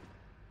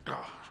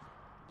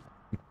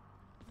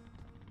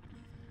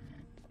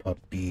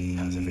 Puppy.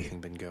 How's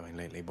everything been going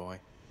lately, boy?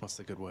 What's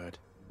the good word?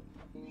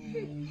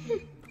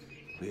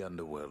 The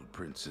Underworld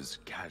Prince's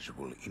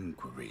casual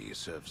inquiry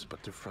serves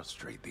but to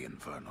frustrate the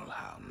Infernal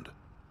Hound,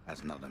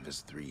 as none of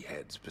his 3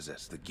 heads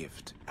possess the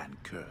gift and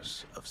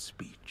curse of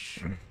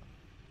speech.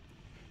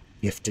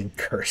 Gift and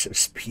curse of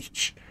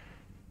speech.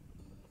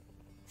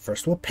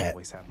 First we'll pet.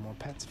 Always have more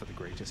pets for the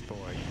greatest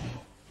boy.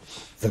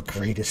 The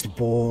greatest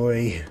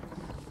boy.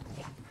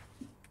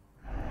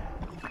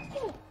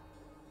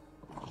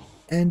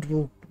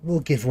 And we'll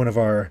give one of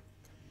our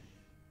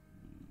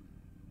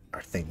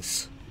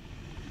things.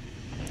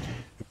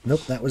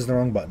 Nope, that was the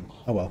wrong button.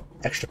 Oh well,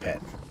 extra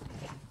pet.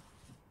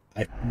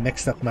 I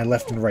mixed up my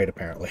left and right,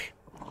 apparently.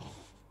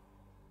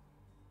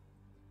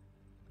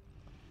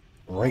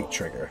 right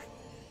trigger.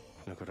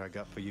 Look what I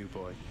got for you,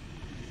 boy.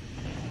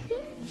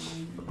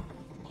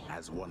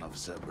 As one of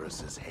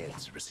Cerberus's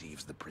heads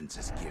receives the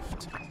prince's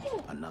gift,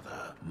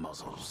 another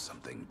muzzles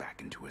something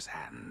back into his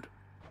hand.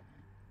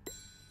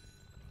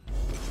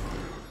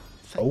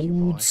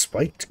 Old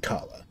spiked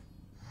collar.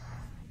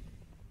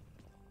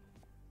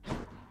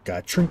 Got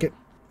a trinket.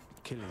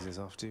 Achilles is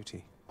off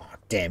duty. Oh,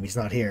 damn, he's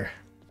not here.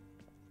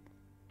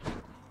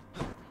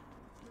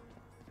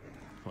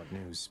 What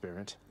news,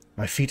 Spirit?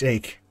 My feet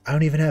ache. I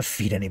don't even have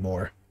feet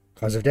anymore.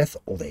 Cause of death,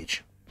 old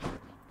age.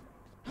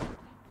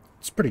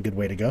 It's a pretty good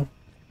way to go,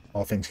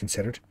 all things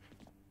considered.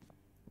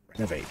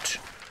 Renovate.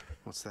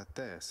 What's that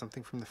there?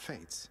 Something from the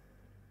Fates?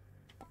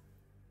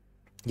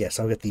 Yes,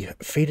 I'll get the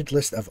Fated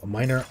List of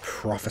Minor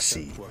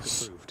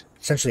Prophecies.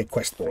 Essentially a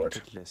quest board.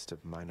 Fated List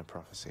of Minor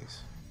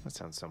Prophecies. That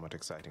sounds somewhat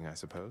exciting, I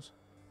suppose.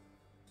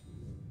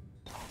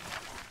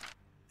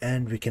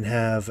 And we can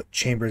have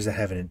chambers that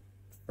have an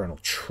Infernal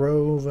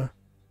Trove.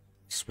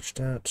 Switch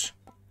that.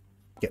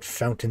 Get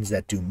fountains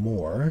that do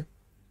more.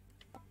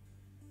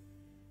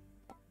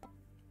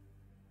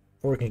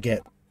 Or we can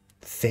get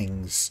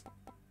things,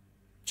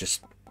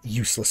 just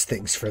useless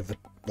things for the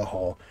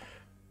hall.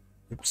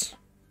 Oops.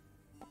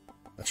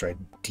 That's right,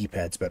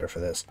 D-pad's better for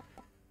this.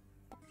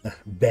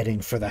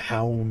 Bedding for the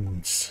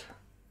hounds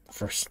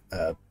for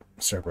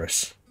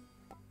Cerberus.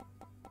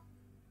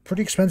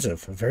 Pretty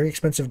expensive. Very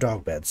expensive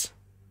dog beds.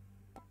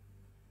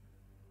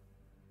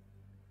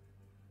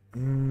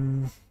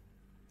 I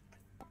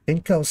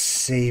think I'll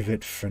save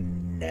it for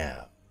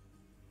now.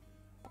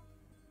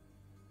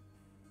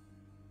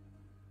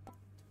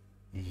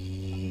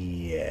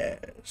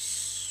 Yes.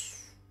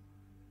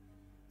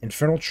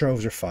 Infernal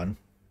Troves are fun.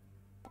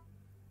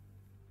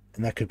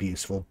 And that could be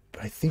useful,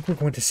 but I think we're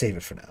going to save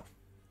it for now.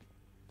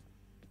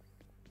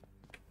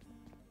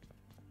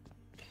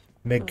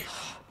 Meg.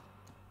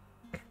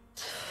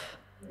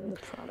 The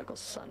prodigal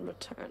son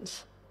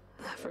returns.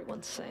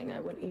 Everyone's saying I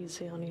went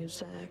easy on you,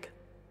 Zag.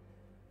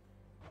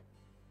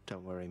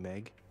 Don't worry,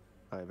 Meg.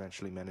 I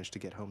eventually managed to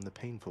get home the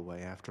painful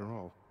way after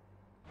all.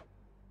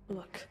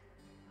 Look,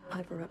 I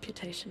have a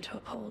reputation to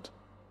uphold.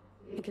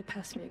 You get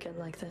past me again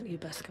like that, you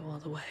best go all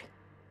the way.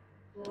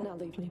 Now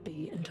leave me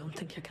be and don't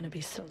think you're gonna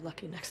be so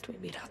lucky next we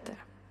meet out there.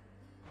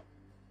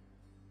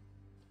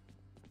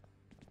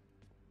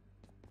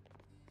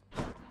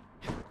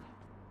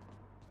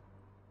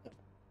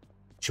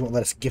 She won't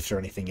let us gift her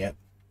anything yet.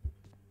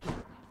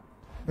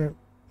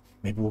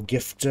 Maybe we'll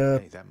gift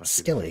Hey, that must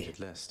be the Skelly. Fated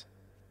List.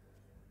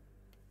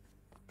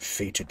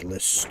 Fated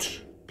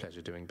List.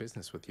 Pleasure doing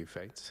business with you,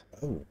 Fates.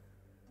 Oh.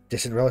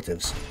 Distant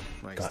relatives.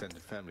 My Got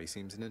extended family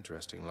seems an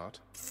interesting lot.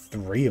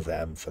 3 of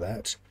them for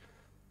that.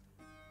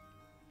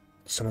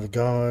 Son of the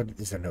God.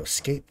 Is there no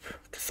escape?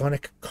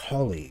 Chthonic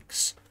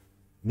colleagues.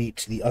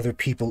 Meet the other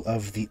people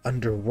of the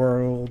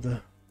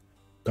underworld.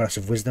 Goddess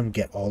of Wisdom.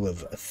 Get all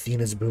of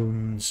Athena's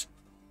boons.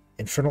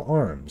 Infernal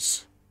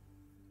Arms.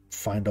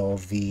 Find all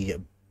of the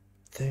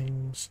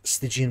things.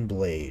 Stygian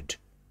Blade.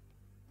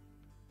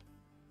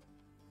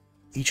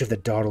 Each of the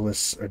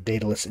Daedalus or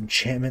Daedalus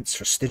enchantments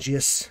for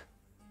Stygius.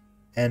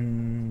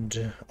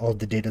 And all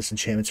the Daedalus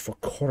enchantments for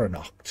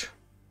Coronacht.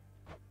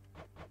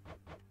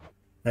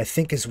 And I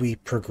think as we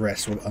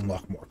progress, we'll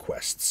unlock more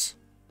quests.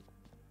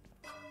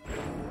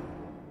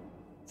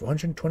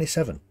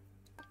 427.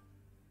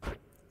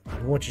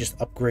 We want to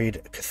just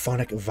upgrade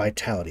Chthonic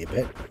Vitality a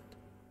bit.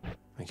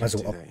 Might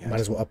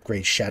as well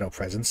upgrade Shadow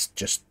Presence,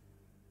 just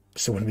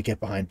so when we get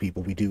behind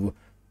people, we do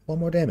a lot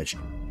more damage.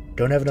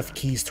 Don't have enough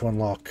keys to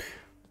unlock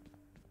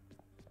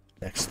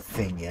next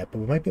thing yet, but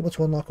we might be able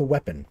to unlock a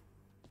weapon.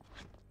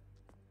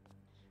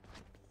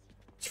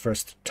 Let's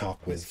first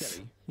talk with...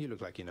 Skelly, you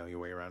look like you know your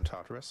way around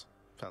Tartarus.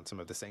 Found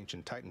some of this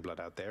ancient Titan blood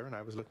out there, and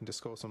I was looking to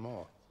score some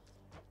more.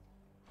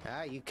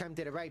 Ah, you come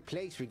to the right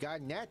place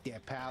regarding that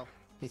there, pal.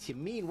 It's your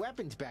mean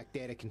weapons back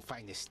there that can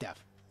find this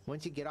stuff.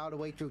 Once you get all the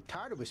way through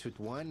Tartarus with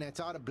one, that's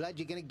all the blood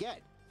you're gonna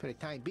get. For the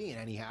time being,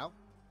 anyhow.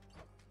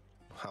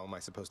 How am I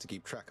supposed to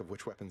keep track of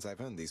which weapons I've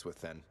earned these with,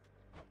 then?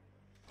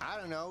 I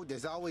don't know.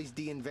 There's always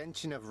the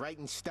invention of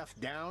writing stuff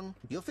down.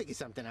 You'll figure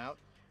something out.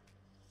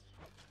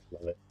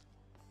 Love it.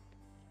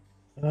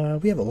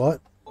 We have a lot.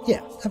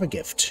 Yeah, have a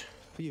gift.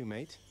 For you,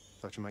 mate.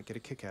 Thought you might get a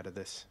kick out of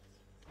this.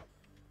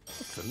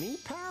 For me,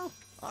 pal?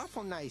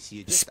 Awful nice of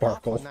you. Just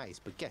Sparkle. awful nice.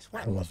 But guess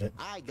what? I love it.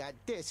 I got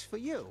this for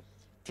you.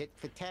 Tit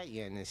for tat,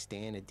 you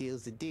understand? A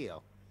deal's a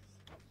deal.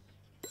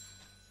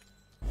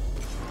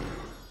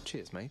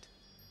 Cheers, mate.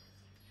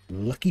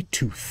 Lucky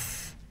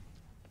Tooth.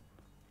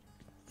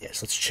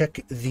 Yes, let's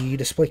check the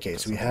display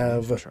case. We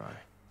have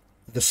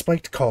the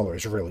Spiked Collar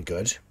is really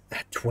good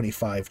at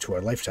 25 to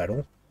our life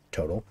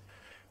total.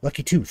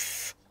 Lucky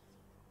Tooth.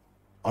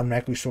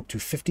 Automatically restore up to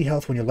 50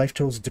 health when your life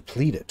total is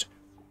depleted,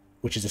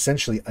 which is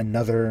essentially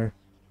another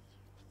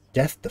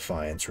Death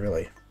Defiance,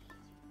 really.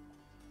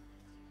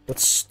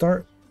 Let's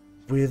start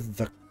with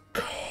the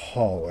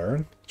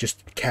collar.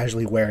 Just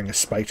casually wearing a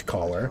spiked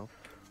collar.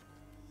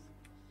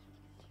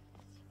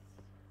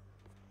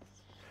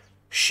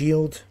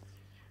 Shield,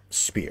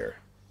 spear.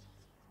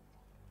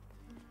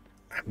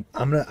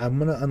 I'm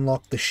gonna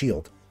unlock the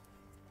shield.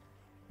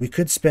 We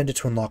could spend it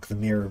to unlock the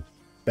mirror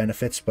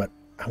benefits, but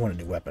I want a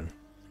new weapon.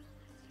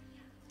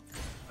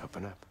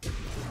 Open up.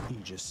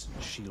 Aegis,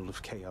 shield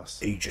of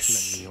chaos.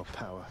 Aegis. Lend me your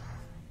power.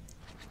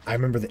 I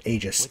remember the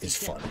Aegis is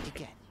fun.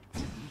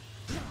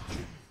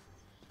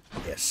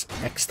 Yes,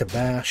 X to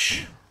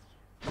bash.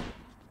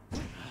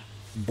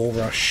 Bull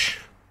rush.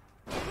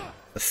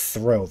 The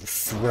throw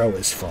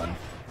is fun.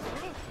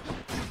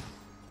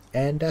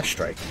 And dash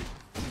strike.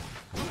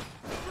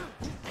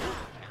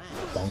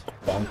 Bonk,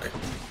 bonk.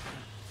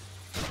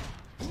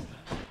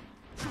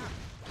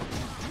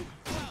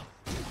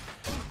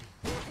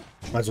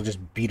 Might as well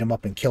just beat him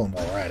up and kill him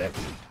while we're at it.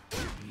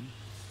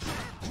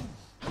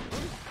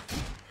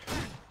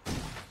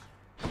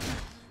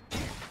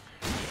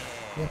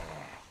 Yeah.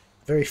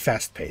 Very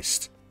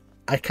fast-paced.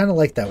 I kind of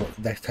like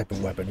that type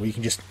of weapon, where you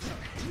can just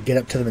get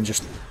up to them and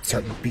just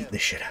start beating the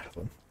shit out of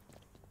them.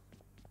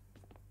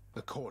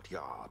 The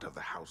courtyard of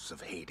the House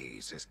of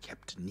Hades is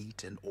kept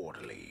neat and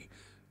orderly,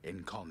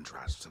 in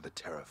contrast to the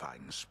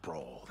terrifying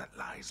sprawl that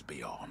lies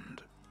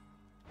beyond.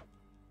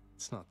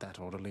 It's not that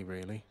orderly,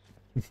 really.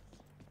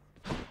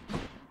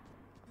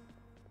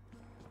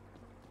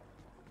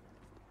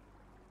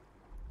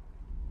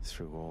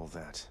 Through all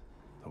that,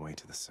 the way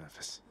to the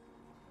surface.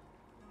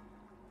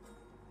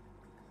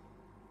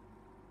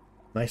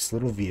 Nice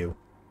little view.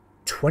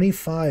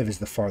 25 is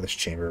the farthest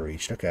chamber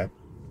reached. Okay.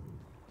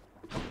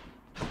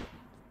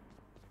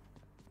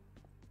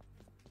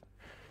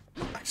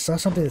 I saw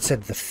something that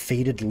said the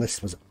fated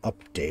list was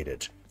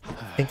updated.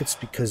 I think it's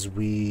because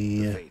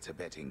we... The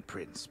fate-abetting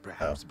prince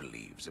perhaps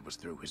believes it was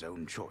through his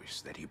own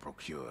choice that he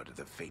procured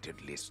the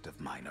fated list of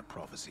minor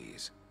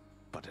prophecies,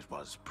 but it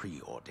was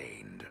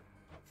preordained.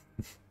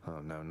 Oh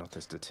no, not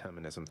this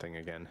determinism thing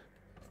again.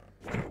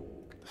 The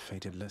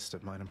fated list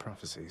of minor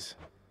prophecies.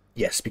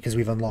 Yes, because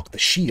we've unlocked the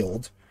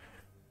shield.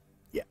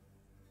 Yeah.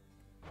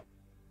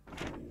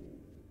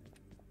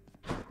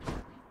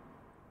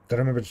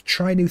 Gotta remember to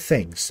try new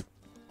things.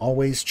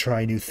 Always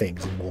try new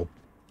things, and we'll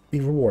be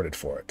rewarded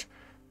for it.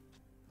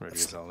 Ready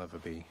as I'll ever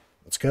be.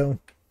 Let's go.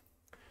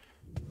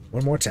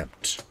 One more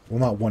attempt. Well,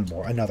 not one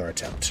more. Another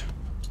attempt.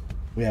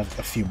 We have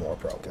a few more,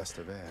 probably. Gust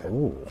of air.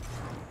 Oh.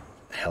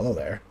 Hello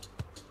there.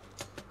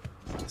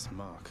 This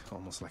mark,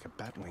 almost like a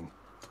batwing.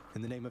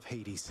 In the name of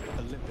Hades,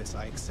 Olympus,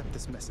 I accept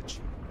this message.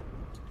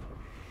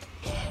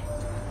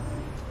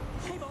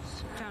 Hey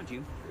boss, found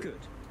you. Good.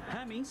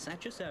 Hermes,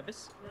 at your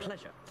service.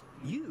 Pleasure.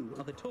 You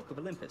are the talk of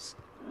Olympus.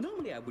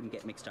 Normally I wouldn't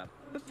get mixed up,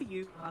 but for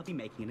you, I'll be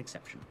making an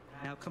exception.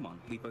 Now come on,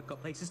 we've both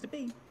got places to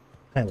be.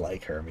 I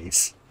like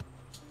Hermes.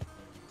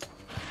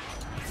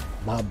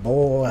 My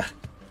boy.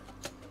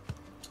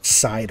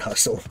 Side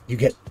hustle. You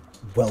get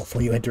wealth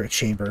when you enter a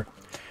chamber.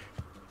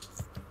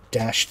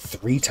 Dash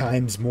 3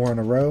 times more in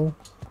a row.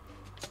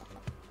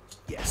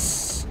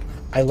 Yes.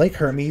 I like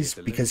Hermes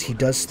because he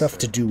does stuff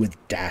to do with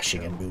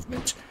dashing and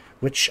movement,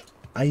 which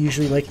I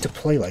usually like to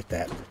play like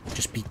that.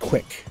 Just be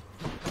quick.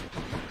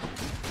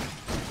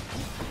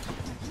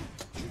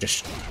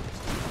 Just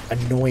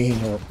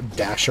annoying or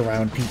dash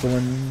around people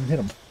and hit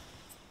them.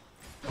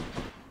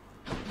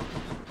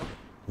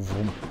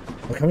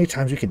 Look how many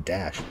times we can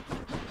dash.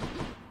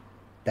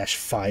 Dash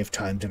 5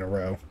 times in a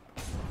row.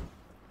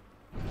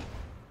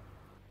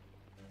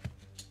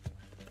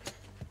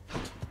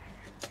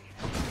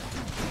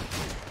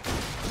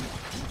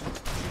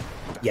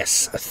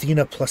 Yes,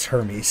 Athena plus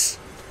Hermes.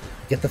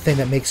 Get the thing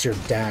that makes your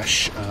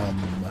dash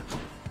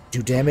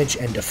do damage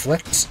and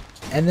deflect,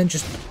 and then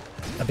just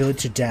ability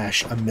to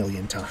dash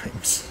 1,000,000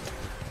 times.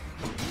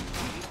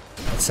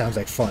 That sounds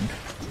like fun.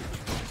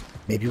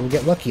 Maybe we'll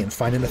get lucky and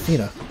find an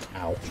Athena.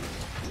 Ow.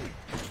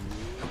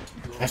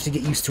 I have to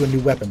get used to a new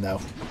weapon, though.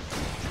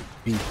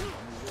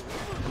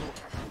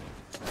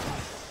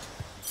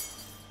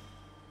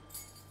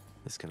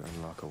 This can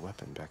unlock a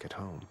weapon back at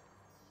home.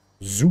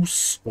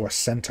 Zeus or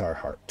Centaur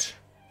Heart?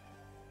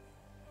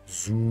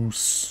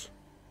 Zeus.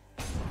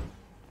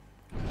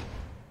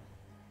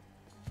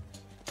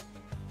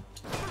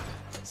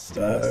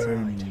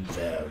 Burn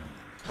them.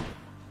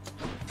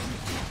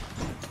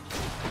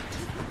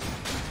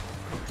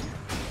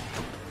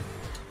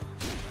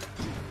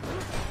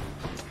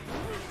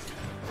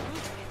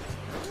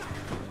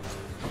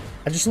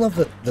 I just love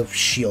that the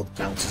shield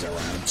bounces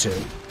around too.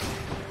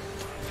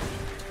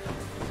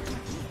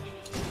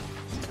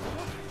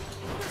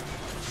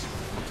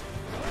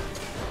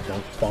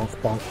 Bonk, bonk,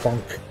 bonk,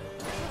 bonk.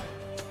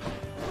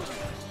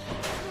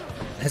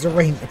 It has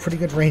a pretty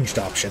good ranged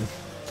option.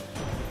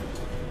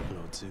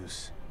 Lord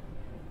Zeus.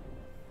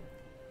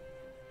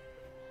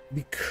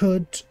 We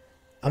could...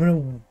 I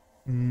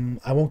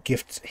won't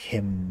gift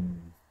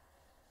him...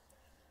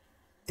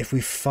 If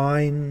we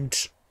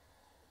find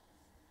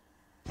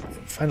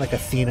like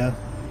Athena,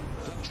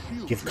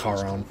 give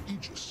Charon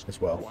as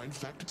well. Why, in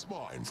fact, it's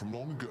mine from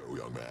long ago,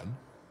 young man.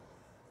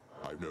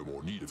 I've no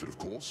more need of it, of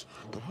course,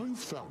 but how you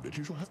found it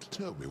you shall have to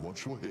tell me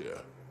once you're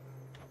here.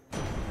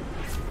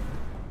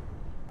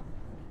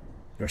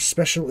 Your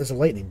special is a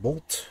lightning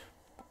bolt.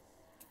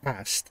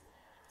 Cast.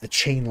 The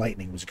chain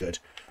lightning was good.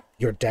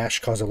 Your dash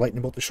causes a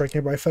lightning bolt to strike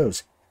nearby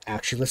foes.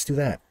 Actually, let's do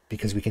that,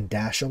 because we can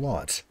dash a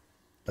lot.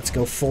 Let's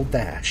go full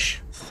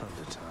dash.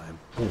 Thunder time.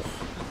 Ooh.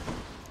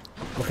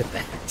 Look at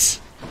that.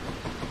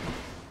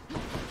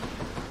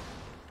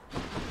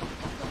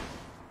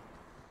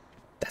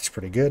 That's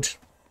pretty good.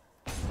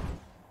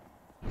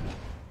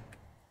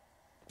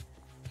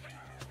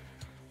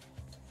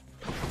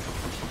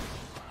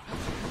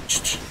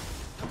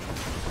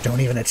 Don't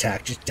even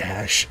attack, just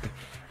dash.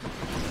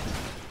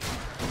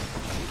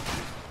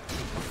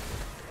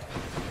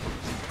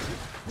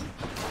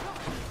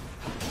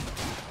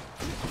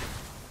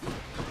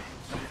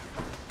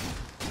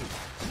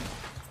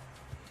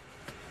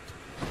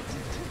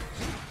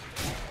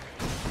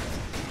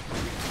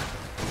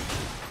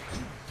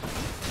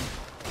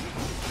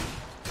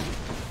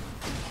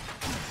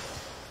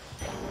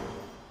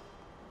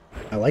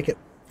 I like it.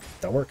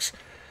 That works.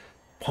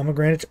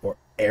 Pomegranate or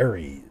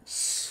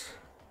Aries?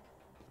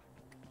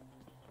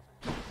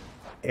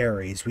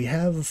 Aries. We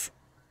have...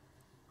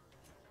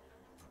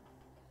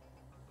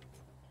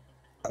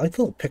 I like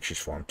the little pictures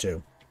for him,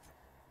 too.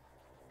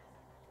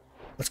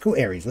 Let's go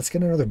Aries. Let's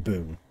get another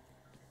boon.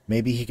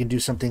 Maybe he can do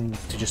something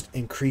to just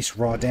increase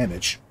raw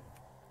damage.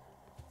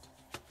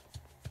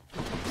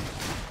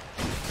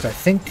 So I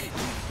think...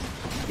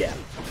 Yeah.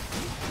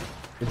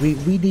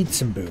 We need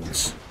some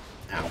boons.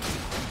 Ow.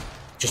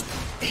 Just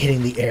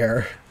hitting the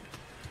air.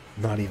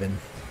 Not even...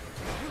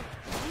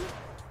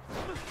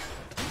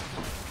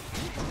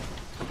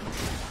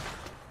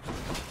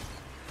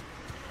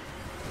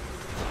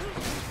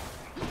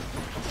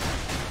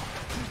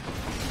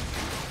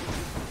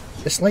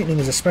 This lightning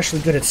is especially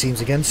good, it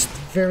seems, against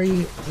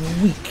very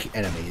weak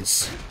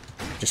enemies.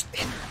 Just...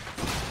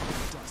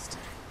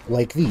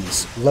 like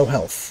these. Low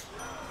health.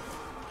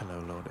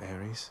 Hello, Lord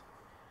Ares.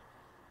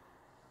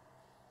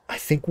 I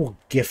think we'll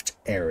gift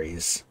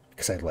Ares,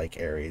 because I like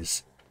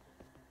Ares.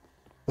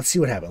 Let's see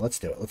what happens. Let's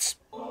do it. Let's...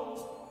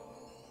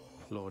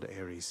 Lord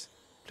Ares,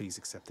 please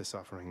accept this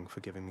offering for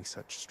giving me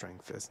such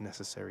strength as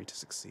necessary to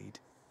succeed.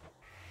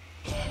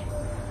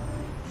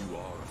 You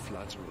are a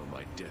flatterer,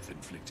 my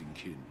death-inflicting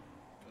kin.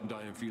 And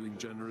I am feeling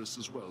generous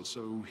as well,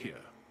 so here,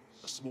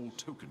 a small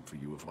token for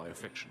you of my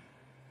affection.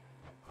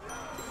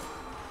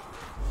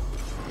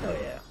 Oh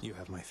yeah. You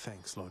have my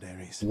thanks, Lord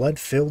Ares.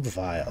 Blood-filled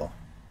vial.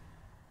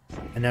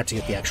 And now to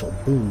get the actual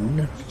boon.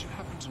 Did you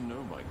happen to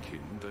know, my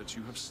kin, that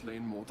you have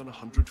slain more than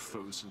 100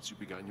 foes since you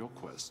began your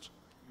quest?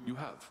 You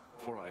have,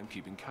 for I am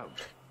keeping count,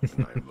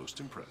 and I am most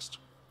impressed.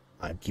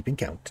 I'm keeping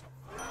count.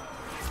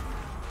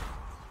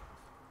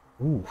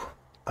 Ooh.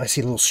 I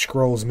see little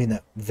scrolls mean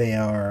that they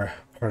are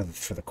part of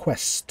for the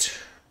quest.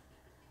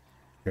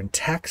 Your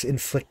attacks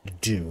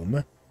inflict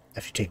doom.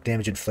 If you take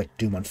damage, inflict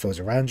doom on foes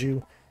around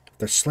you. If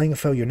they're slaying a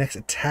foe, your next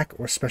attack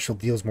or special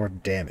deals more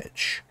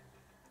damage.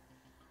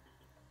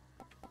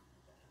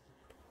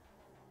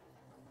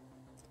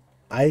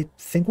 I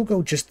think we'll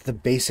go just the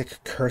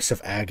basic Curse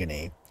of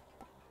Agony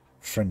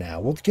for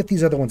now. We'll get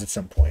these other ones at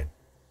some point.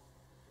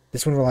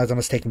 This one relies on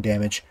us taking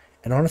damage,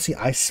 and honestly,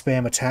 I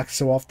spam attacks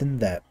so often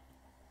that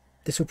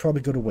this would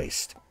probably go to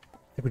waste. I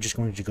think we're just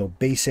going to go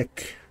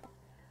basic.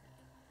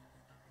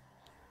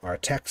 Our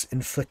attacks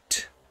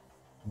inflict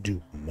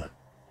doom.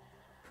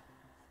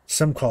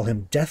 Some call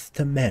him death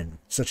to men,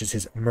 such as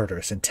his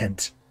murderous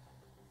intent.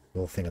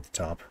 Little thing at the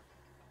top.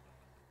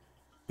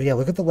 But yeah,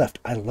 look at the left.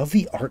 I love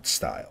the art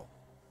style.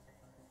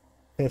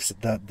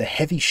 The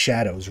heavy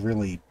shadows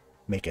really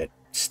make it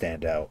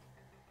stand out.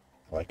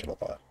 I like it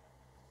a lot.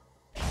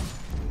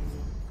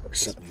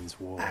 This means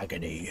war.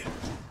 Agony.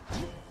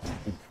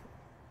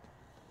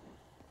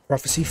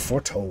 Prophecy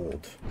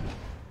foretold.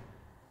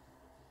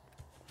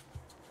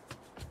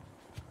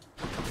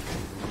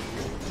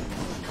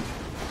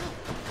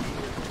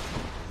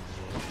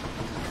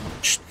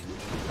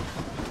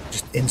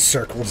 Just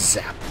encircle,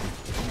 zap.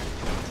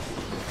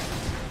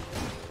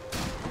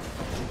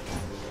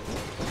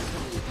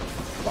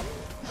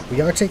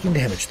 We are taking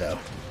damage, though.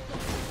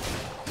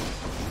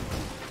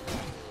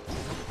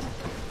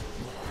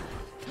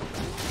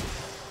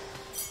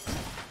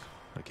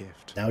 A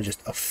gift. Now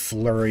just a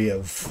flurry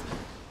of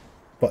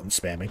button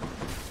spamming.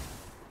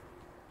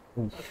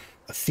 Ooh.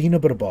 Athena,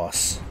 but a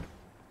boss.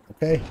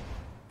 Okay.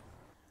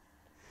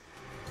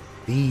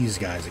 These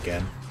guys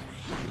again.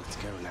 Let's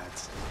go,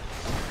 lads.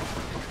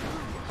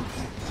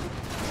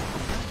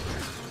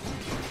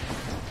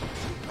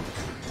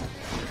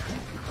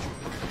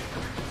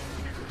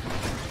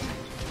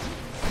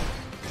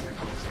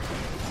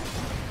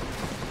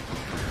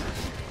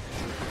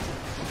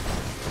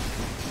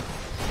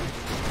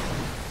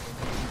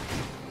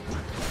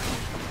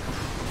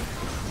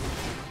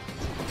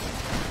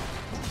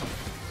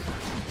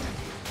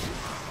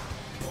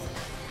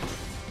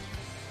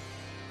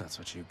 That's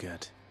what you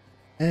get.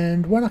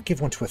 And why not give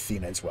one to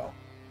Athena as well?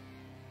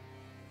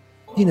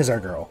 Athena's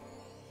our girl.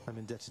 I'm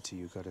indebted to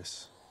you,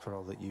 goddess, for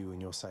all that you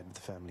and your side of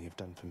the family have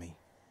done for me.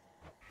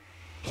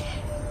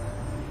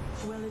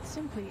 Well, it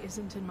simply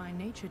isn't in my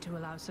nature to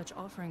allow such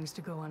offerings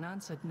to go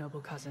unanswered, noble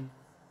cousin.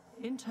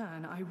 In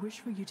turn, I wish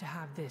for you to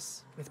have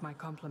this with my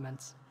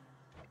compliments.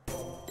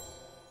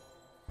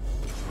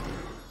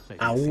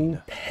 Lady Owl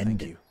Athena,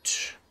 thank you.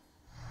 pendant.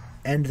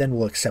 And then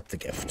we'll accept the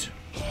gift.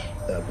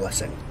 The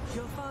blessing.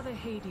 Your father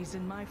Hades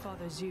and my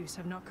father Zeus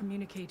have not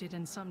communicated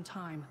in some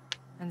time,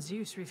 and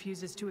Zeus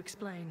refuses to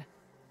explain.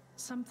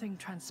 Something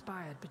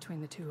transpired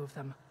between the two of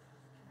them.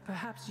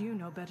 Perhaps you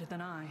know better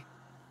than I.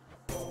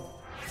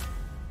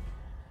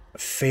 A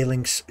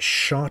phalanx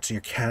shot.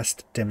 Your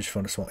cast damage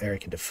from a small area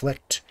can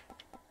deflect.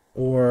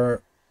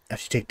 Or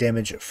after you take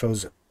damage,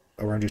 foes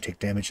around you take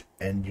damage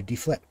and you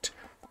deflect.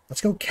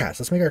 Let's go cast.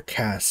 Let's make our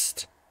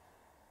cast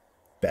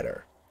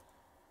better.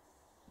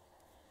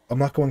 I'm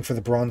not going for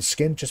the bronze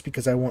skin just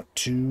because I want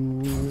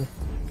to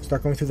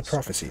start going through the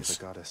prophecies.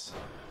 The goddess.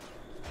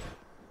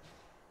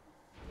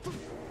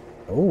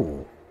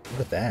 Oh, look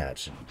at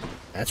that.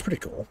 That's pretty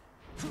cool.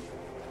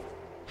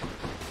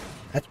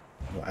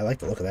 I like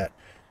the look of that.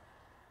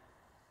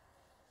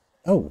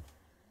 Oh,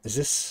 is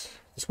this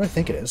what I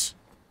think it is?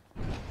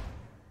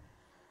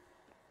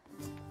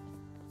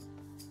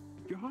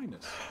 Your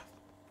Highness.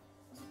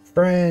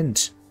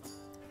 Friend!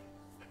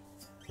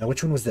 Now,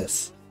 which one was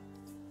this?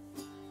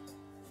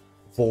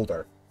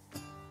 Boulder.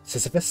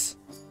 Sisyphus?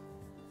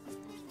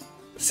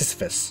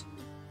 Sisyphus.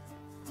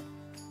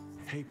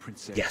 Hey,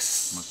 Princess.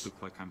 Yes. Must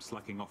look like I'm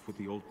slacking off with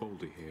the old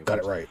boulder here. Got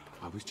it right.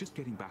 I was just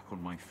getting back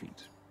on my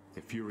feet.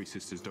 The Fury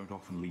Sisters don't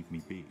often leave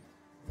me be.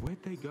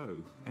 Where'd they go,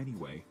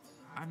 anyway?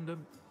 And,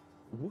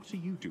 what are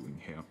you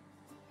doing here?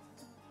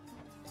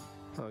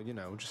 Oh, you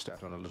know, just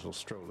out on a little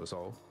stroll is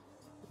all.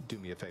 Do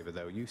me a favor,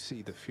 though. You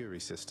see the Fury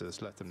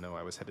Sisters, let them know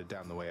I was headed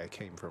down the way I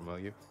came from, will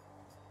you?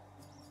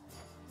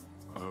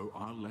 Oh,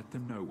 I'll let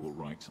them know, all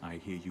right. I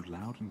hear you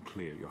loud and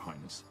clear, Your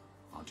Highness.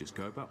 I'll just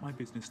go about my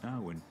business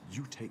now, and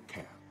you take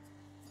care.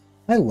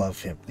 I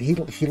love him. He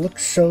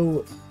looks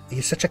so...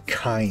 He's such a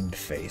kind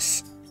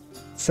face.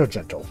 So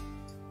gentle.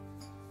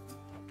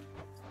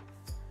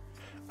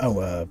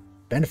 Oh,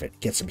 benefit.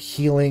 Get some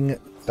healing,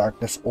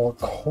 darkness, or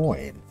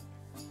coin.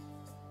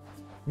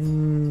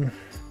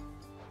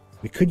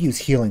 We could use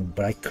healing,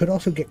 but I could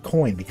also get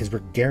coin because we're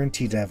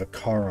guaranteed to have a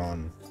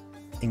Charon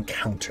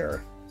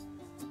encounter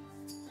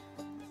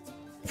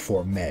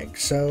for Meg.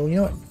 So, you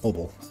know what?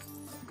 Obel.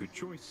 Good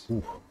choice.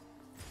 Ooh.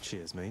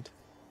 Cheers, mate.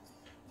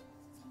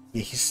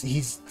 Yeah,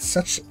 he's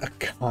such a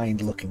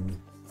kind-looking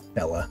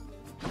fella.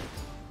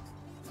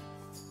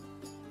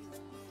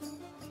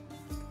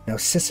 Now,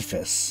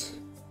 Sisyphus.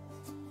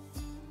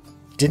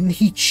 Didn't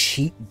he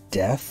cheat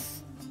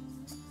death?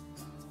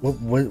 What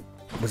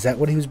was that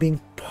what he was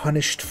being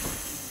punished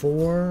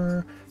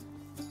for?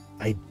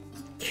 I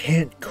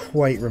can't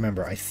quite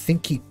remember. I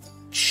think he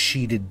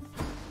cheated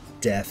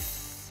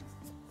death.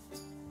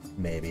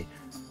 Maybe.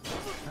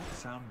 That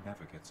sound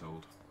never gets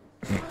old.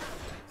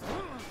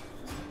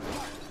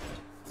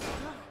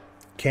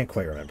 Can't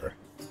quite remember.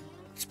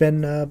 It's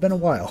been a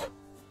while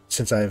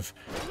since I've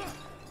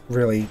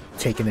really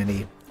taken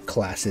any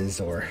classes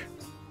or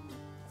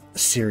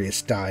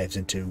serious dives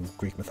into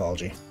Greek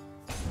mythology.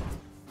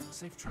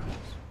 Safe travels.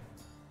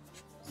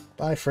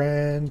 Bye,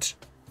 friend.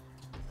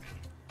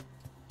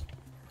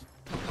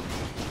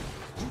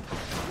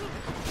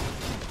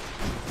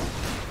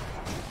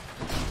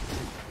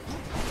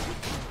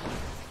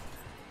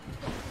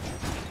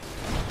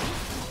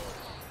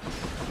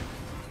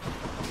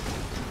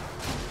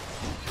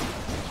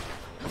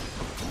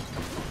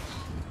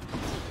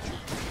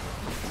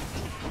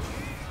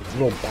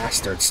 Little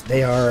bastards.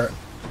 They are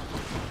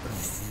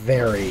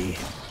very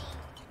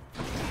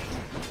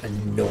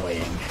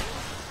annoying.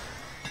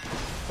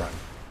 Run.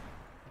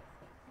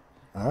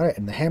 Alright,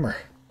 and the hammer.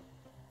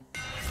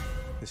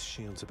 This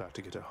shield's about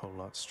to get a whole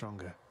lot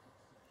stronger.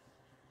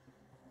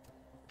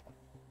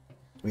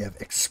 We have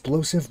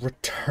Explosive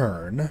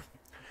Return.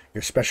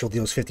 Your special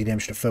deals 50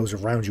 damage to foes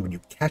around you when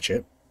you catch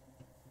it.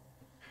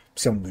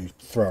 So we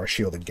throw our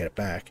shield and get it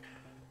back.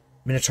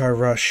 Minotaur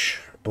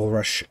Rush. Bull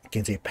Rush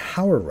gains a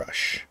Power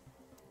Rush.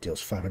 Deals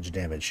 500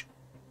 damage.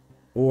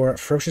 Or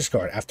Ferocious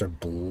Guard. After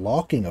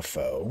blocking a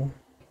foe,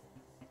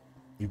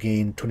 you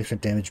gain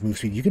 20% damage move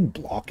speed. You can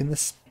block in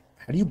this.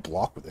 How do you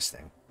block with this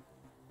thing?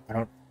 I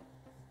don't...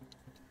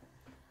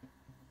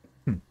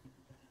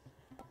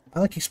 I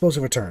like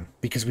Explosive Return,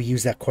 because we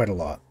use that quite a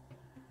lot.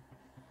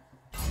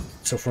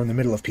 So if we're in the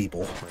middle of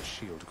people... My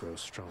shield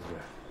grows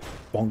stronger.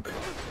 Bonk.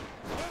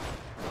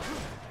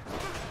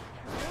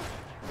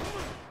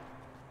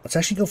 Let's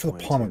actually go for the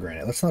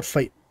pomegranate. Let's not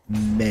fight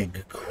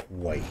Meg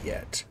quite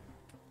yet,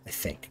 I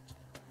think.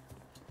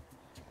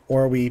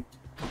 Or are we...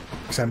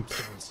 Because I'm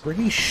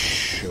pretty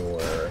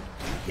sure...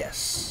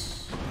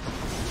 Yes.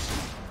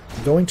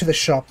 Going to the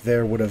shop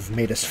there would have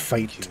made us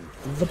fight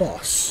the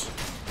boss.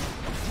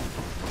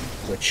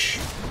 Which,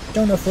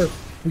 don't know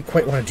if we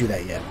quite want to do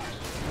that yet.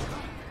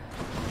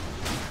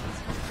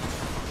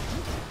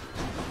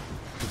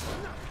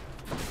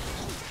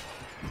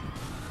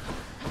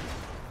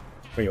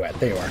 Where you at?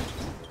 There you are.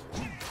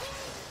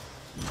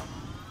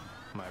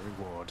 My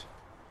reward.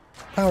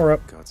 Power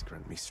up. Gods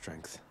grant me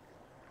strength.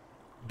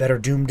 Better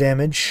doom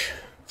damage,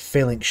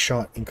 phalanx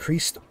shot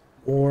increased,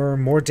 or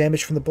more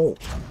damage from the bolt.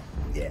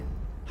 Yeah.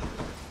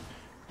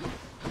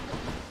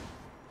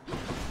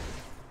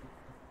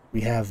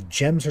 We have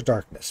gems or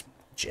darkness.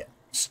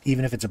 Gems.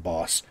 Even if it's a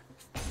boss,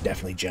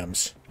 definitely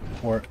gems.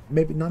 Or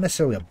maybe not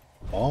necessarily a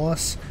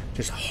boss,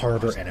 just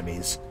harder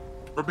enemies.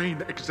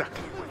 Remain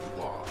exactly where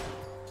you are.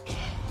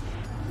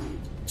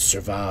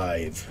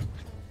 Survive.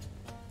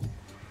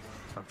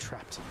 I'm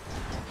trapped.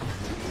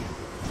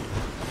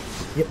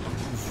 Yep.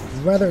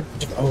 Rather...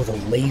 Oh, the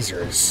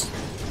lasers.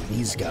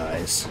 These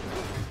guys.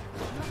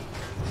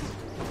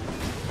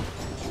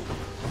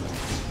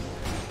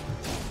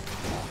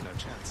 No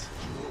chance.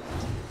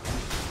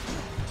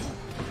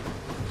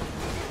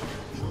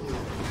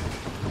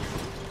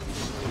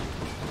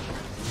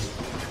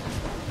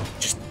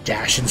 Just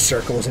dash in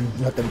circles and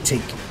let them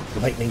take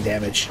lightning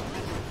damage.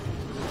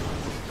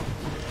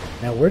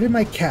 Now, where did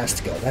my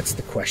cast go? That's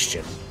the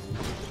question.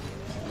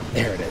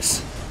 There it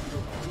is.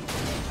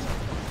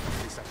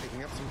 At least I'm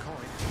picking up some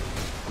coin.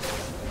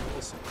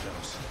 So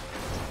close.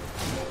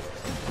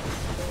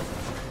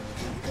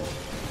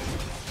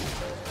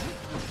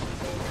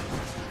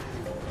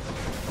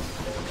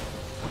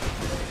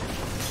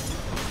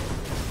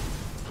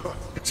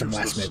 Got some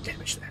last minute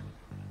damage there.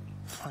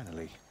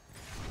 Finally.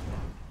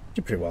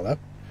 Did pretty well, though.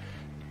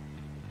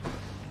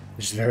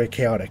 It's very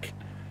chaotic.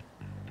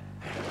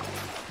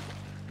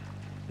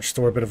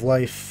 Restore a bit of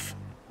life.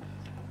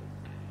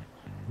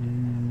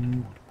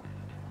 I'm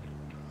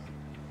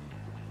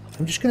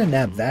just gonna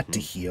nab that to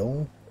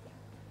heal.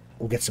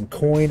 We'll get some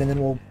coin, and then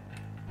we'll...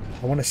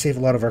 I want to save a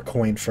lot of our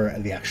coin for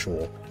the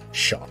actual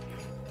shop.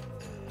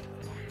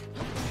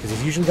 Because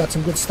he's usually got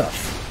some good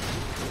stuff.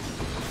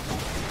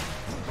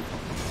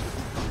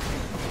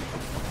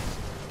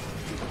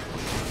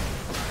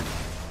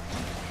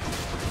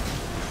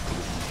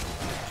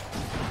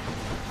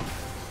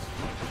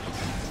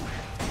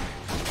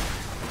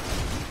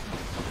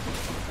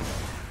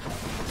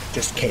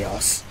 Just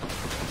chaos.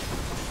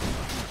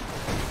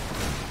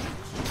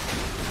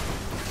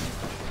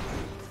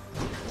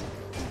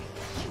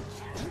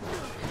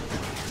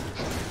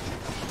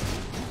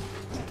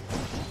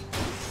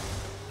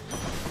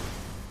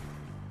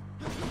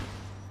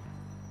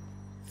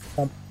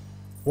 Pump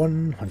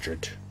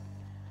 100.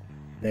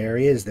 There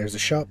he is. There's a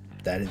shop.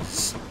 That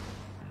is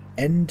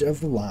end of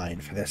the line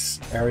for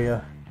this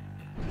area.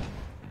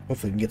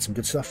 Hopefully we can get some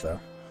good stuff, though.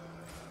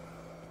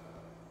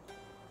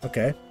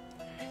 Okay.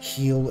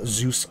 Heal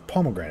Zeus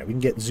pomegranate. We can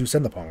get Zeus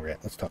and the pomegranate.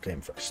 Let's talk to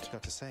him first.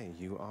 Got to say,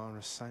 you are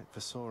a sight for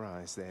sore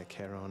eyes there,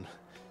 Charon.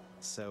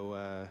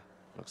 So,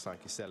 looks like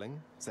you're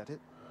selling. Is that it?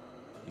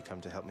 You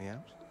come to help me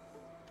out?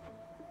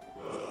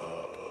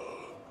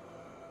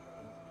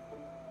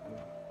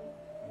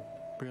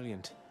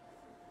 Brilliant.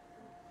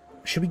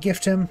 Should we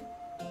gift him?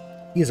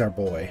 He's our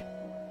boy.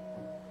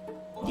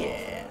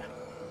 Yeah.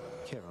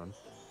 Charon,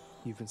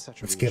 you've been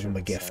such a Let's give him a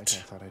reassuring gift. sight,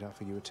 I thought I'd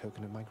offer you a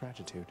token of my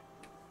gratitude.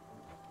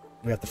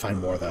 We have to find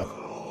more, though.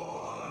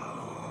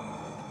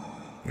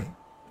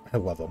 I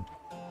love him.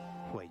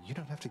 Wait, you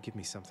don't have to give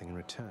me something in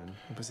return.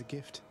 It was a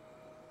gift.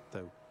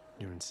 Though,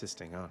 you're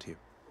insisting, aren't you?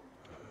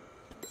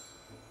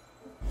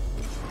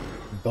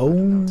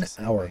 Bone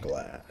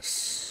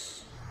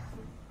Hourglass.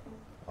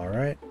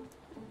 Alright.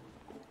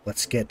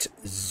 Let's get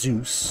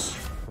Zeus.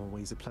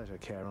 Always a pleasure,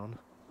 Charon.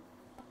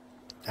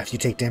 After you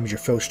take damage, your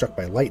foe struck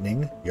by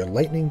lightning, your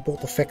lightning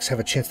bolt effects have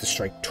a chance to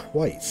strike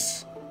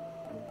twice.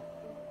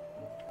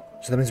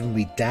 So that means when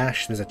we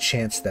dash, there's a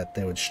chance that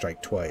they would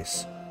strike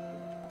twice.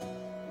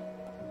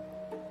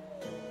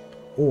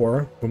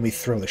 Or, when we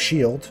throw the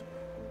shield,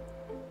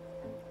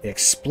 it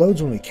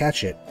explodes when we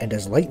catch it, and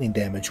does lightning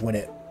damage when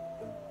it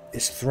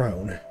is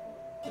thrown.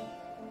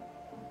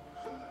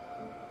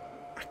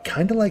 I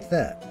kinda like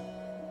that.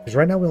 Because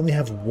right now we only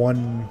have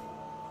one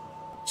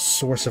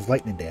source of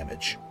lightning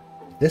damage.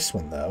 This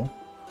one, though...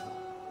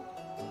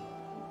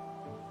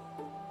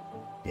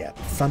 Yeah,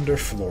 Thunder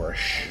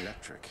Flourish.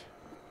 Electric.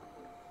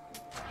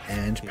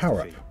 And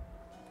Power Up.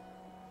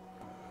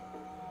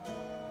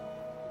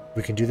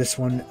 We can do this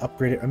one,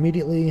 upgrade it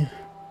immediately,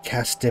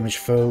 cast damage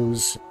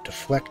foes,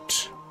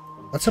 deflect.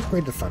 Let's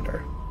upgrade the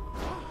Thunder.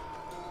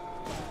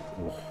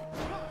 Ooh.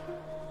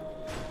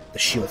 The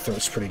shield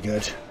throws pretty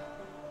good.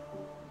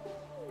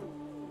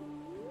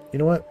 You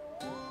know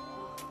what?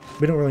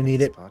 We don't really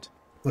need it.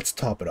 Let's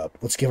top it up.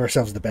 Let's give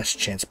ourselves the best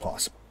chance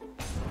possible.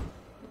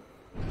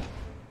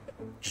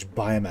 Just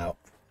buy him out.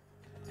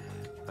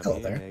 Hello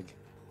there.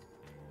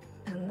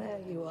 And there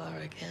you are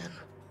again.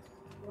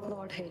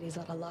 Lord Hades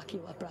ought to lock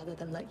you up rather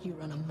than let you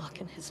run amok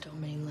in his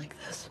domain like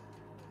this.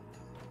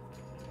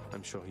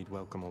 I'm sure he'd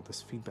welcome all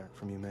this feedback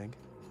from you, Meg.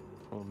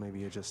 Or maybe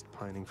you're just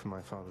pining for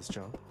my father's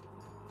job.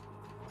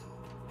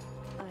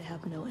 I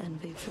have no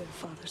envy for your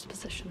father's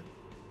position.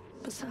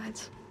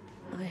 Besides,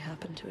 I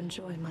happen to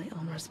enjoy my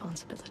own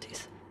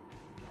responsibilities.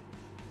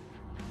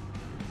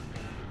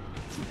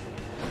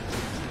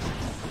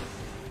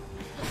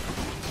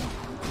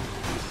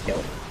 Yo.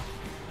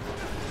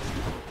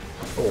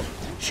 Oh,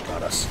 she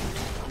got us.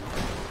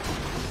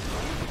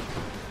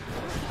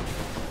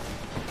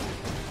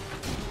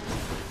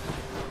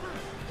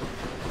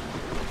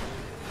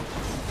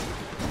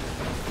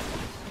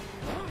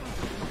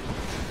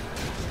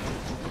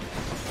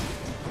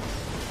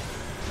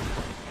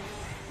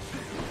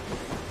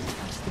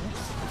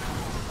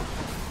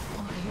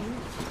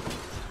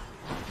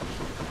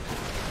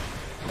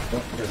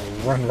 Oh,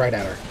 just run right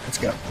at her. Let's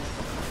go.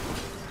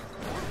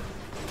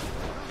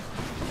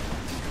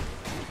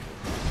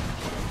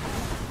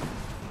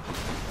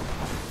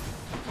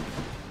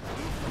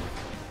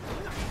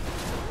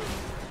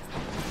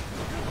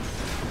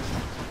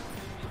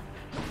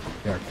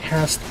 Get our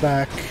cast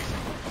back.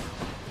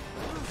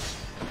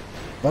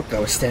 Look, I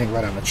was standing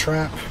right on the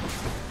trap.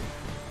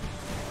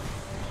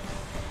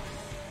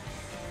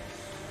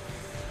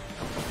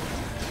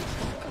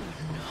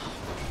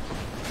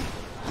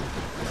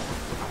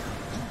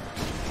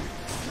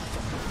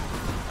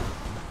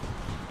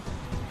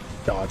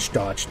 Dodge,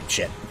 dodge,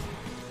 shit.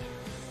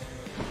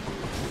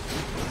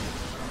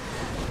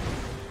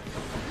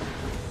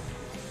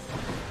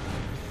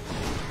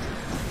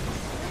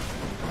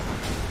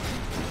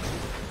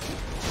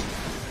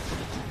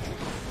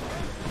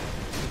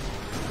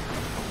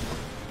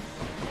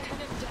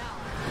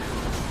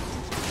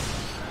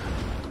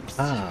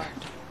 Ah.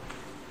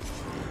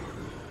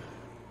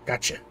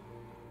 Gotcha.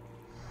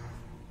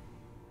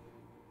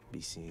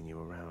 Be seeing you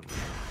around.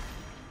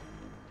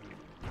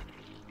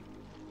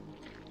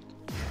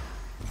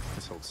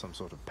 This holds some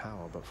sort of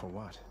power, but for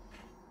what?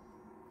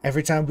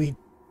 Every time we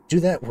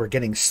do that, we're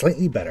getting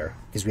slightly better,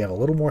 because we have a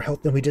little more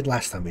health than we did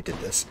last time we did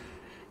this.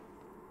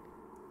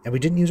 And we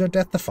didn't use our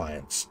Death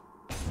Defiance.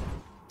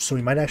 So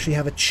we might actually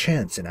have a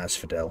chance in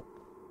Asphodel.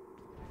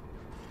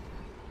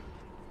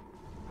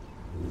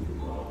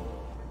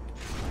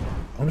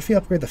 I wonder if you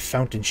upgrade the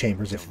Fountain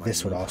Chambers, if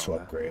this would also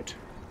upgrade.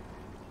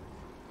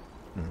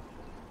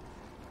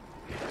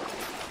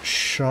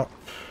 Shop.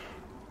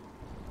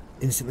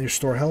 Instantly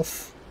restore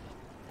health?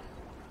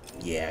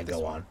 Yeah,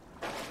 go on.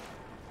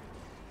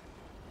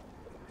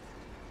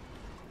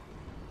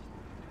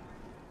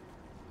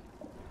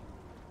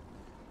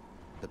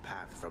 The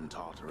path from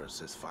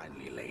Tartarus is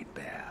finally laid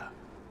bare.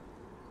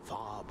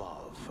 Far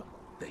above,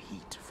 the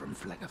heat from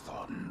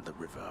Phlegethon, the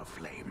River of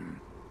Flame,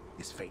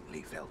 is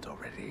faintly felt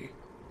already,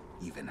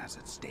 even as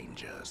its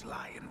dangers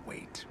lie in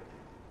wait.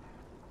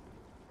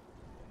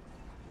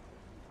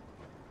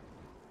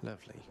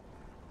 Lovely.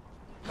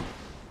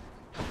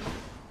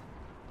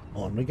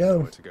 On we go.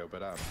 Nowhere to go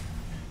but up.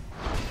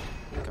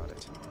 Got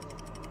it.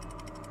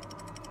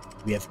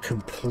 We have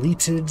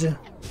completed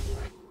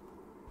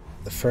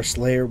the first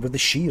layer with the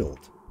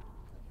shield.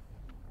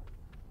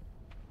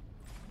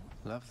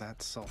 Love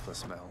that sulfur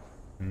smell.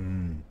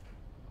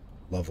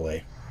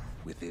 Lovely.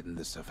 Within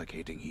the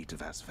suffocating heat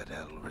of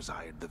Asphodel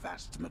reside the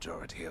vast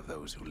majority of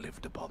those who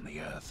lived upon the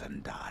earth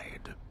and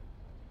died.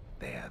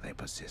 There they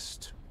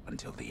persist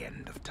until the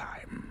end of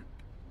time.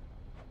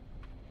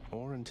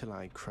 Or until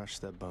I crush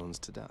their bones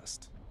to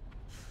dust.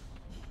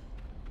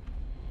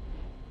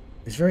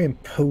 It's very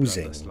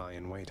imposing. Let's lie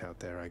in wait out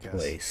there, I guess.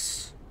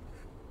 Place.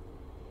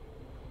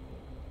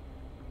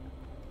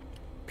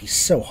 Be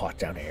so hot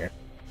down here.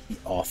 Be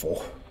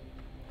awful.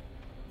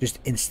 Just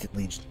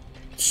instantly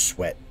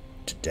sweat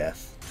to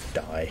death.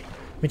 Die.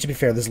 I mean, to be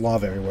fair, there's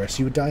lava everywhere, so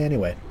you would die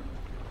anyway.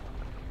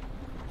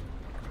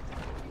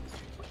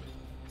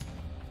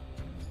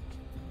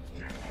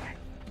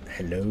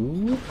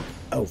 Hello?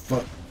 Oh,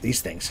 fuck.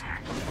 These things.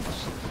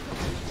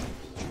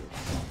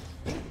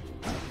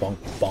 Bonk,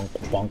 bonk,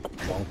 bonk,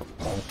 bonk,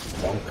 bonk,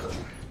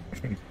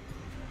 bonk.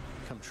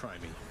 Come try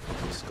me,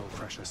 skull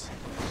precious.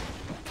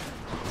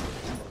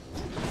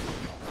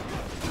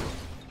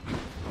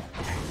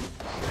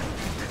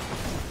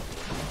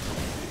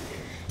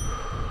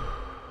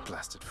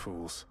 Blasted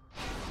fools.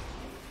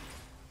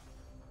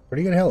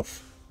 Pretty good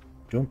health.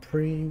 Doing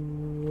pretty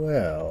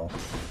well.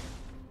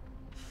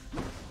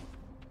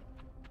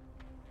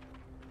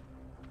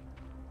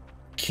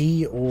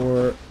 Key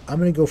or... I'm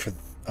gonna go for...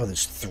 Oh,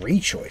 there's 3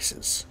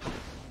 choices.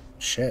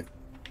 Shit.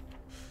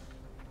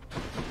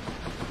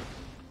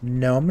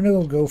 No, I'm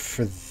gonna go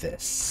for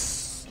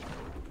this.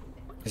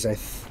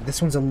 Because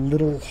this one's a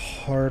little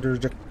harder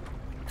to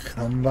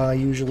come by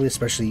usually,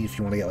 especially if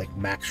you want to get like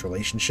max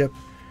relationship,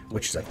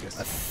 which is a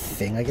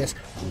thing, I guess.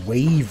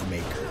 Wave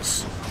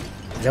makers.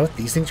 Is that what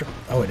these things are?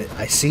 Oh,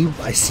 I see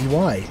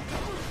why.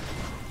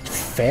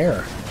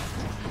 Fair.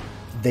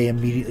 They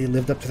immediately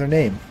lived up to their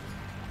name.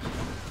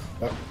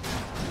 Oh.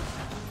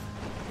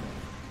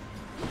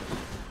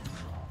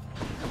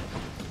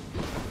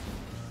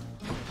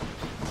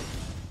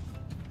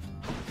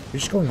 You're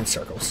just going in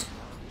circles.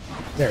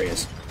 There he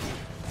is.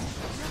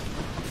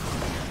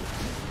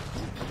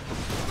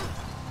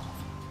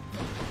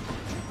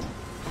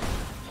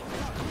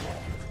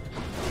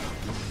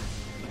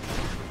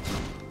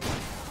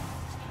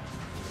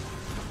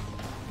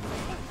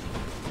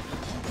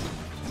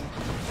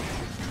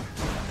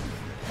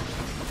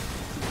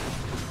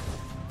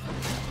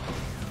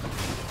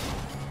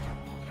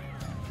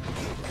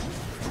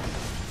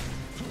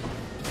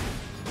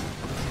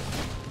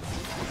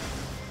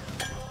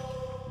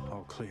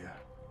 Clear.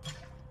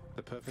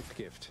 The perfect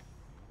gift.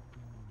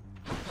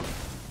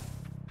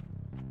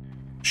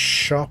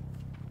 Shop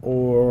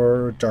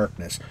or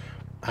darkness?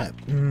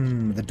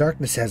 The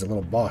darkness has a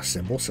little boss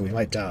symbol, so we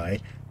might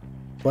die.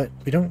 But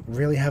we don't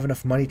really have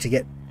enough money to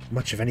get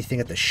much of anything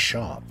at the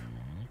shop.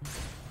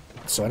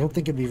 So I don't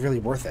think it'd be really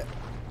worth it.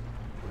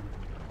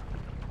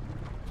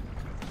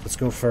 Let's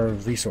go for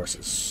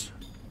resources.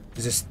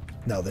 Is this...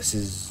 No, this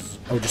is...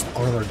 Oh, just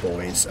armored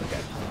boys.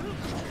 Okay.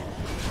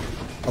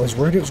 I was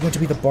worried it was going to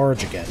be the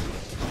barge again.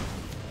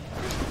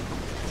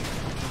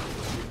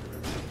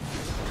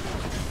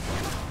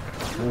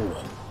 Ooh.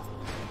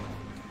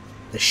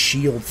 The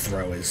shield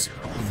throw is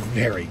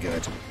very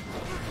good.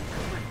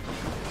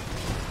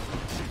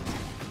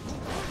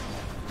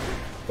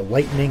 The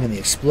lightning and the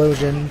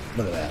explosion.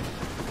 Look at that.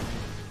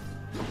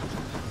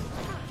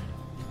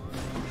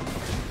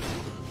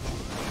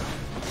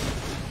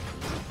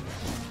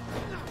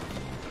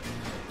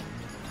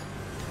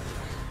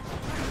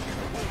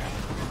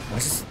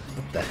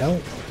 What the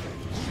hell?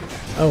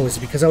 Oh, is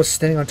it because I was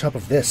standing on top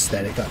of this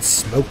that it got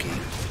smoky?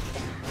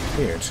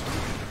 Weird.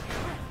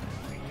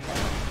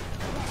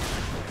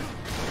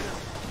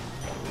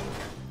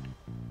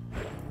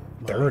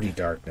 Dirty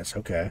darkness,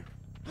 okay.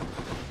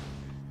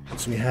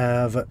 So we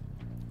have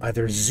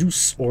either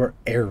Zeus or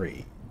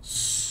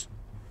Ares.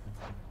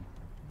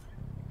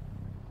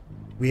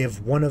 We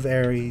have one of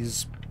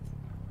Ares,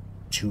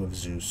 two of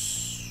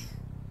Zeus.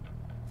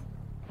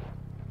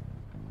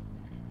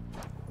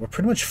 We're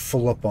pretty much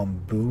full up on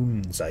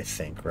boons, I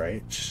think,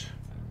 right?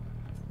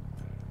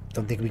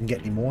 Don't think we can get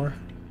any more.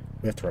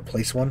 We have to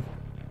replace one.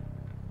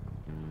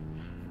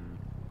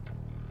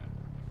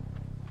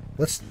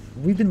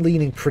 We've been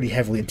leaning pretty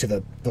heavily into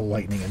the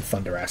lightning and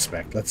thunder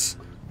aspect.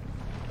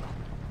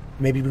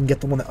 Maybe we can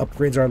get the one that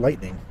upgrades our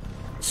lightning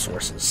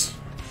sources.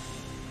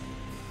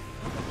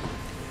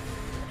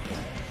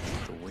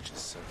 The Witch's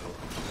Circle.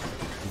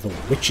 The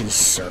Witch's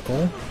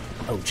Circle?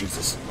 Oh,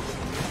 Jesus.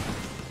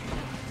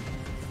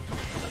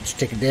 I'm just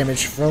taking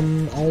damage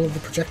from all of the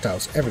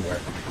projectiles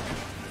everywhere.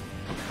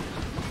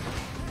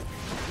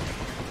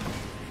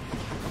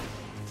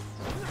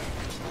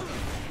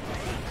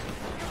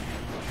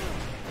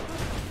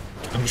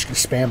 I'm just gonna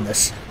spam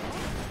this.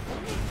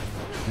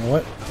 You know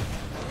what?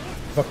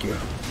 Fuck you.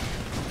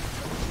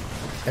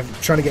 I'm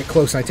trying to get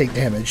close and I take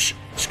damage.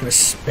 I'm just gonna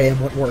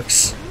spam what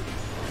works.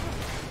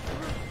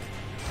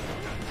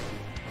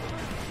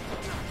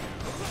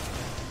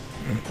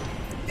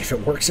 If it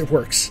works, it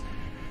works.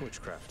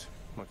 Witchcraft.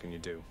 What can you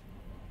do?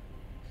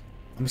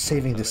 I'm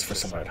saving this for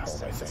someone at home,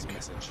 I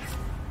think.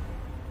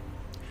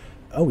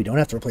 Oh, we don't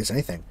have to replace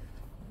anything.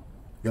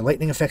 Your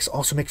lightning effects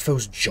also make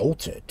foes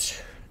jolted.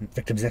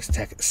 Victim's next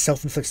attack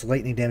self-inflicts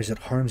lightning damage that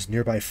harms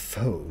nearby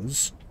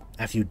foes.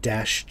 After you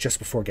dash just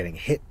before getting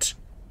hit,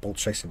 bolt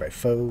strikes nearby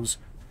foes.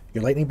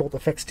 Your lightning bolt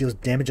effects deals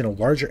damage in a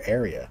larger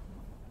area.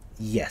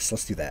 Yes,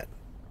 let's do that.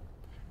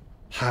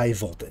 High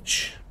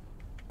voltage.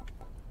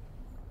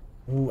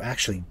 Ooh,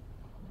 actually,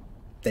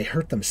 they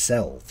hurt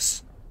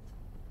themselves.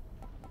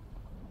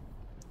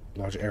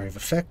 Larger area of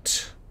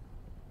effect.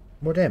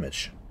 More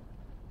damage.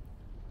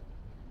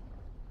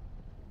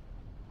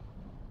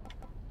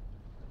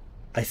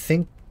 I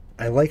think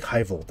I like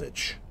high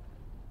voltage.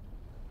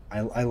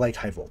 I like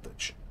high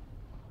voltage.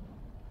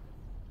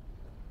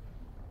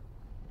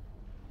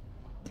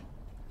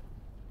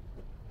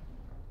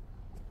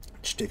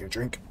 Just take a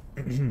drink.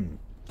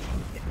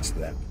 Yes,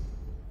 that.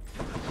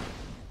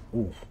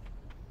 Ooh.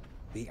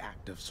 The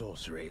act of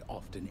sorcery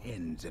often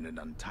ends in an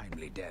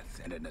untimely death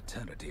and an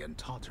eternity in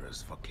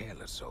Tartarus for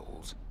careless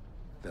souls,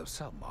 though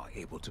some are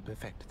able to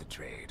perfect the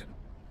trade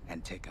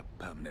and take up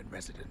permanent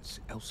residence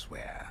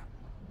elsewhere.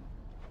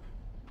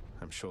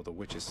 I'm sure the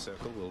Witch's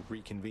Circle will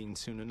reconvene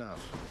soon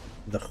enough.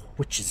 The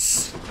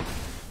Witches.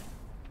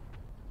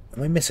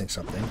 Am I missing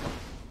something?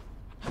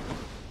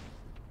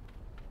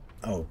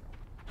 Oh.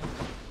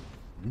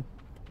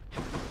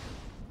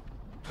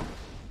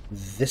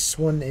 This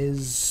one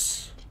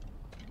is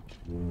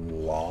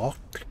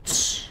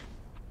locked,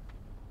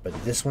 but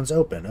this one's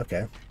open.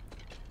 Okay.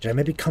 Did I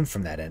maybe come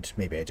from that end?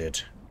 Maybe I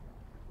did.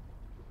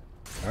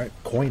 Alright,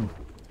 coin.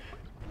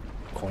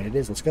 Coin it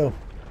is. Let's go.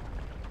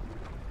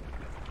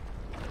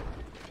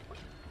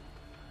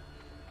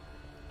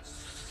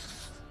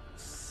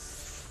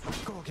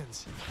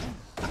 Gorgons.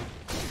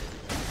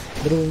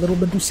 Little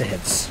Medusa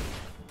heads.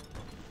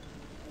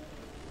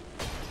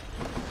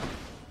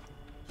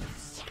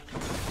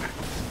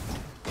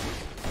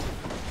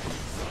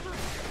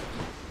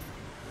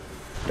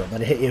 Don't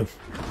let it hit you.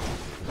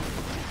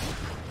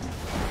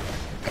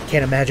 I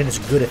can't imagine it's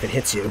good if it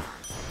hits you.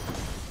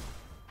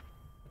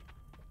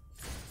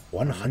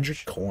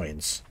 100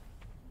 coins.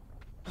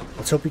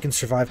 Let's hope we can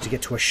survive to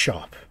get to a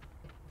shop.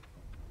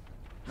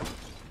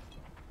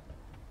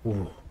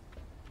 Ooh.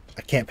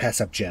 I can't pass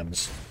up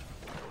gems.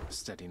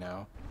 Steady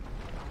now.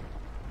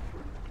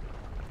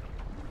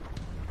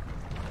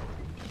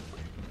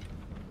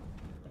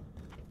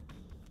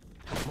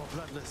 More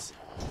bloodless.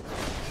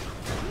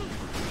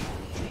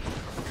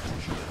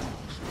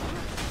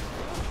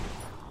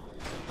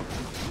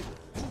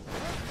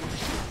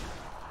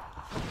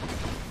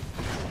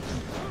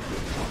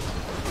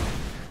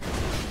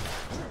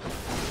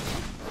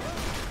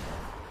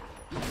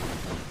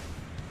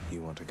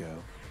 You want to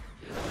go?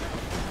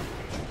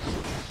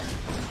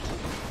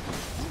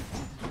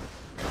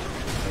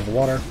 The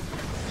water.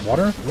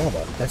 Water?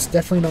 Lava. That's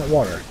definitely not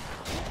water.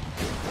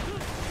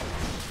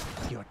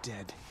 You're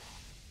dead.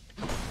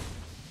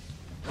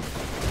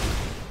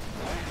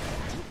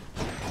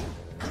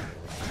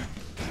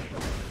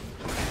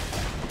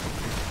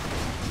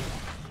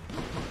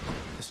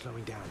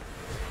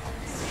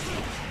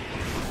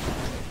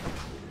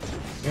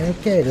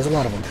 Okay, there's a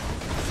lot of them.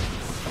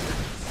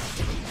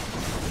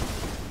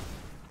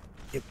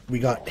 Yep, we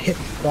got hit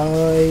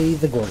by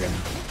the Gorgon.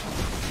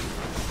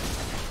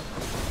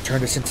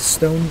 Turned us into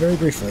stone very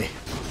briefly.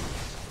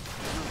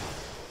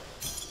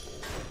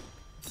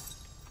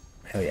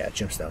 Hell yeah,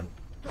 gemstone.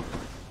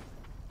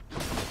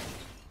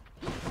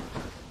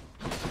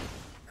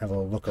 Have a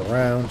look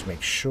around to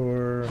make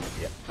sure.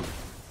 Yep.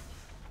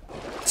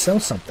 Sell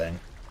something.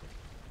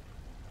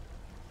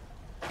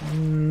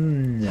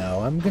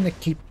 No, I'm gonna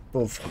keep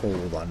both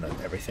hold on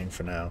everything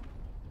for now.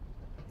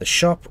 The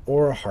shop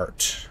or a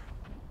heart.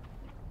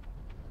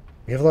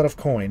 We have a lot of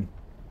coin.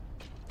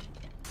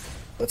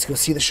 Let's go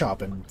see the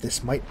shop, and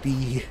this might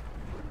be...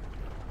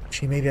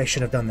 Actually, maybe I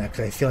should have done that,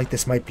 because I feel like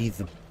this might be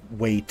the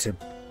way to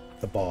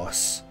the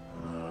boss.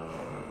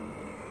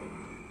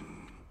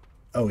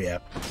 Oh, yeah.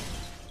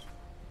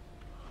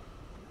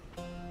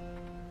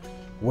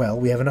 Well,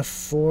 we have enough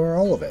for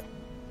all of it.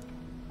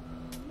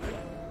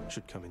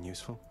 Should come in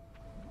useful.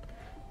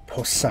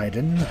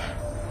 Poseidon.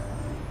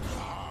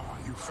 Ah,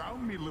 you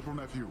found me, little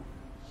nephew.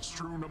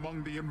 Strewn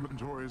among the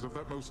inventories of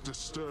that most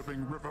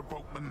disturbing river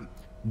boatman.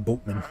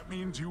 That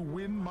means you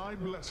win my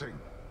blessing.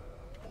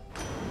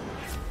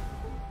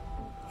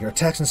 Your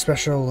attacks and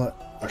special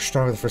are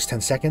stronger the first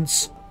 10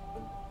 seconds.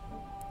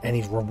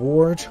 Any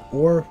reward,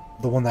 or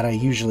the one that I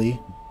usually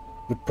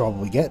would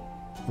probably get,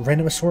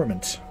 random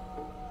assortment.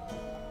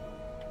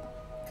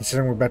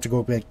 Considering we're about to go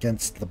up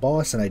against the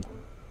boss, and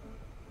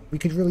we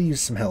could really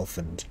use some health,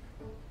 and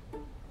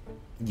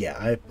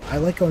yeah, I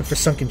like going for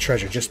sunken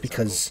treasure just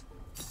because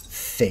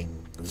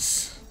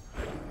things.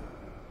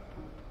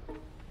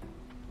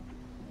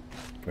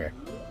 Come here.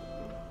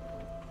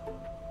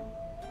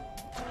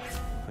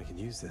 I can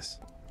use this.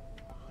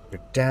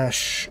 Your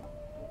dash.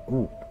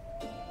 Ooh.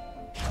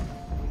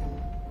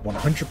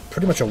 100,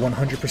 pretty much a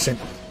 100%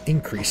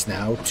 increase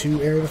now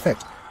to area of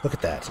effect. Look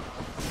at that.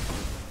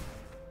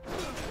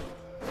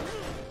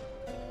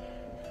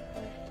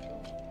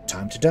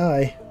 Time to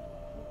die.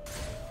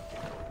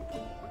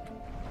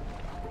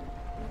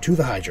 To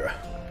the Hydra.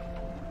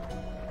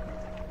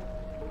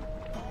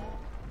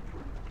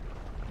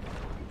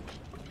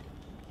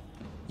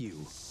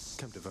 You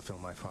come to fulfill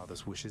my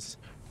father's wishes.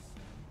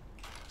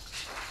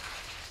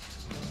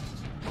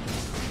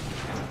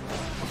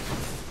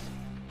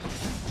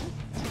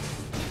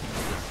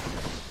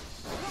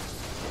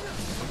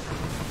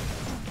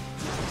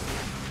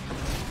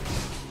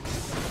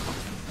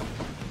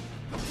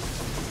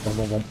 Boom,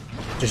 boom, boom.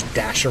 Just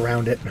dash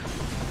around it.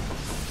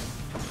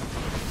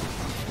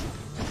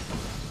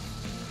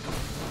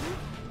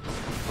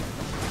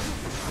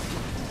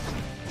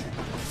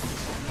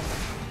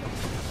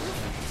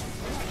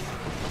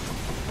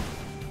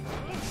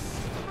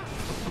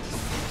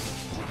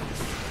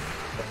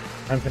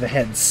 Time for the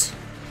heads.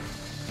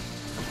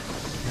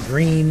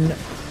 Green.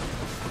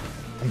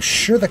 I'm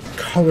sure the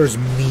colors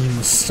mean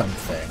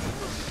something.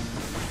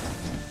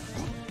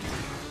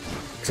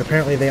 Because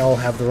apparently they all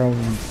have their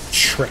own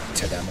trick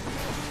to them.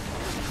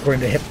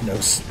 According to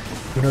Hypnos.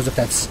 Who knows if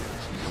that's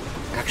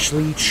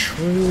actually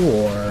true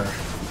or...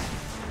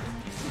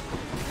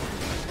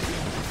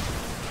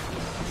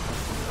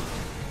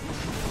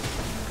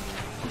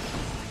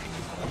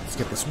 Let's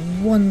get this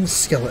one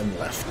skeleton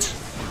left.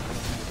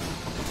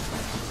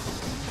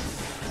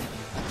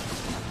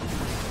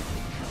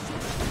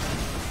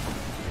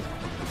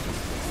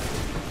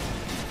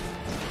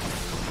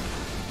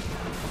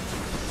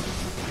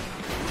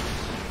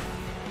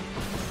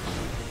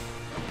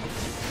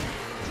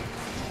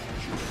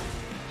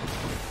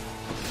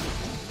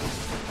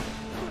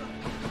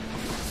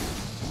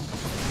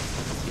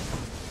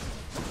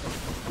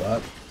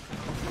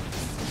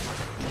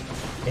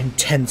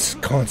 Intense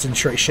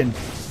concentration.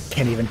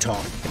 Can't even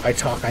talk. If I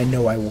talk, I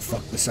know I will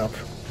fuck this up.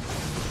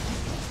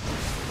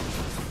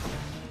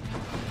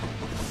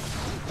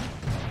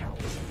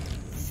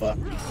 Fuck.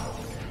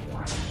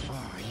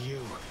 Oh,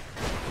 you.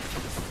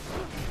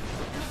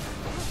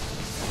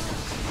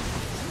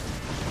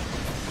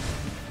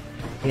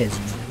 He is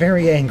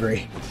very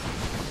angry.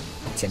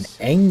 It's an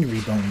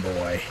angry bone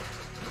boy.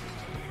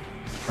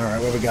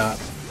 Alright, what we got?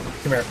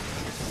 Come here.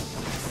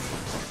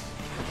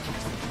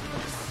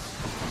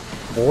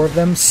 4 of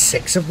them?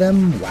 6 of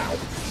them? Wow.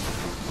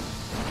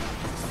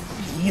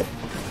 Yep.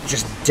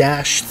 Just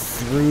dash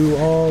through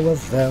all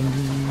of them.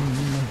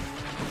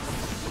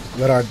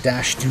 Let our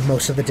dash do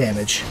most of the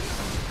damage.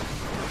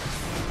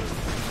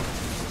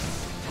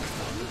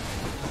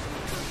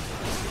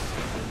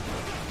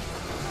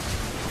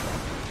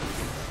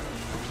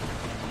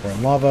 We're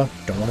in lava.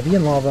 Don't want to be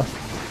in lava.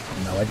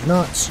 No, I do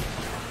not.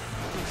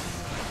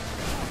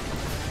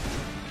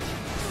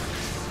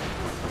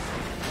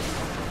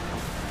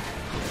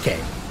 Okay,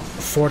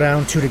 4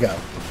 down, 2 to go.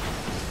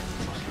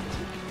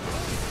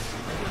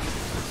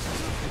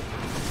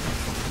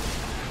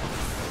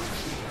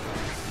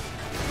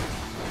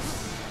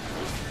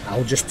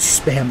 I'll just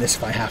spam this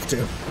if I have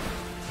to.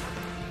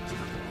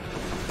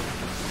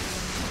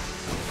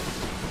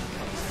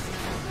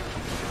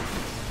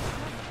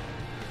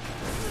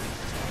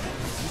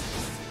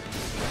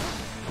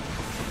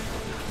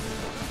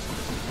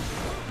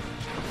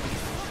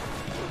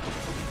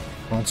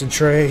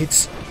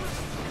 Concentrate.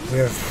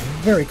 We're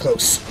very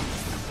close.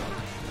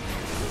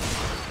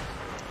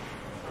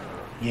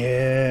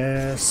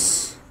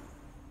 Yes.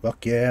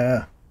 Fuck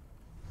yeah.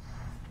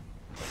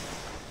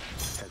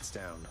 Heads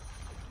down.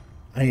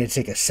 I need to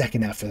take a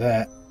second after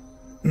that.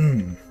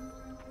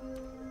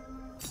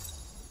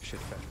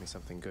 Should fetch me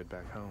something good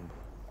back home.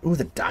 Ooh,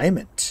 the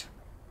diamond.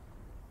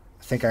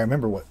 I think I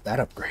remember what that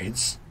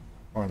upgrades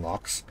or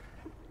unlocks.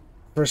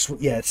 First,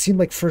 yeah, it seemed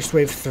like first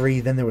wave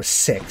 3, then there was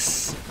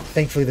 6.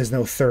 Thankfully, there's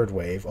no third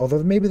wave,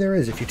 although maybe there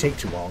is if you take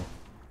too long.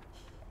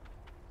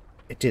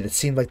 It did. It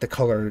seemed like the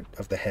color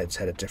of the heads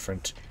had a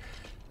different.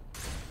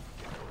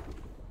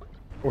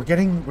 We're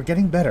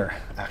getting better,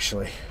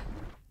 actually.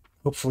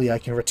 Hopefully, I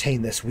can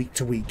retain this week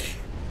to week.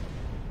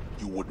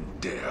 You wouldn't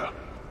dare.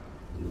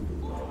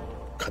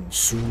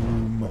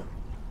 Consume.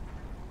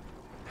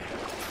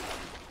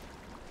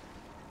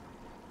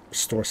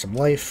 Restore some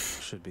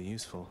life. Should be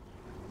useful.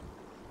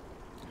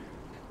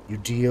 You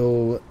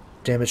deal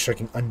damage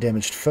striking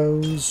undamaged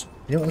foes.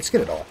 You know what? Let's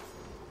get it all.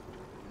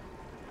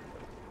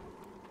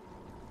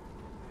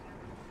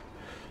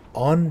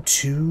 On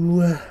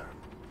to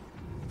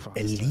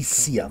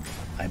Elysium,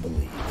 I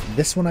believe.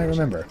 This one I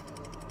remember.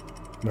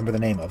 Remember the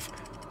name of.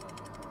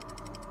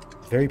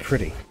 Very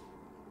pretty.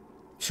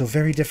 So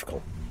very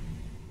difficult.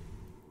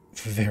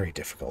 Very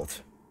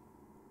difficult.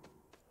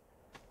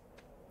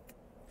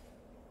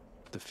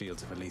 The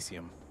Fields of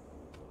Elysium.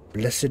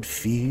 Blessed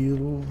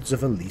Fields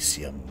of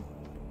Elysium.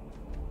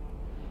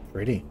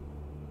 Pretty.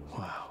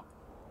 Wow.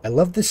 I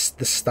love the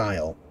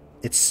style.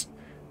 It's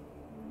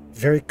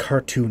very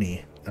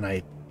cartoony, and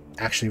I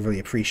actually really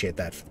appreciate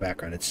that for the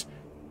background. It's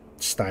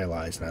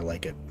stylized, and I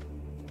like it.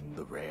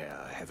 The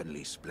rare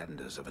heavenly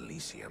splendors of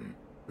Elysium,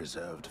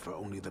 reserved for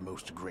only the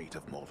most great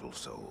of mortal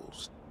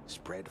souls,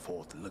 spread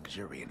forth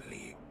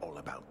luxuriantly all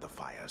about the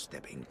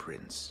fire-stepping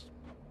prince.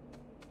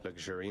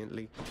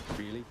 Luxuriantly?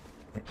 Really?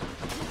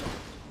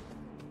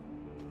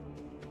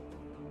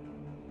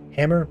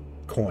 Hammer,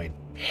 coin,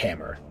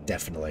 hammer,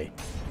 definitely.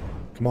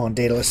 Come on,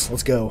 Daedalus,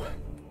 let's go.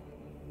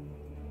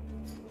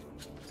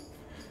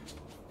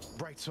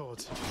 Bright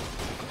swords.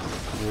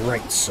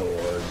 Bright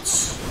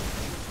swords.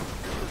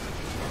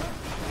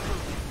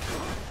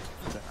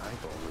 That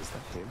eyeball, is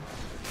that him?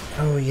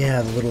 Oh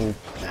yeah, the little...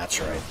 That's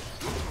right.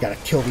 Gotta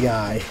kill the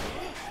eye.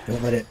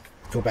 Don't let it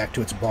go back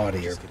to its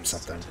body or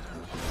something.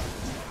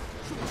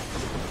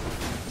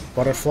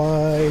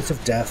 Butterflies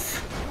of death.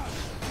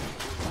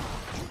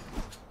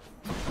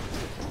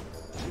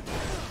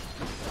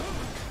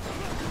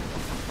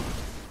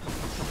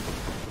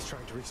 He's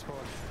trying to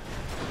respawn.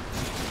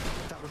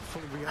 That looked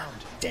fully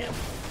rearmed. Damn.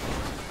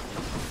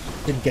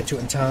 Didn't get to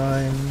it in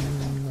time.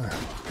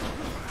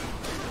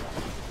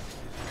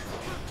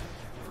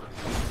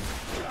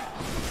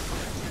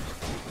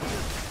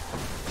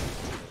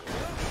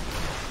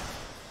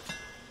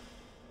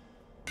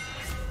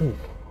 Ooh.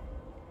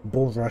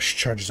 Bull Rush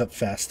charges up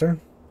faster.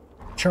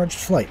 Charged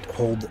Flight.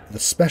 Hold the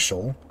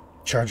special.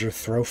 Charge your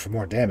throw for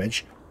more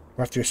damage.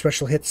 Or after your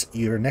special hits,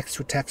 your next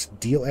two attacks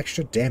deal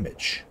extra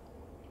damage.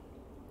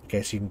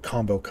 Okay, so you can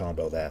combo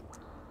that.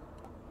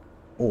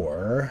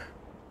 Or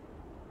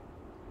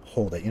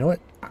hold it. You know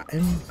what?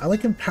 I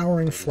like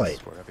Empowering Flight.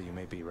 Wherever you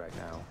may be right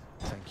now.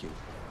 Thank you.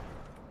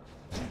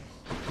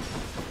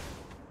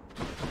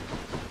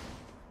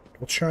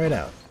 We'll try it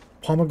out.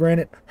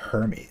 Pomegranate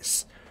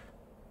Hermes.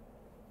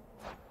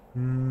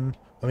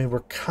 I mean,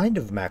 we're kind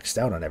of maxed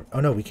out on every... Oh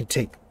no, we can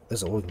take...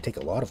 we can take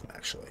a lot of them,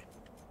 actually.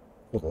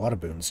 Hold a lot of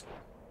boons.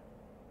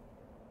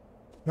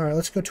 Alright,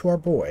 let's go to our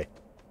boy.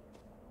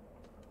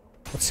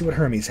 Let's see what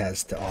Hermes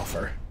has to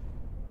offer.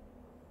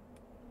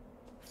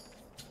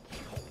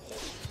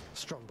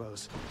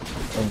 Strongbows.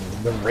 Oh,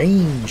 the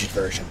ranged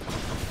version.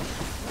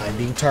 I'm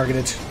being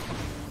targeted.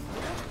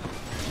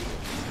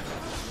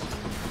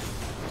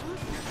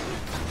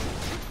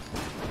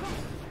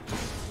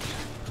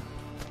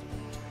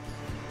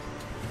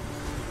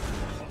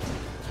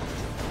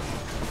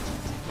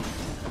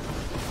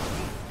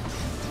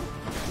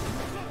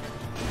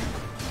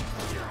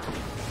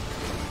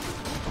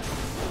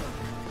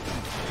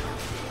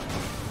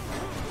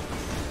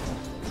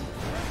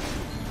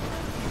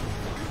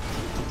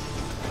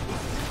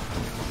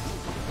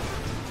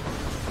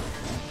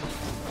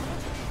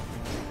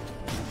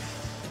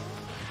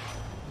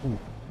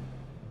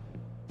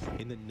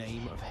 In the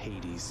name of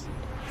Hades.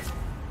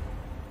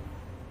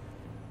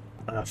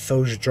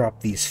 Foes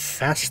drop these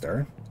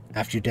faster.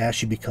 After you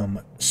dash, you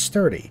become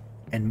sturdy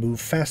and move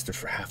faster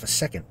for half a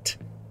second.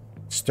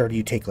 Sturdy,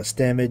 you take less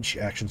damage,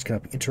 actions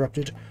cannot be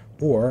interrupted,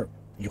 or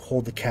you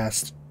hold the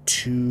cast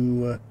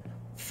to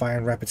fire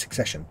in rapid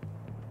succession.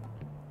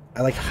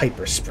 I like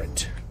Hyper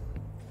Sprint.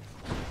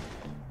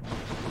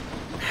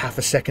 Half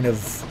a second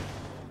of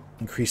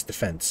increased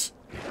defense.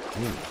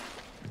 Ooh.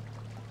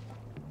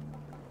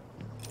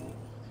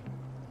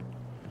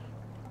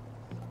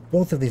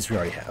 Both of these we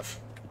already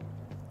have.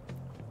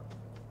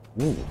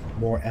 Ooh,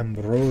 more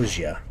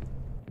ambrosia.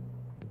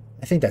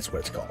 I think that's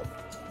what it's called.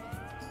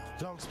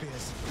 Long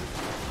spears.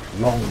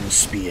 Long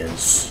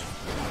spears.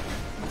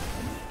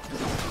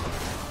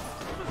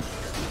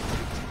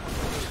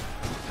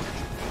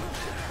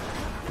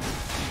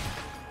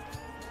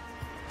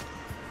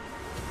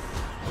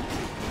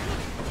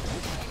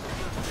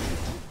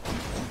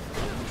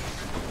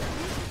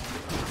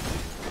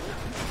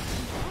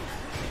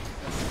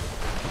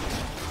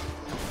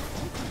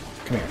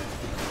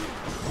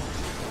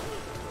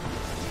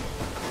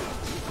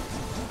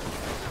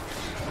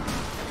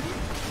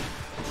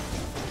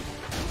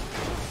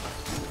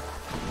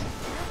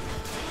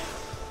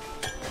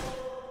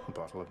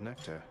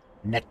 nectar.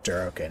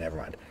 Nectar, okay, never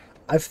mind.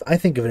 I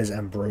think of it as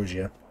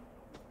ambrosia.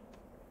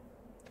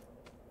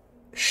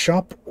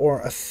 Shop or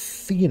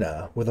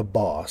Athena with a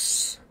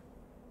boss.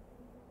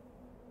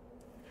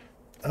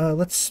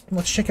 Let's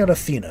check out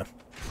Athena.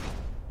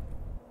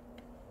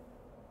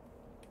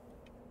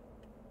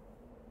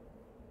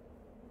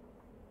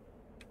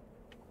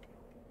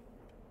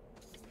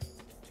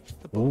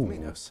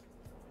 Ooh.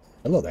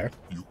 Hello there.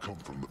 You come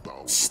from the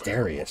bowels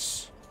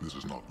Starius. This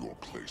is not your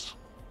place.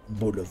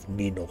 Bull of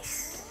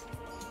Minos.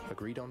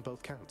 Agreed on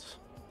both counts.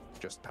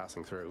 Just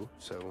passing through,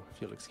 so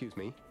if you'll excuse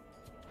me.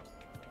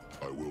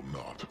 I will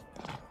not.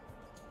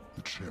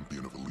 The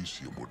champion of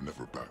Elysium would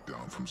never back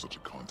down from such a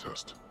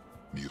contest.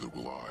 Neither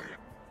will I.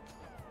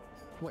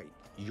 Wait,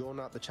 you're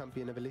not the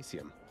champion of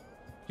Elysium?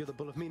 You're the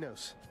Bull of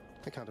Minos.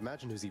 I can't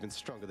imagine who's even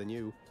stronger than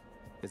you.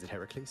 Is it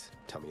Heracles?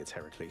 Tell me it's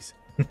Heracles.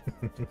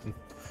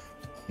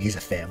 He's a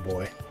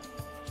fanboy.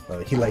 Well,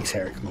 he likes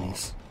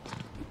Heracles.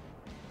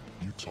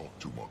 You talk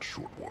too much,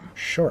 short one.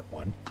 Short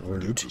one?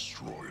 Rude. Get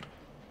destroyed.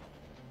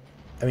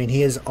 I mean,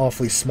 he is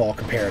awfully small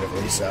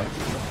comparatively, so...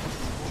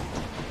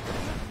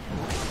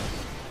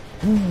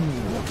 Ooh.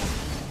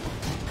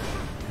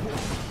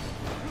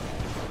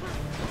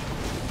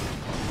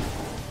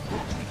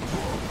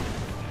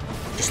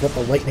 Just let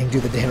the lightning do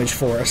the damage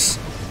for us.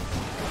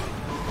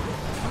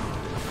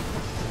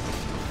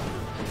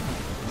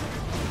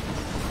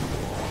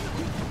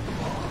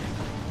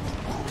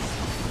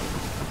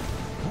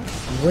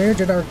 Where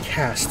did our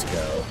cast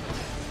go?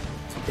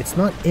 It's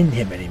not in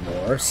him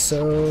anymore,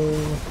 so...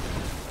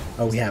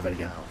 Oh, we have it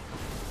again.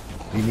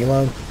 Leave me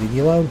alone. Leave me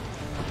alone.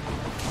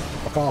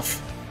 Fuck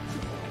off.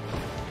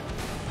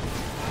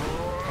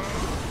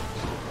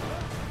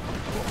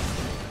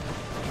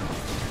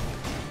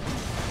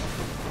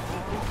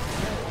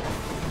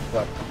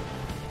 Well,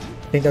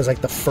 I think that was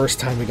like the first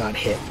time we got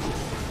hit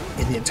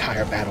in the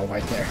entire battle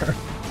right there.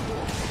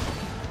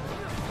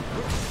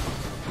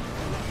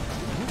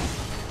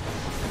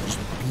 Just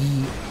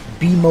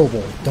be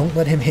mobile. Don't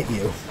let him hit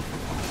you.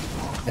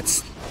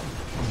 That's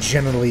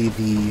generally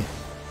the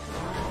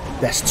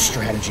best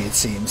strategy, it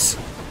seems.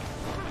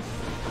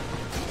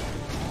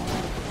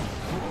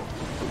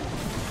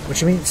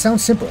 Which, I mean, it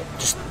sounds simple.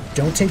 Just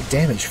don't take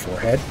damage,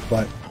 forehead,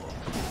 but...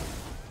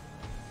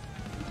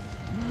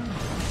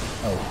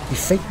 Oh, he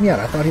faked me out.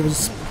 I thought he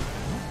was...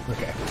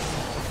 Okay.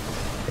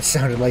 It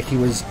sounded like he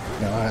was...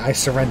 No, I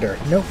surrender.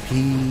 Nope,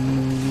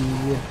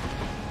 he...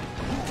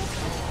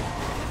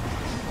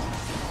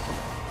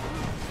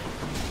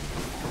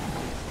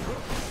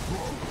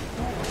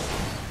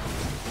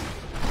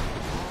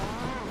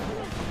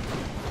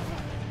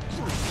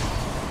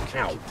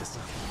 Ow.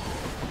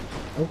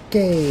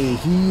 Okay,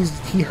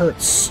 he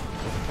hurts.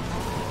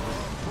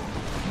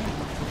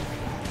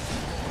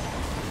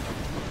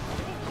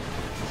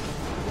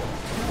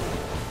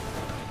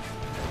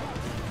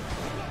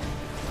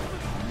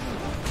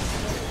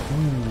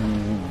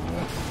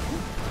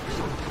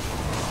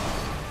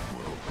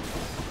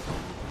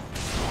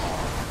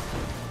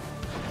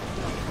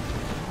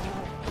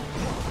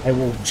 I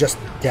will just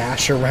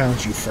dash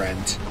around you,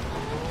 friend.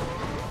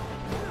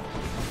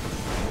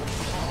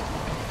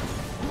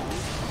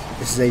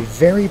 This is a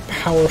very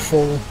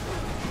powerful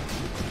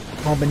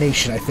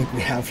combination I think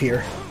we have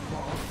here.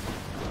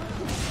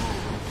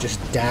 Just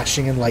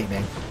dashing and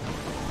lightning.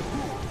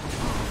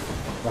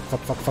 Fuck, fuck,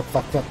 fuck, fuck,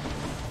 fuck, fuck.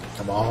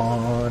 Come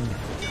on.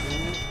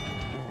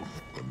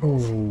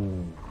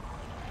 Ooh.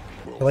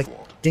 I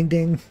like ding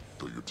ding.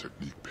 Though your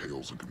technique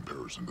pales in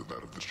comparison to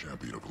that of the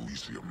champion of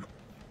Elysium,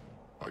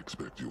 I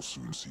expect you'll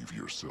soon see for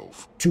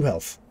yourself. 2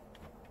 health.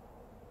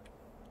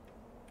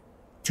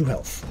 2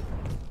 health.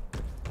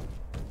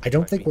 I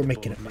don't think we're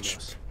making it much.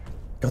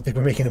 Don't think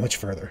we're making it much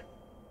further.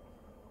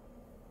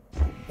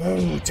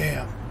 Oh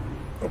damn.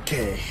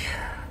 Okay.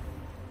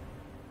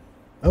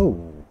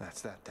 Oh.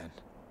 That's that then.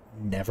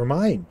 Never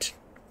mind.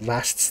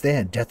 Last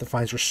stand. Death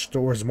Defiance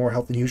restores more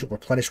health than usual.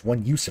 Replenish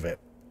 1 use of it.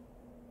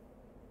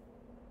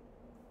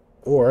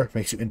 Or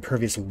makes you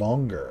impervious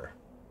longer.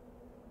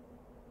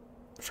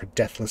 For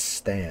Deathless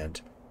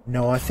Stand.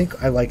 No, I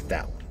think I like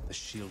that one. The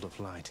Shield of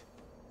Light.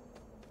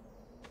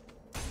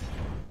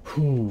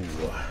 Whew.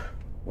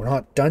 We're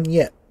not done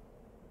yet.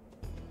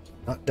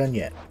 Not done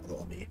yet.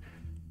 Let me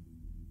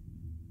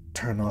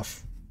turn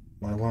off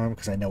my alarm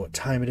because I know what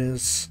time it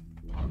is.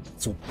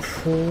 This will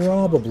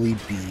probably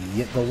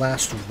be the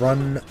last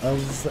run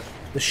of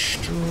the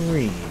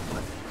stream.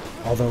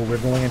 Although we're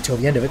going until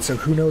the end of it, so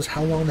who knows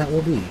how long that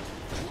will be.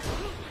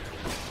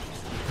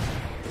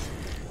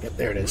 Yep,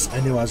 there it is. I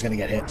knew I was going to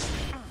get hit.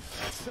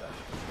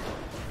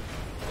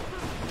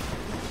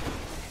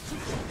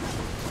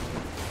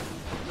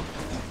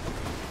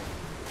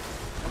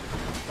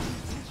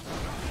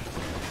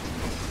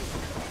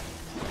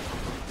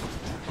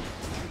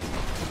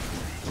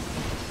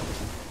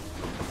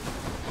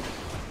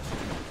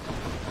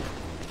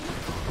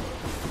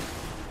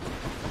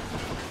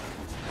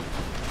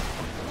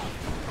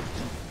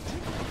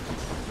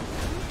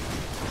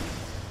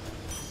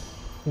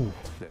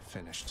 They're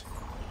finished.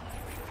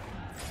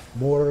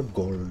 More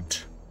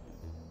gold.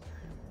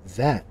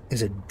 That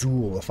is a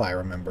duel, if I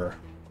remember.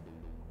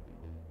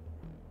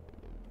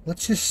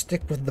 Let's just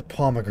stick with the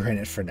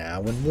pomegranate for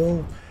now, and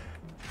we'll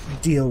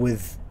deal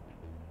with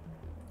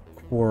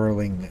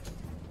quarreling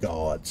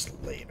gods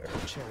later.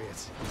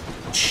 Chariots.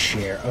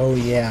 Oh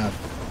yeah,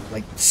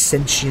 like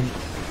sentient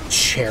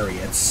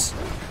chariots.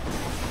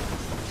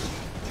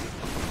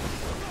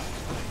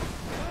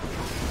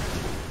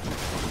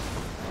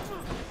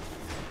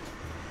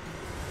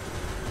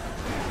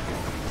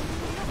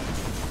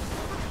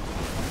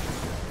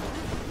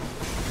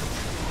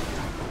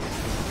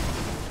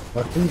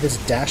 Luckily, this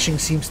dashing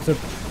seems to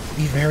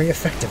be very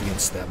effective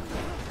against them.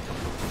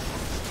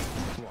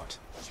 What?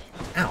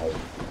 Ow.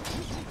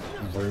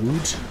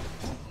 Rude.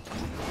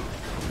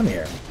 Come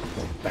here,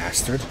 little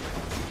bastard.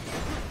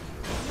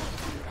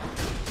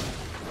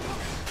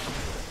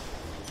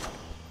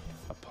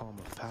 A palm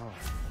of power.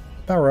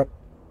 Power up.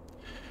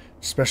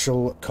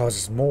 Special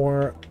causes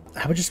more.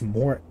 How about just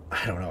more?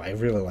 I don't know. I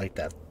really like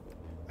that.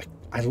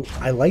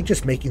 I like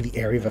just making the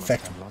area of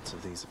effect Lots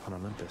of these upon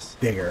Olympus.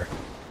 bigger.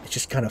 It's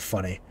just kind of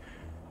funny.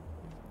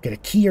 Get a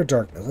key or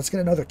darkness. Let's get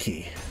another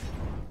key.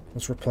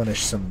 Let's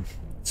replenish some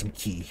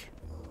key.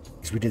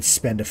 Because we did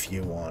spend a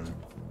few on.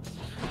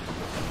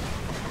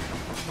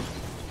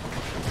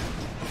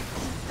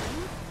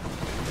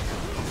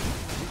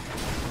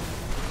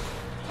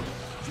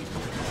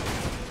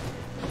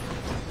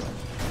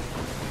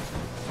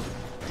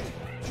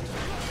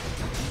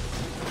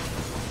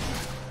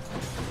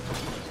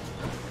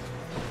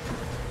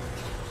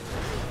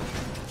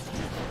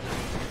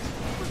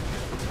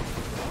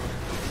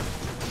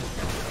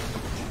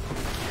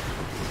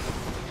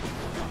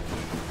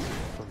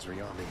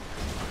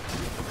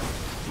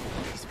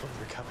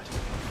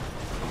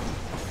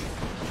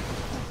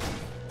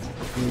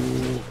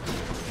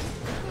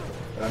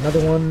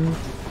 Another one.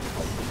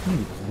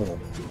 Little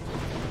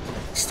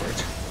bastard.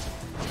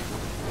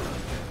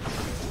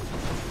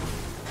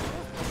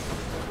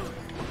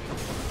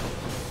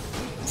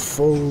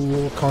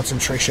 Full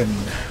concentration.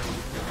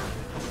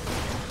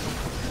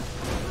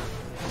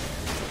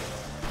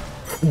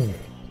 Ooh.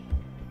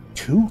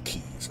 2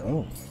 keys.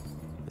 Oh.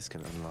 This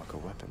can unlock a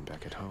weapon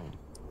back at home.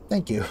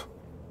 Thank you.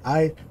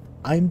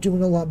 I'm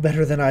doing a lot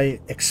better than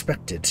I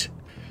expected.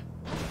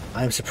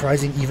 I'm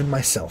surprising even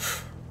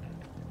myself.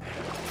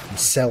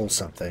 Sell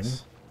something.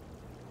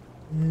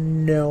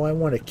 No, I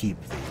want to keep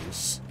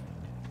these.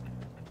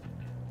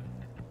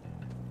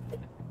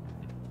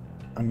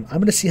 I'm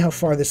going to see how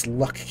far this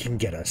luck can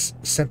get us.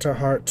 Centaur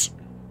Heart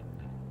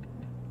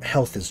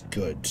health is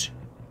good.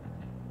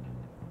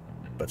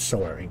 But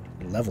so are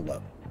level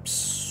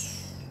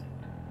ups.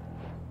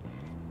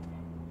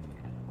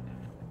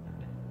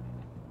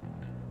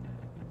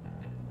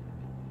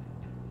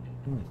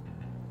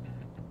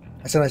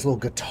 That's a nice little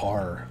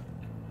guitar.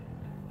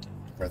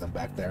 Them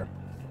back there.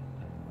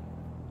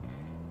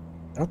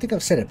 I don't think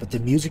I've said it, but the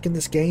music in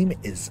this game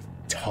is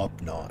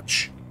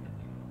top-notch.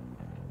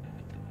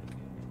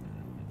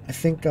 I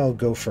think I'll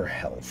go for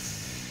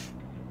health.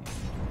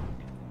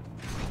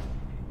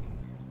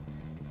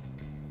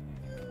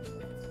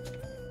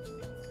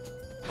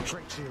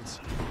 Great shields.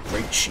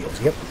 Great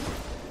shields, yep.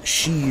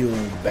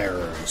 Shield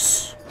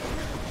bearers.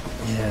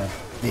 Yeah,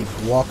 they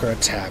block our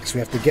attacks. We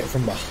have to get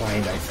from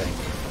behind, I think.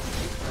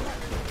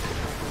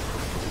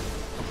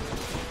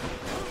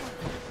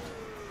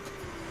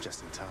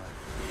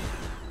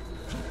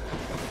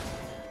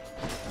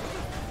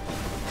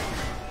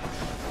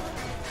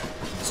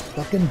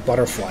 Fucking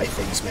butterfly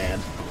things, man.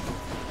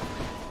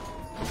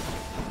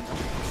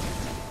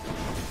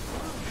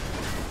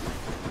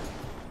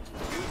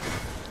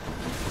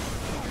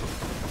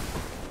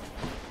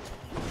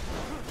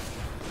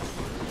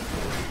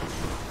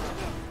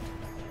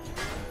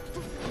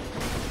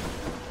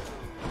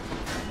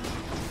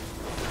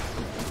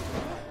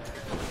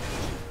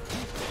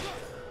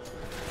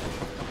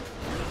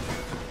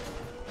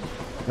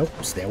 Nope,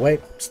 stay away,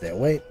 stay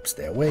away,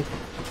 stay away.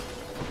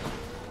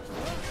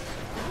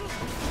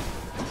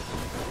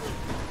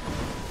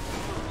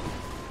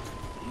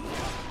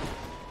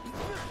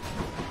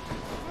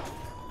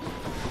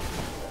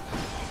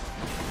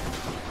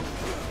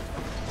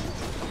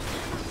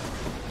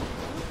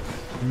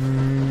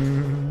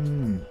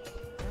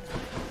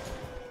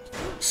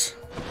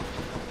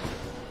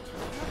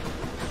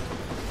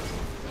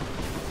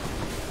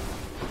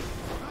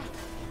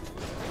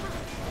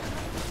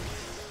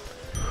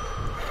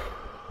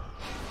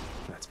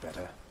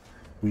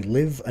 We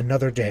live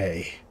another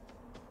day.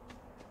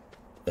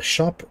 The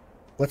shop.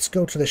 Let's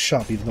go to the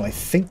shop, even though I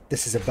think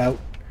this is about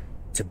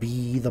to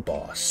be the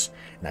boss.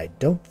 And I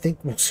don't think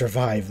we'll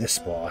survive this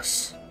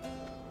boss.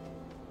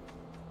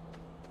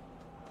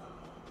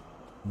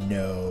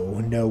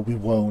 No, we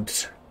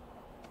won't.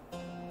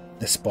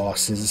 This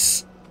boss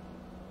is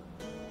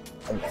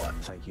a lot.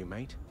 Thank you,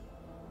 mate.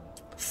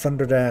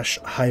 Thunderdash,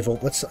 High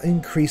Volt. Let's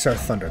increase our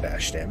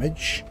Thunderdash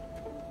damage.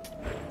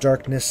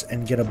 Darkness,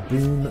 and get a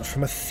boon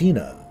from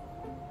Athena.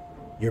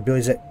 Your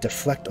abilities that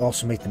deflect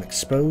also make them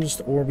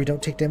exposed, or we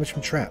don't take damage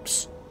from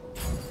traps.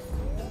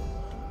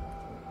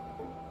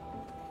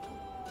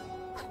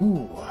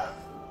 Ooh.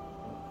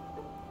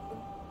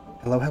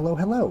 Hello, hello,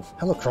 hello.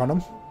 Hello,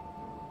 Cronum.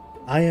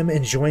 I am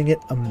enjoying it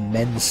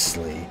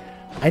immensely.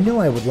 I know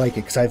I would like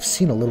it because I've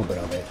seen a little bit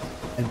of it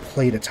and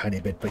played a tiny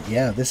bit, but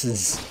yeah, this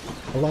is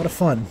a lot of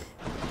fun.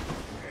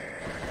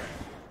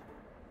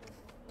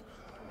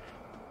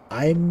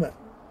 I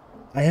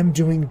am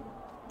doing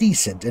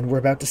decent, and we're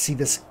about to see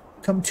this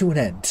come to an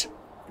end.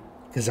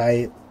 Because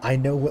I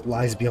know what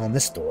lies beyond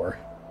this door.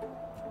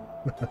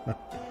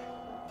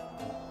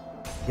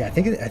 Yeah, I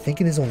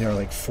think it is only our,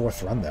 like,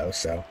 4th run, though,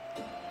 so...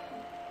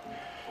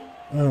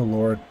 Oh,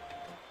 Lord.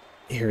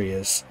 Here he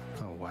is.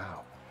 Oh,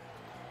 wow.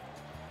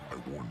 I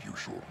warned you,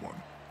 short one.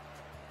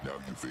 Now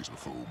you face a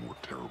foe more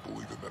terrible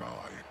even than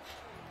I.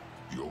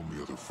 The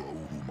only other foe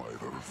whom I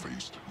have ever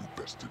faced who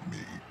bested me.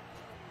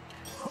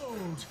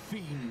 Hold,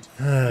 fiend!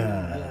 You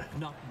walk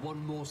not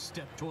one more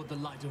step toward the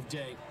light of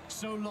day,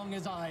 so long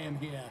as I am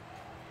here.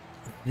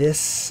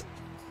 This...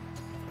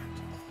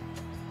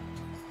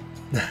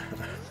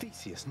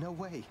 Theseus, no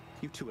way.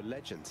 You two are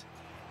legends.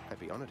 I'd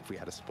be honored if we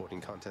had a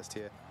sporting contest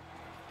here.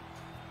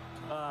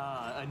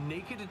 Ah, a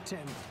naked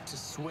attempt to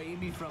sway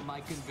me from my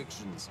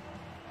convictions.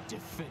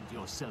 Defend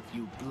yourself,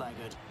 you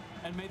blackguard,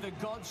 and may the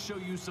gods show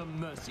you some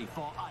mercy,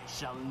 for I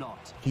shall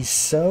not. He's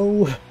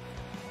so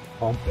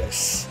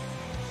pompous.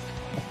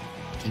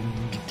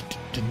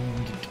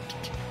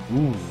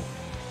 Ooh,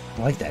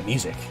 I like that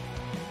music.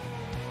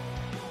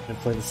 I'm gonna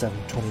play this out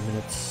in 20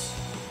 minutes.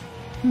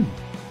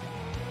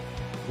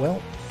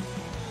 Well,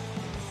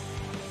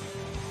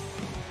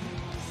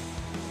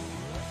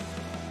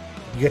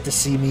 you get to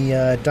see me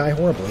die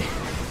horribly.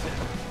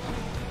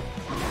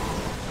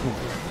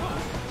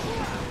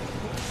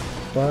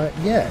 But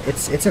yeah,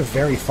 it's a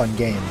very fun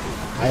game.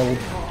 I will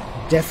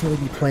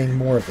definitely be playing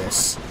more of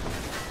this.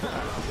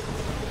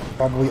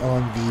 Probably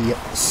on the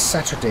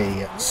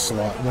Saturday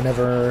slot,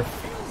 whenever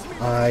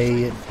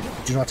I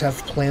do not have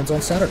plans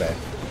on Saturday.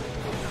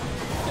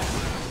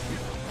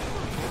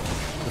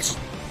 Let's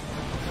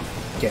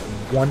get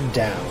one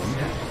down.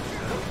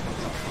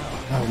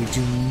 Oh, we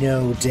do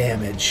no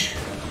damage.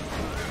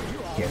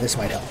 Yeah, this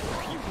might help.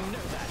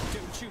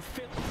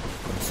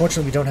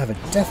 Unfortunately, we don't have a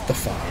Death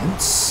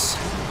Defiance.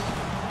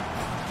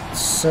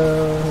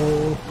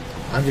 So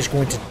I'm just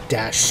going to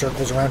dash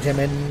circles around him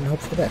and hope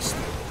for the best.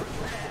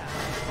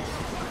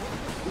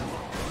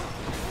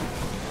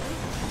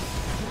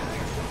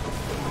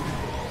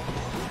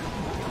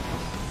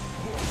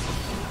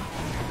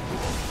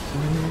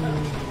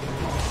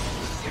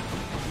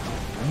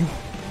 You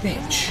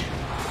bitch.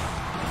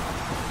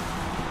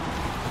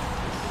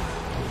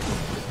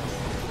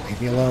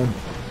 Leave me alone.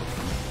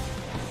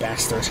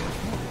 Bastard.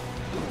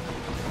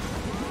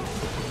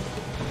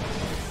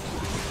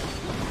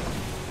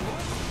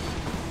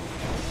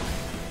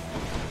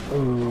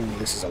 Oh,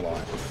 this is a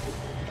lot.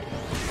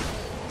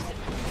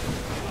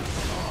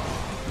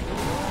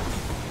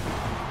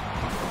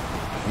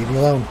 Leave me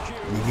alone.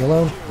 Leave me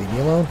alone. Leave me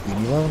alone. Leave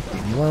me alone.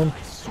 Leave me alone.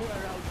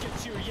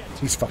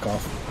 Please fuck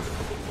off.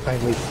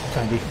 Kindly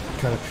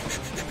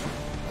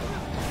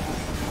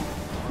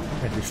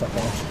fuck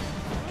off.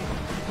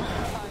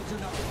 I do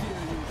not fear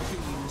you,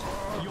 fiend.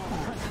 Your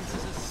presence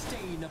is a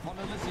stain upon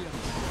Elysium.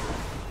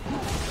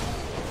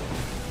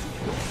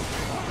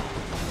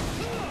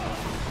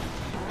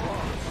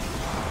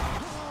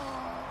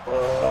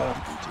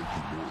 It'll take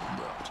you more than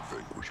that to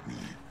vanquish me.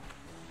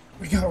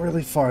 We got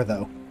really far,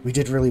 though. We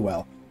did really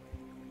well.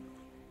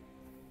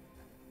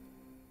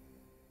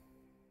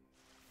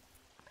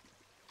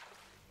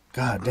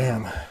 God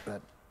damn.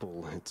 That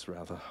bull hits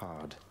rather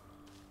hard.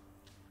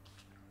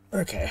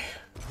 Okay.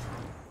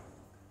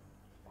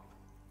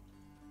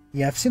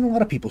 Yeah, I've seen a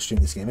lot of people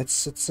stream this game.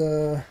 It's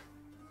a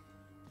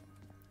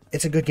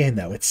good game,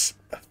 though. It's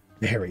a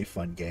very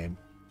fun game.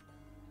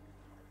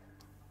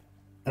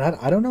 And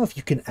I don't know if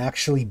you can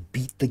actually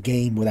beat the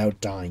game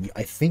without dying.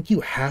 I think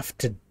you have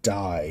to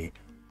die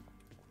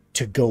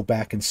to go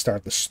back and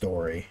start the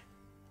story.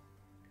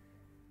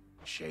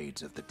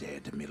 Shades of the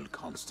dead mill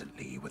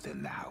constantly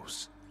within the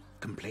house,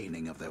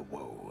 complaining of their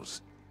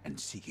woes and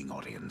seeking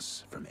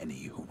audience from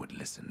any who would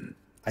listen.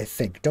 I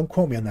think. Don't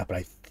quote me on that, but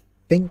I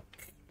think...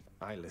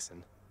 I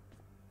listen.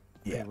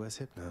 Yeah. Hey, where's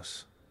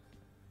Hypnos?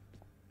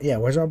 Yeah,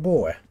 where's our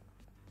boy?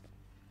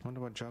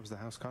 Wonder what jobs the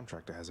house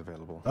contractor has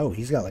available. Oh,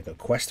 he's got like a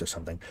quest or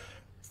something.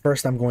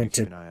 First, I'm going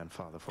to Keep an eye on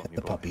Father for hit me,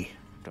 the boy. puppy.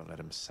 Don't let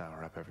him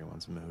sour up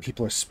everyone's mood.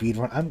 People are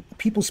speedrun.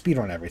 People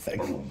speedrun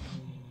everything.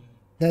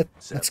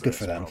 That's good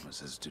for them.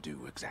 Promises to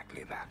do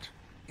exactly that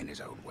in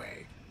his own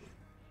way.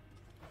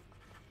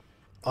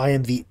 I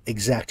am the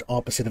exact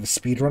opposite of a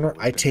speedrunner.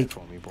 I take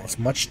as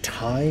much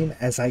time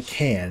as I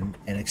can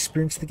and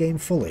experience the game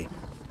fully.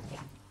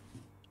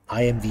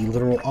 I am the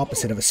literal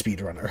opposite of a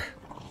speedrunner.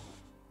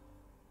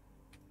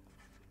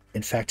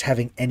 In fact,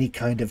 having any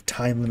kind of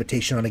time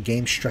limitation on a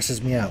game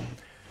stresses me out.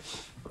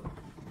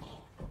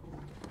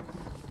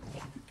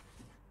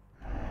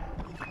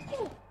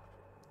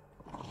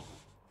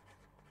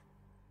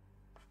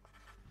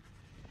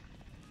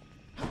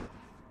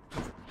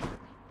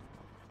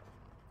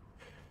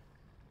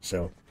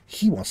 So,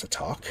 he wants to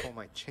talk. Oh,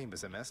 my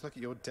chamber's a mess. Look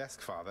at your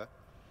desk, Father.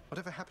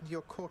 Whatever happened to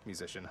your court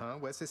musician, huh?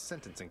 Where's his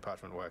sentencing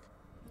parchment work?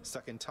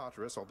 Stuck in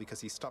Tartarus all because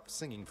he stopped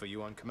singing for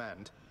you on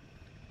command?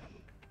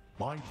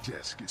 My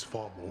desk is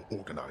far more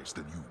organized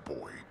than you,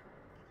 boy.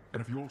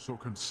 And if you're so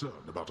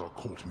concerned about our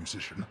court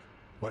musician,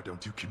 why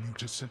don't you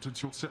commute his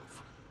sentence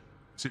yourself?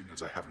 Seeing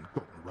as I haven't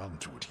gotten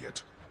around to it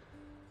yet.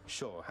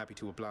 Sure, happy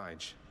to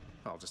oblige.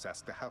 I'll just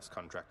ask the house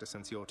contractor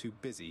since you're too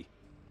busy.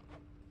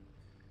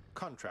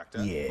 Contractor,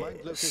 mind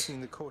locating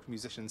the court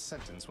musician's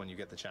sentence when you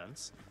get the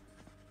chance?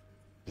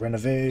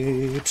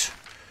 Renovate.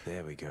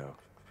 There we go.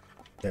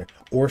 There.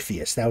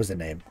 Orpheus, that was the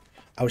name.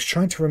 I was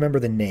trying to remember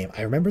the name.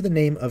 I remember the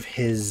name of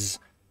his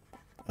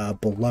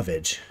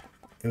beloved.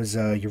 It was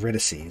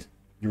Eurydice,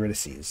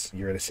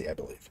 I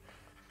believe.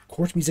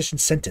 Court musician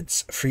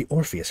sentence. Free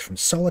Orpheus from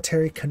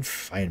solitary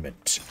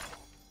confinement.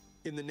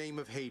 In the name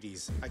of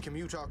Hades, I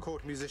commute our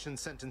court musician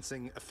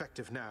sentencing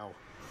effective now.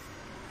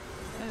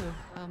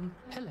 Oh,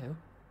 hello.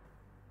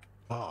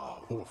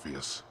 Ah,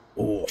 Orpheus.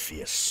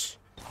 Orpheus.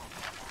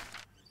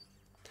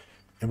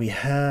 And we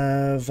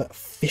have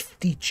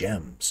 50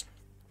 gems.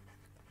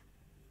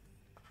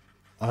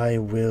 I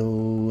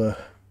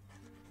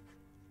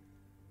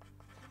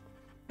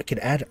could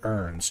add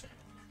urns.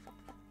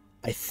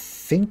 I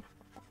think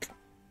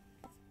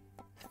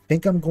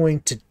I'm going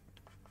to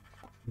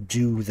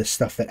do the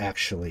stuff that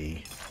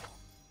actually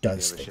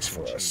does things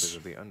for us.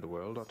 Of the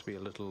underworld ought to be a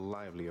little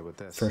livelier with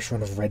this. First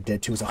run of Red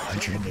Dead 2 is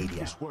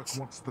 180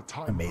 hours.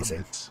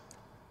 Amazing.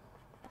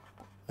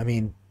 I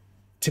mean,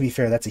 to be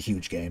fair, that's a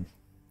huge game.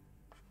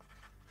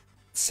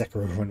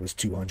 Sekiro run was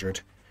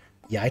 200.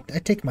 Yeah, I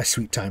take my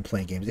sweet time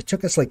playing games. It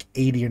took us like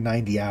 80 or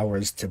 90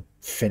 hours to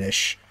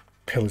finish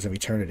Pillars of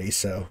Eternity,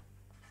 so...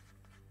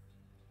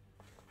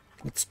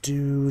 Let's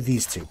do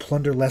these two.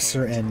 Plunder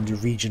Lesser and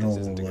Regional...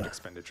 This isn't a good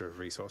expenditure of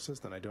resources,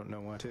 then I don't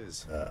know what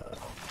is.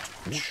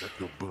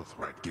 Your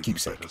birthright gives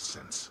Keepsake. you better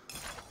sense.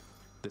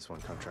 This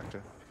one,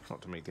 contractor.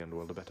 Ought to make the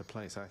underworld a better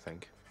place, I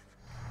think.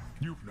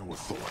 You've no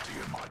authority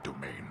in my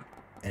domain.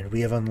 And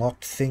we have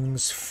unlocked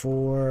things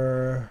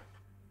for...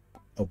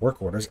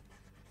 work orders.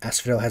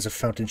 Asphodel has a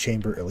fountain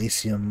chamber,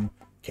 Elysium.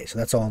 Okay, so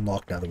that's all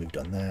unlocked now that we've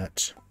done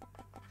that.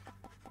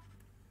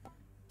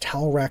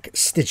 Talrak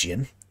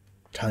Stygian.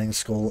 Tiling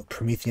Skull,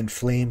 Promethean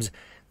Flames,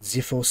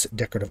 Xiphos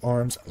Decorative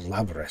Arms,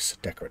 Labris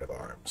Decorative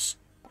Arms.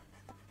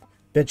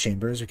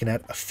 Bedchambers, we can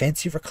add a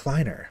fancy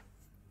recliner.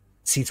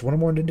 Seats one or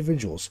more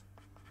individuals,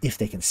 if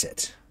they can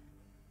sit.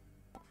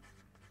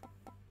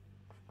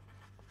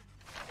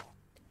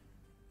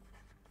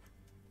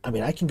 I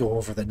mean, I can go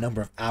over the number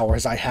of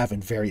hours I have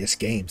in various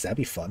games. That'd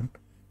be fun.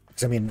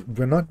 Because, I mean,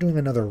 we're not doing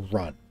another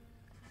run.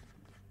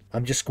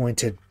 I'm just going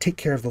to take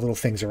care of the little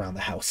things around the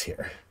house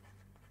here.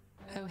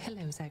 Oh,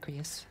 hello,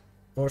 Zagreus.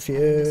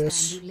 Orpheus. I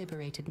understand you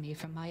liberated me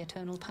from my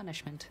eternal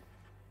punishment.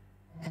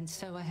 And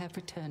so I have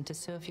returned to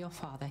serve your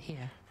father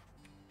here.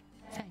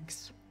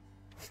 Thanks.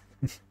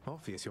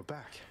 Orpheus, you're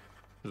back.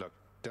 Look,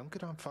 don't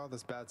get on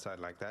father's bad side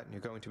like that and you're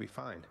going to be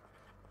fine.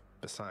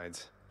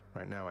 Besides,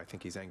 right now I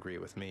think he's angry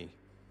with me.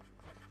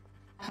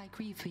 I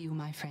grieve for you,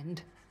 my friend.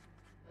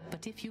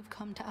 But if you've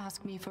come to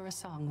ask me for a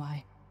song,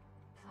 why,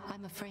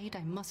 I'm afraid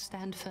I must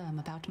stand firm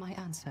about my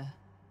answer.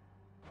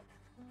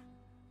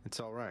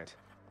 It's all right.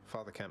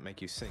 Father can't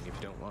make you sing if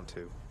you don't want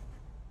to.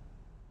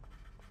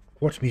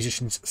 Court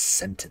Musician's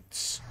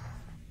Sentence.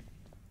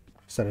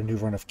 Start a new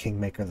run of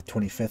Kingmaker the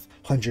 25th.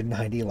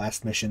 190,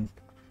 last mission.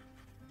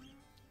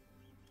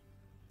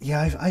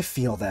 Yeah, I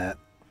feel that.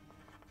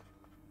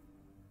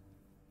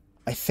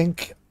 I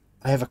think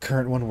I have a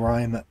current one where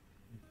I'm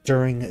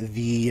during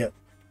the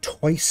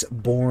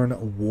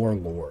Twice-Born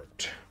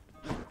Warlord.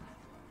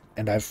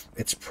 And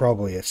it's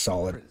probably a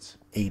solid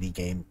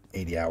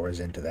 80 hours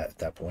into that at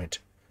that point.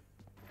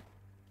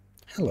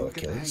 Hello,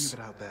 Achilles. Get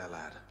the hang of it out there,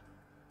 lad.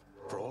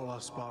 For all our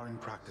sparring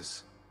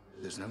practice,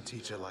 there's no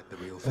teacher like the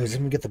real Oh, thing. he's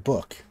gonna get the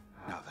book.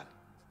 Now then,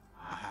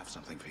 I have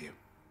something for you.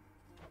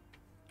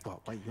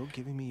 What, wait, you're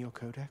giving me your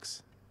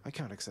codex? I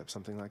can't accept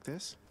something like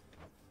this.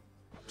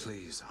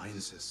 Please, I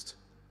insist.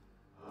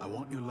 I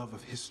want your love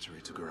of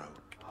history to grow,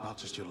 not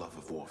just your love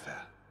of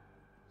warfare.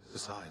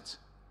 Besides,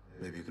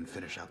 maybe you can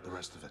finish out the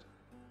rest of it.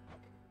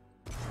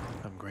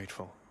 I'm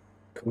grateful.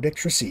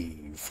 Codex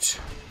received.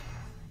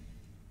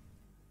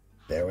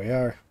 There we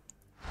are.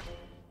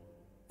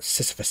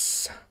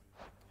 Sisyphus.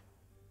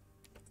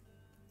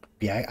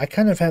 Yeah, I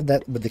kind of had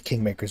that with the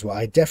Kingmaker as well.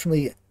 I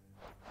definitely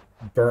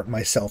burnt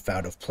myself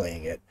out of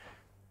playing it.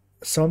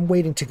 So I'm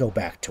waiting to go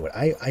back to it.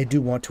 I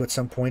do want to at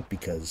some point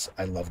because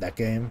I love that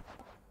game.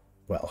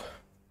 Well,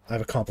 I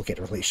have a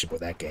complicated relationship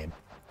with that game.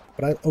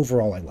 But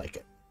overall, I like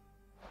it.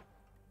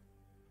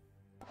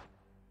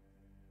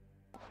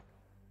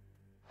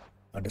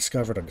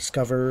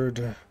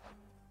 Undiscovered.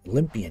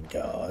 Olympian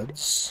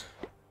gods.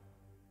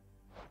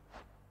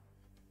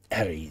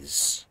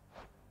 Ares.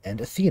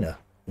 And Athena.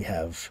 We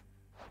have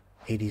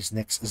Hades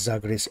next,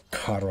 Zagreus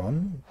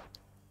Charon.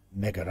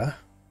 Megara.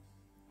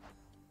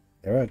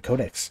 There are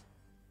Codex.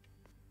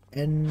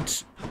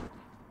 And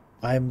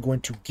I'm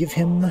going to give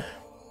him...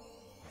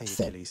 Hey,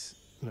 Achilles.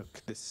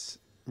 Look, this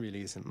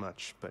really isn't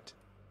much, but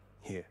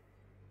here.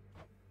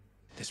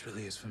 This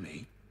really is for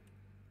me?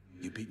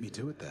 You beat me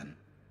to it then,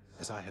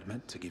 as I had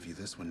meant to give you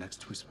this when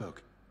next we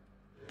spoke.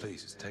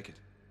 Please, take it.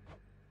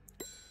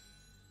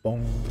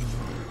 Boom.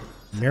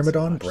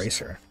 Myrmidon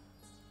Bracer.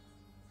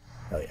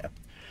 Oh yeah.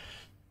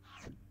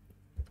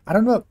 I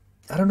don't know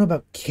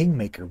about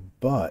Kingmaker,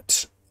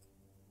 but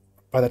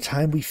by the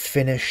time we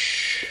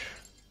finish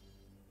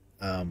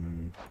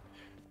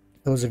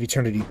Pillars of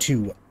Eternity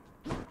 2,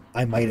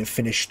 I might have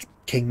finished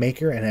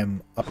Kingmaker and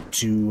am up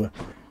to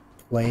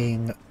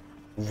playing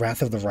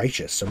Wrath of the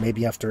Righteous. So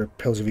maybe after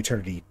Pillars of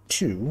Eternity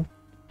 2,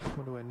 I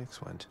wonder where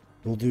Nyx went.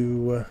 we'll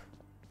do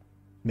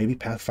maybe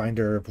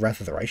Pathfinder Wrath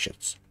of the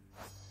Righteous.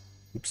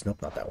 Oops,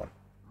 nope, not that one.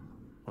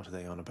 What are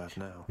they on about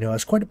now? You know, it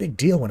was quite a big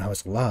deal when I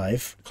was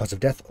alive. Cause of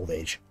death, old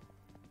age.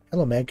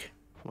 Hello, Meg.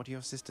 What are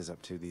your sisters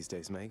up to these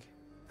days, Meg?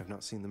 I've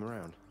not seen them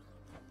around.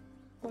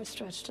 We're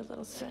stretched a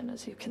little thin,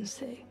 as you can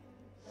see.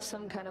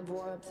 Some kind of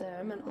war up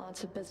there meant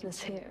lots of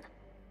business here.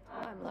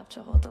 I'm left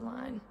to hold the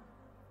line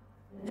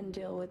and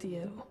deal with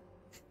you.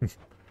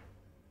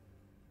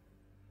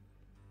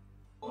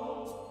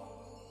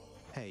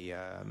 Hey,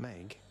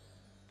 Meg.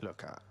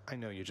 Look, I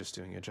know you're just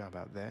doing your job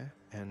out there,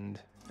 and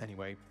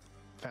anyway,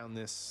 found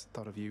this,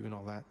 thought of you and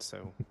all that,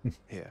 so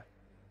here.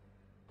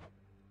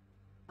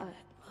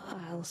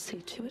 I'll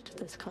see to it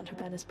this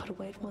contraband is put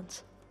away at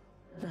once.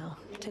 Now,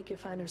 take your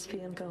finder's fee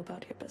and go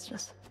about your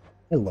business.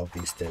 I love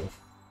these two.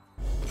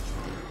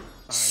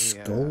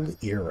 Skull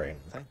earring.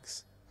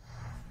 Thanks.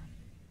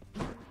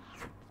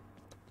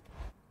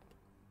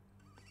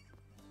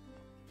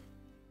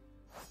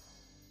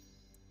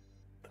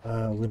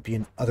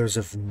 Olympian Others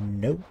of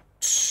Note.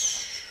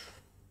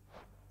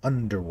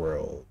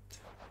 Underworld.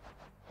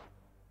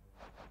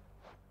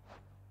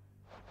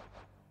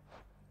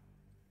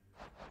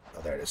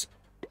 Oh, there it is.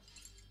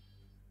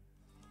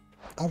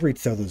 I'll read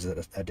through those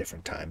at a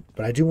different time,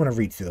 but I do want to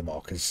read through them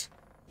all, because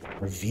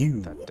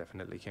review. That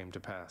definitely came to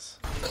pass.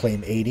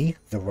 Claim 80,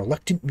 The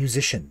Reluctant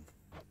Musician.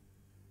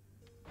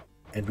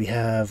 And we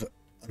have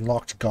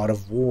unlocked God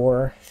of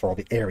War for all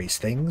the Ares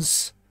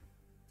things.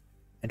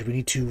 And we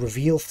need to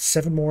reveal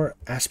 7 more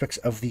aspects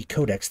of the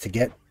Codex to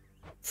get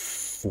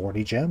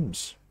 40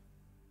 gems.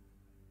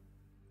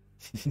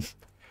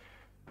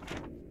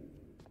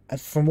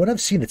 From what I've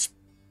seen, it's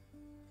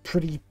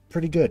pretty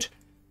good.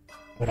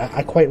 But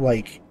I quite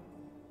like...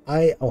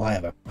 I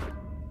have a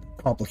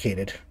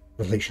complicated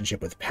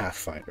relationship with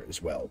Pathfinder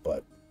as well,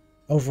 but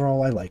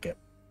overall I like it.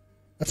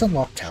 Let's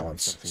unlock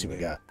talents, see what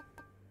we got.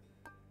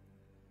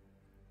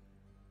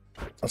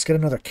 Let's get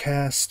another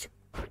cast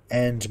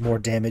and more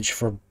damage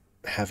for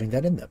having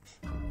that in them.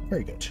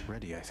 Very good.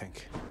 Ready, I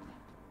think.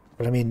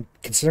 But I mean,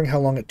 considering how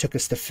long it took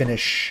us to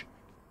finish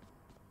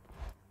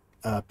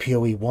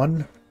PoE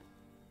 1,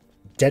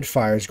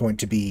 Deadfire is going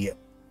to be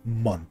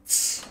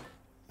months.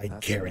 I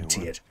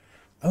guarantee it.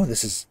 Oh,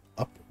 this is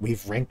up.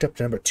 We've ranked up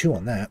to number 2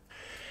 on that.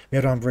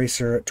 Myrmidon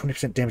Bracer,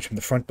 20% damage from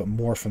the front, but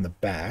more from the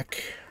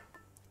back.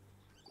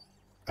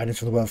 Items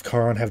from the Well of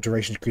Charon have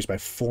duration increased by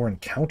 4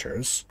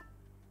 encounters.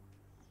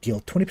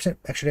 Deal 20%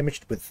 extra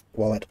damage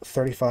while at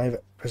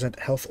 35%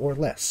 health or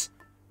less.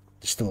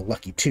 There's still a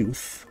Lucky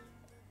Tooth.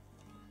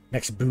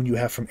 Next boon you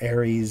have from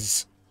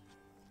Ares.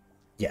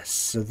 Yes,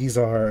 so these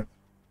are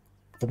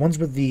the ones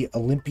with the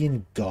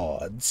Olympian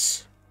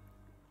gods.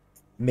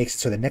 Makes it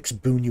so the next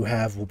boon you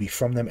have will be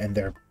from them and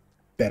they're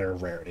better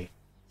rarity.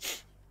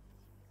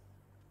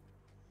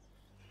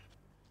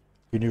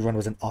 Your new run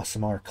was an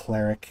Aasimar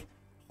Cleric.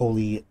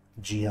 Holy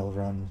GL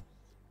run.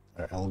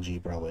 Or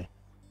LG, probably.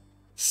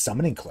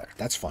 Summoning Cleric.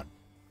 That's fun.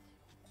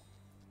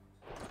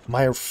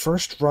 My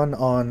first run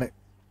on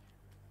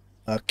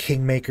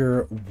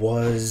Kingmaker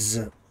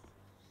was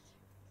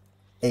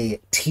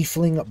a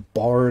Tiefling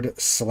Bard /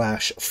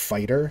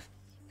 Fighter.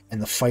 And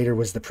the Fighter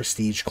was the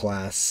Prestige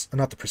class.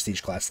 Not the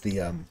Prestige class.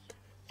 The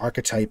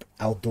archetype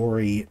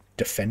Aldori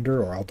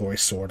Defender or Aldori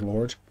Sword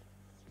Lord.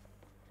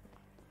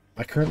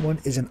 My current one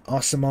is an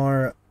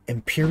Aasimar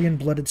Empyrean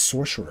Blooded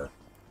Sorcerer.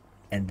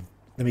 And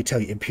let me tell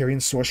you,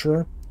 Empyrean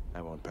Sorcerer,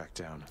 I won't back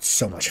down.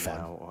 So much fun.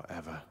 Now or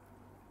ever.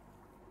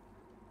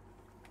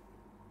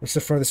 What's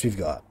the furthest we've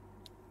got?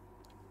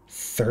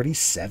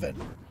 37.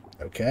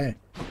 Okay.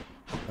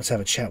 Let's have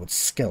a chat with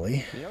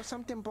Skelly. You know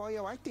something,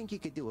 boyo? I think you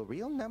could do a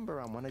real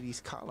number on one of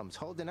these columns,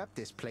 holding up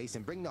this place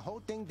and bring the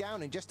whole thing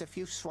down in just a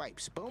few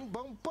swipes. Boom,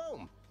 boom,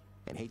 boom.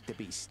 And hate to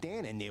be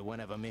standing near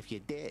one of them if you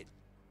did.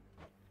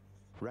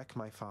 Wreck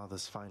my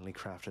father's finely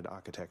crafted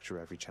architecture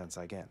every chance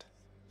I get.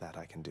 That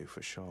I can do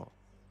for sure.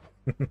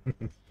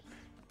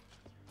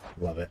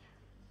 Love it.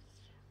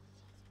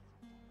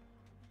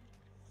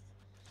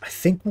 I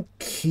think we'll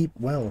keep...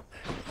 Well,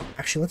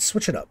 actually, let's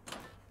switch it up.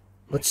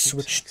 Let's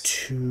switch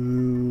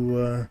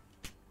to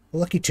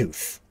Lucky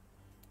Tooth.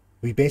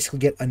 We basically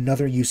get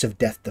another use of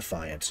Death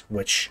Defiant,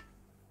 which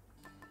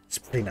is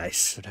pretty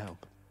nice. Should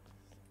help.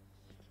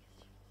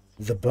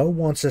 The bow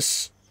wants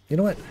us... You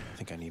know what? I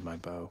think I need my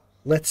bow.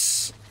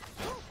 Let's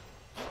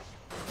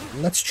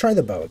try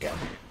the bow again.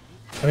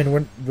 I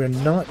mean, we're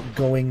not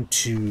going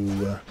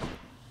to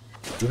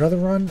do another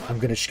run. I'm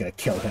just gonna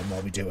kill him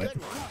while we do it.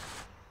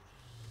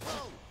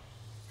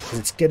 'Cause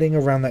it's getting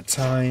around that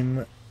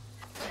time,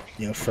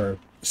 you know, for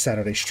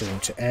Saturday stream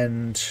to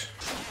end.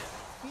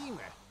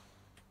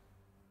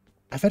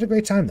 I've had a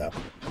great time, though.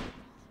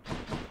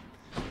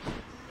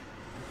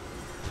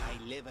 I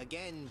live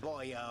again,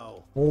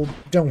 boyo. Well,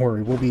 don't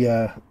worry. We'll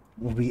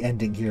be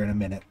ending here in a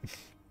minute.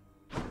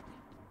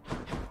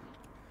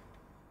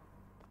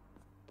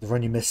 The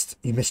run you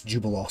missed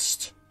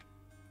Jubilost.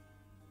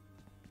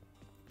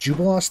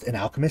 Jubilost and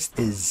Alchemist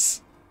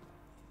is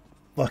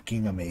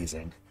fucking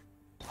amazing.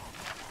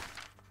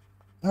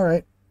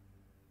 Alright.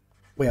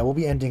 Well, yeah, we'll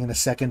be ending in a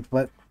second,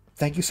 but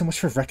thank you so much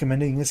for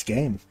recommending this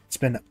game. It's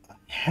been a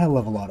hell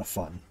of a lot of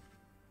fun.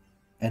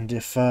 And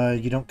if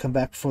you don't come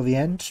back before the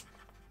end,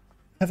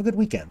 have a good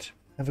weekend.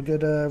 Have a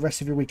good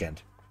rest of your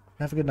weekend.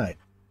 Have a good night.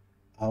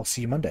 I'll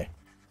see you Monday.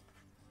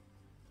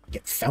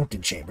 Get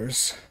fountain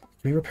chambers.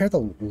 Can we repair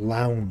the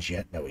lounge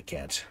yet? No, we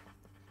can't.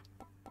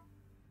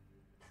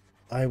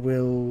 I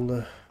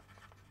will...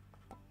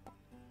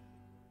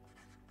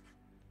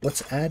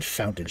 Let's add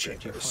fountain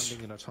chambers. You're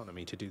funding and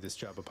autonomy to do this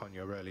job upon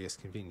your earliest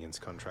convenience,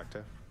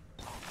 contractor.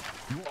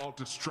 You are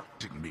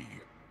distracting me.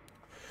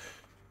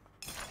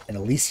 An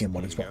Elysium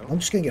one as well. I'm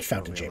just going to get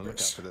fountain chambers.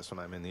 Look out for this when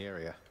I'm in the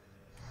area.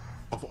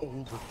 Of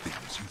all the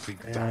things you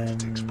think that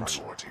takes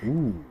priority.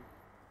 Ooh.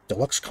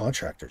 Deluxe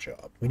contractor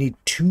job. We need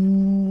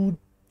 2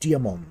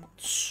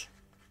 diamonds.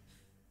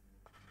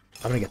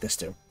 I'm going to get this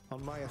too.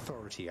 On my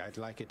authority, I'd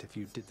like it if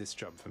you did this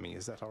job for me.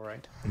 Is that all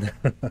right?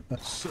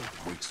 So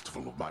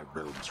wasteful of my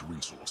realm's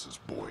resources,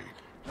 boy.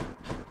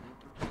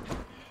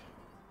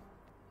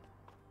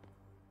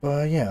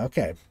 Yeah,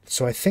 okay.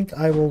 So I think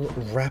I will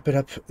wrap it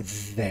up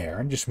there.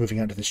 I'm just moving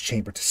out to this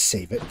chamber to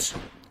save it.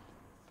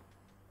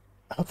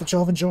 I hope that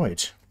y'all have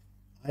enjoyed.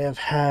 I have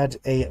had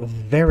a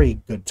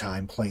very good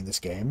time playing this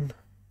game.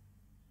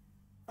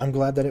 I'm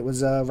glad that it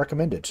was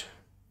recommended.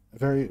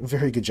 Very,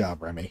 very good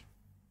job, Remy.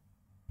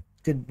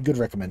 Good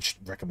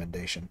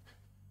recommendation.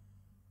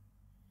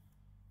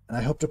 And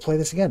I hope to play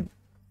this again.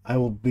 I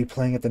will be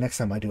playing it the next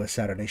time I do a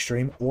Saturday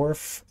stream, or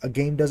if a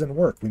game doesn't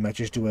work, we might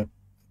just do a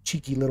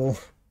cheeky little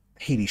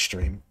Hades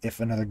stream if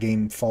another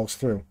game falls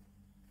through.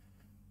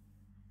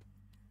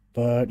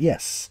 But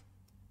yes,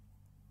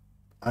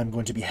 I'm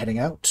going to be heading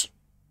out.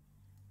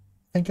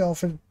 Thank you all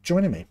for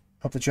joining me.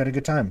 Hope that you had a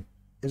good time.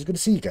 It was good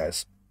to see you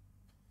guys.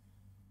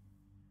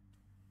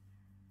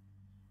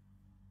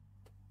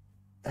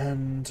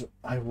 And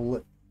I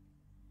will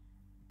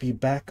be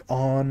back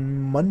on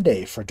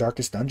Monday for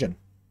Darkest Dungeon.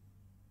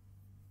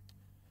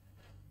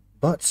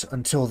 But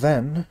until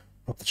then,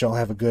 hope that y'all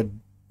have a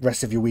good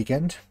rest of your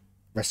weekend,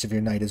 rest of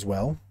your night as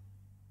well.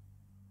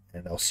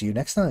 And I'll see you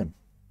next time.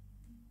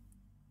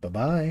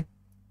 Bye-bye.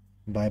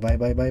 Bye-bye,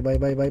 bye-bye,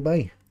 bye-bye,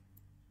 bye-bye.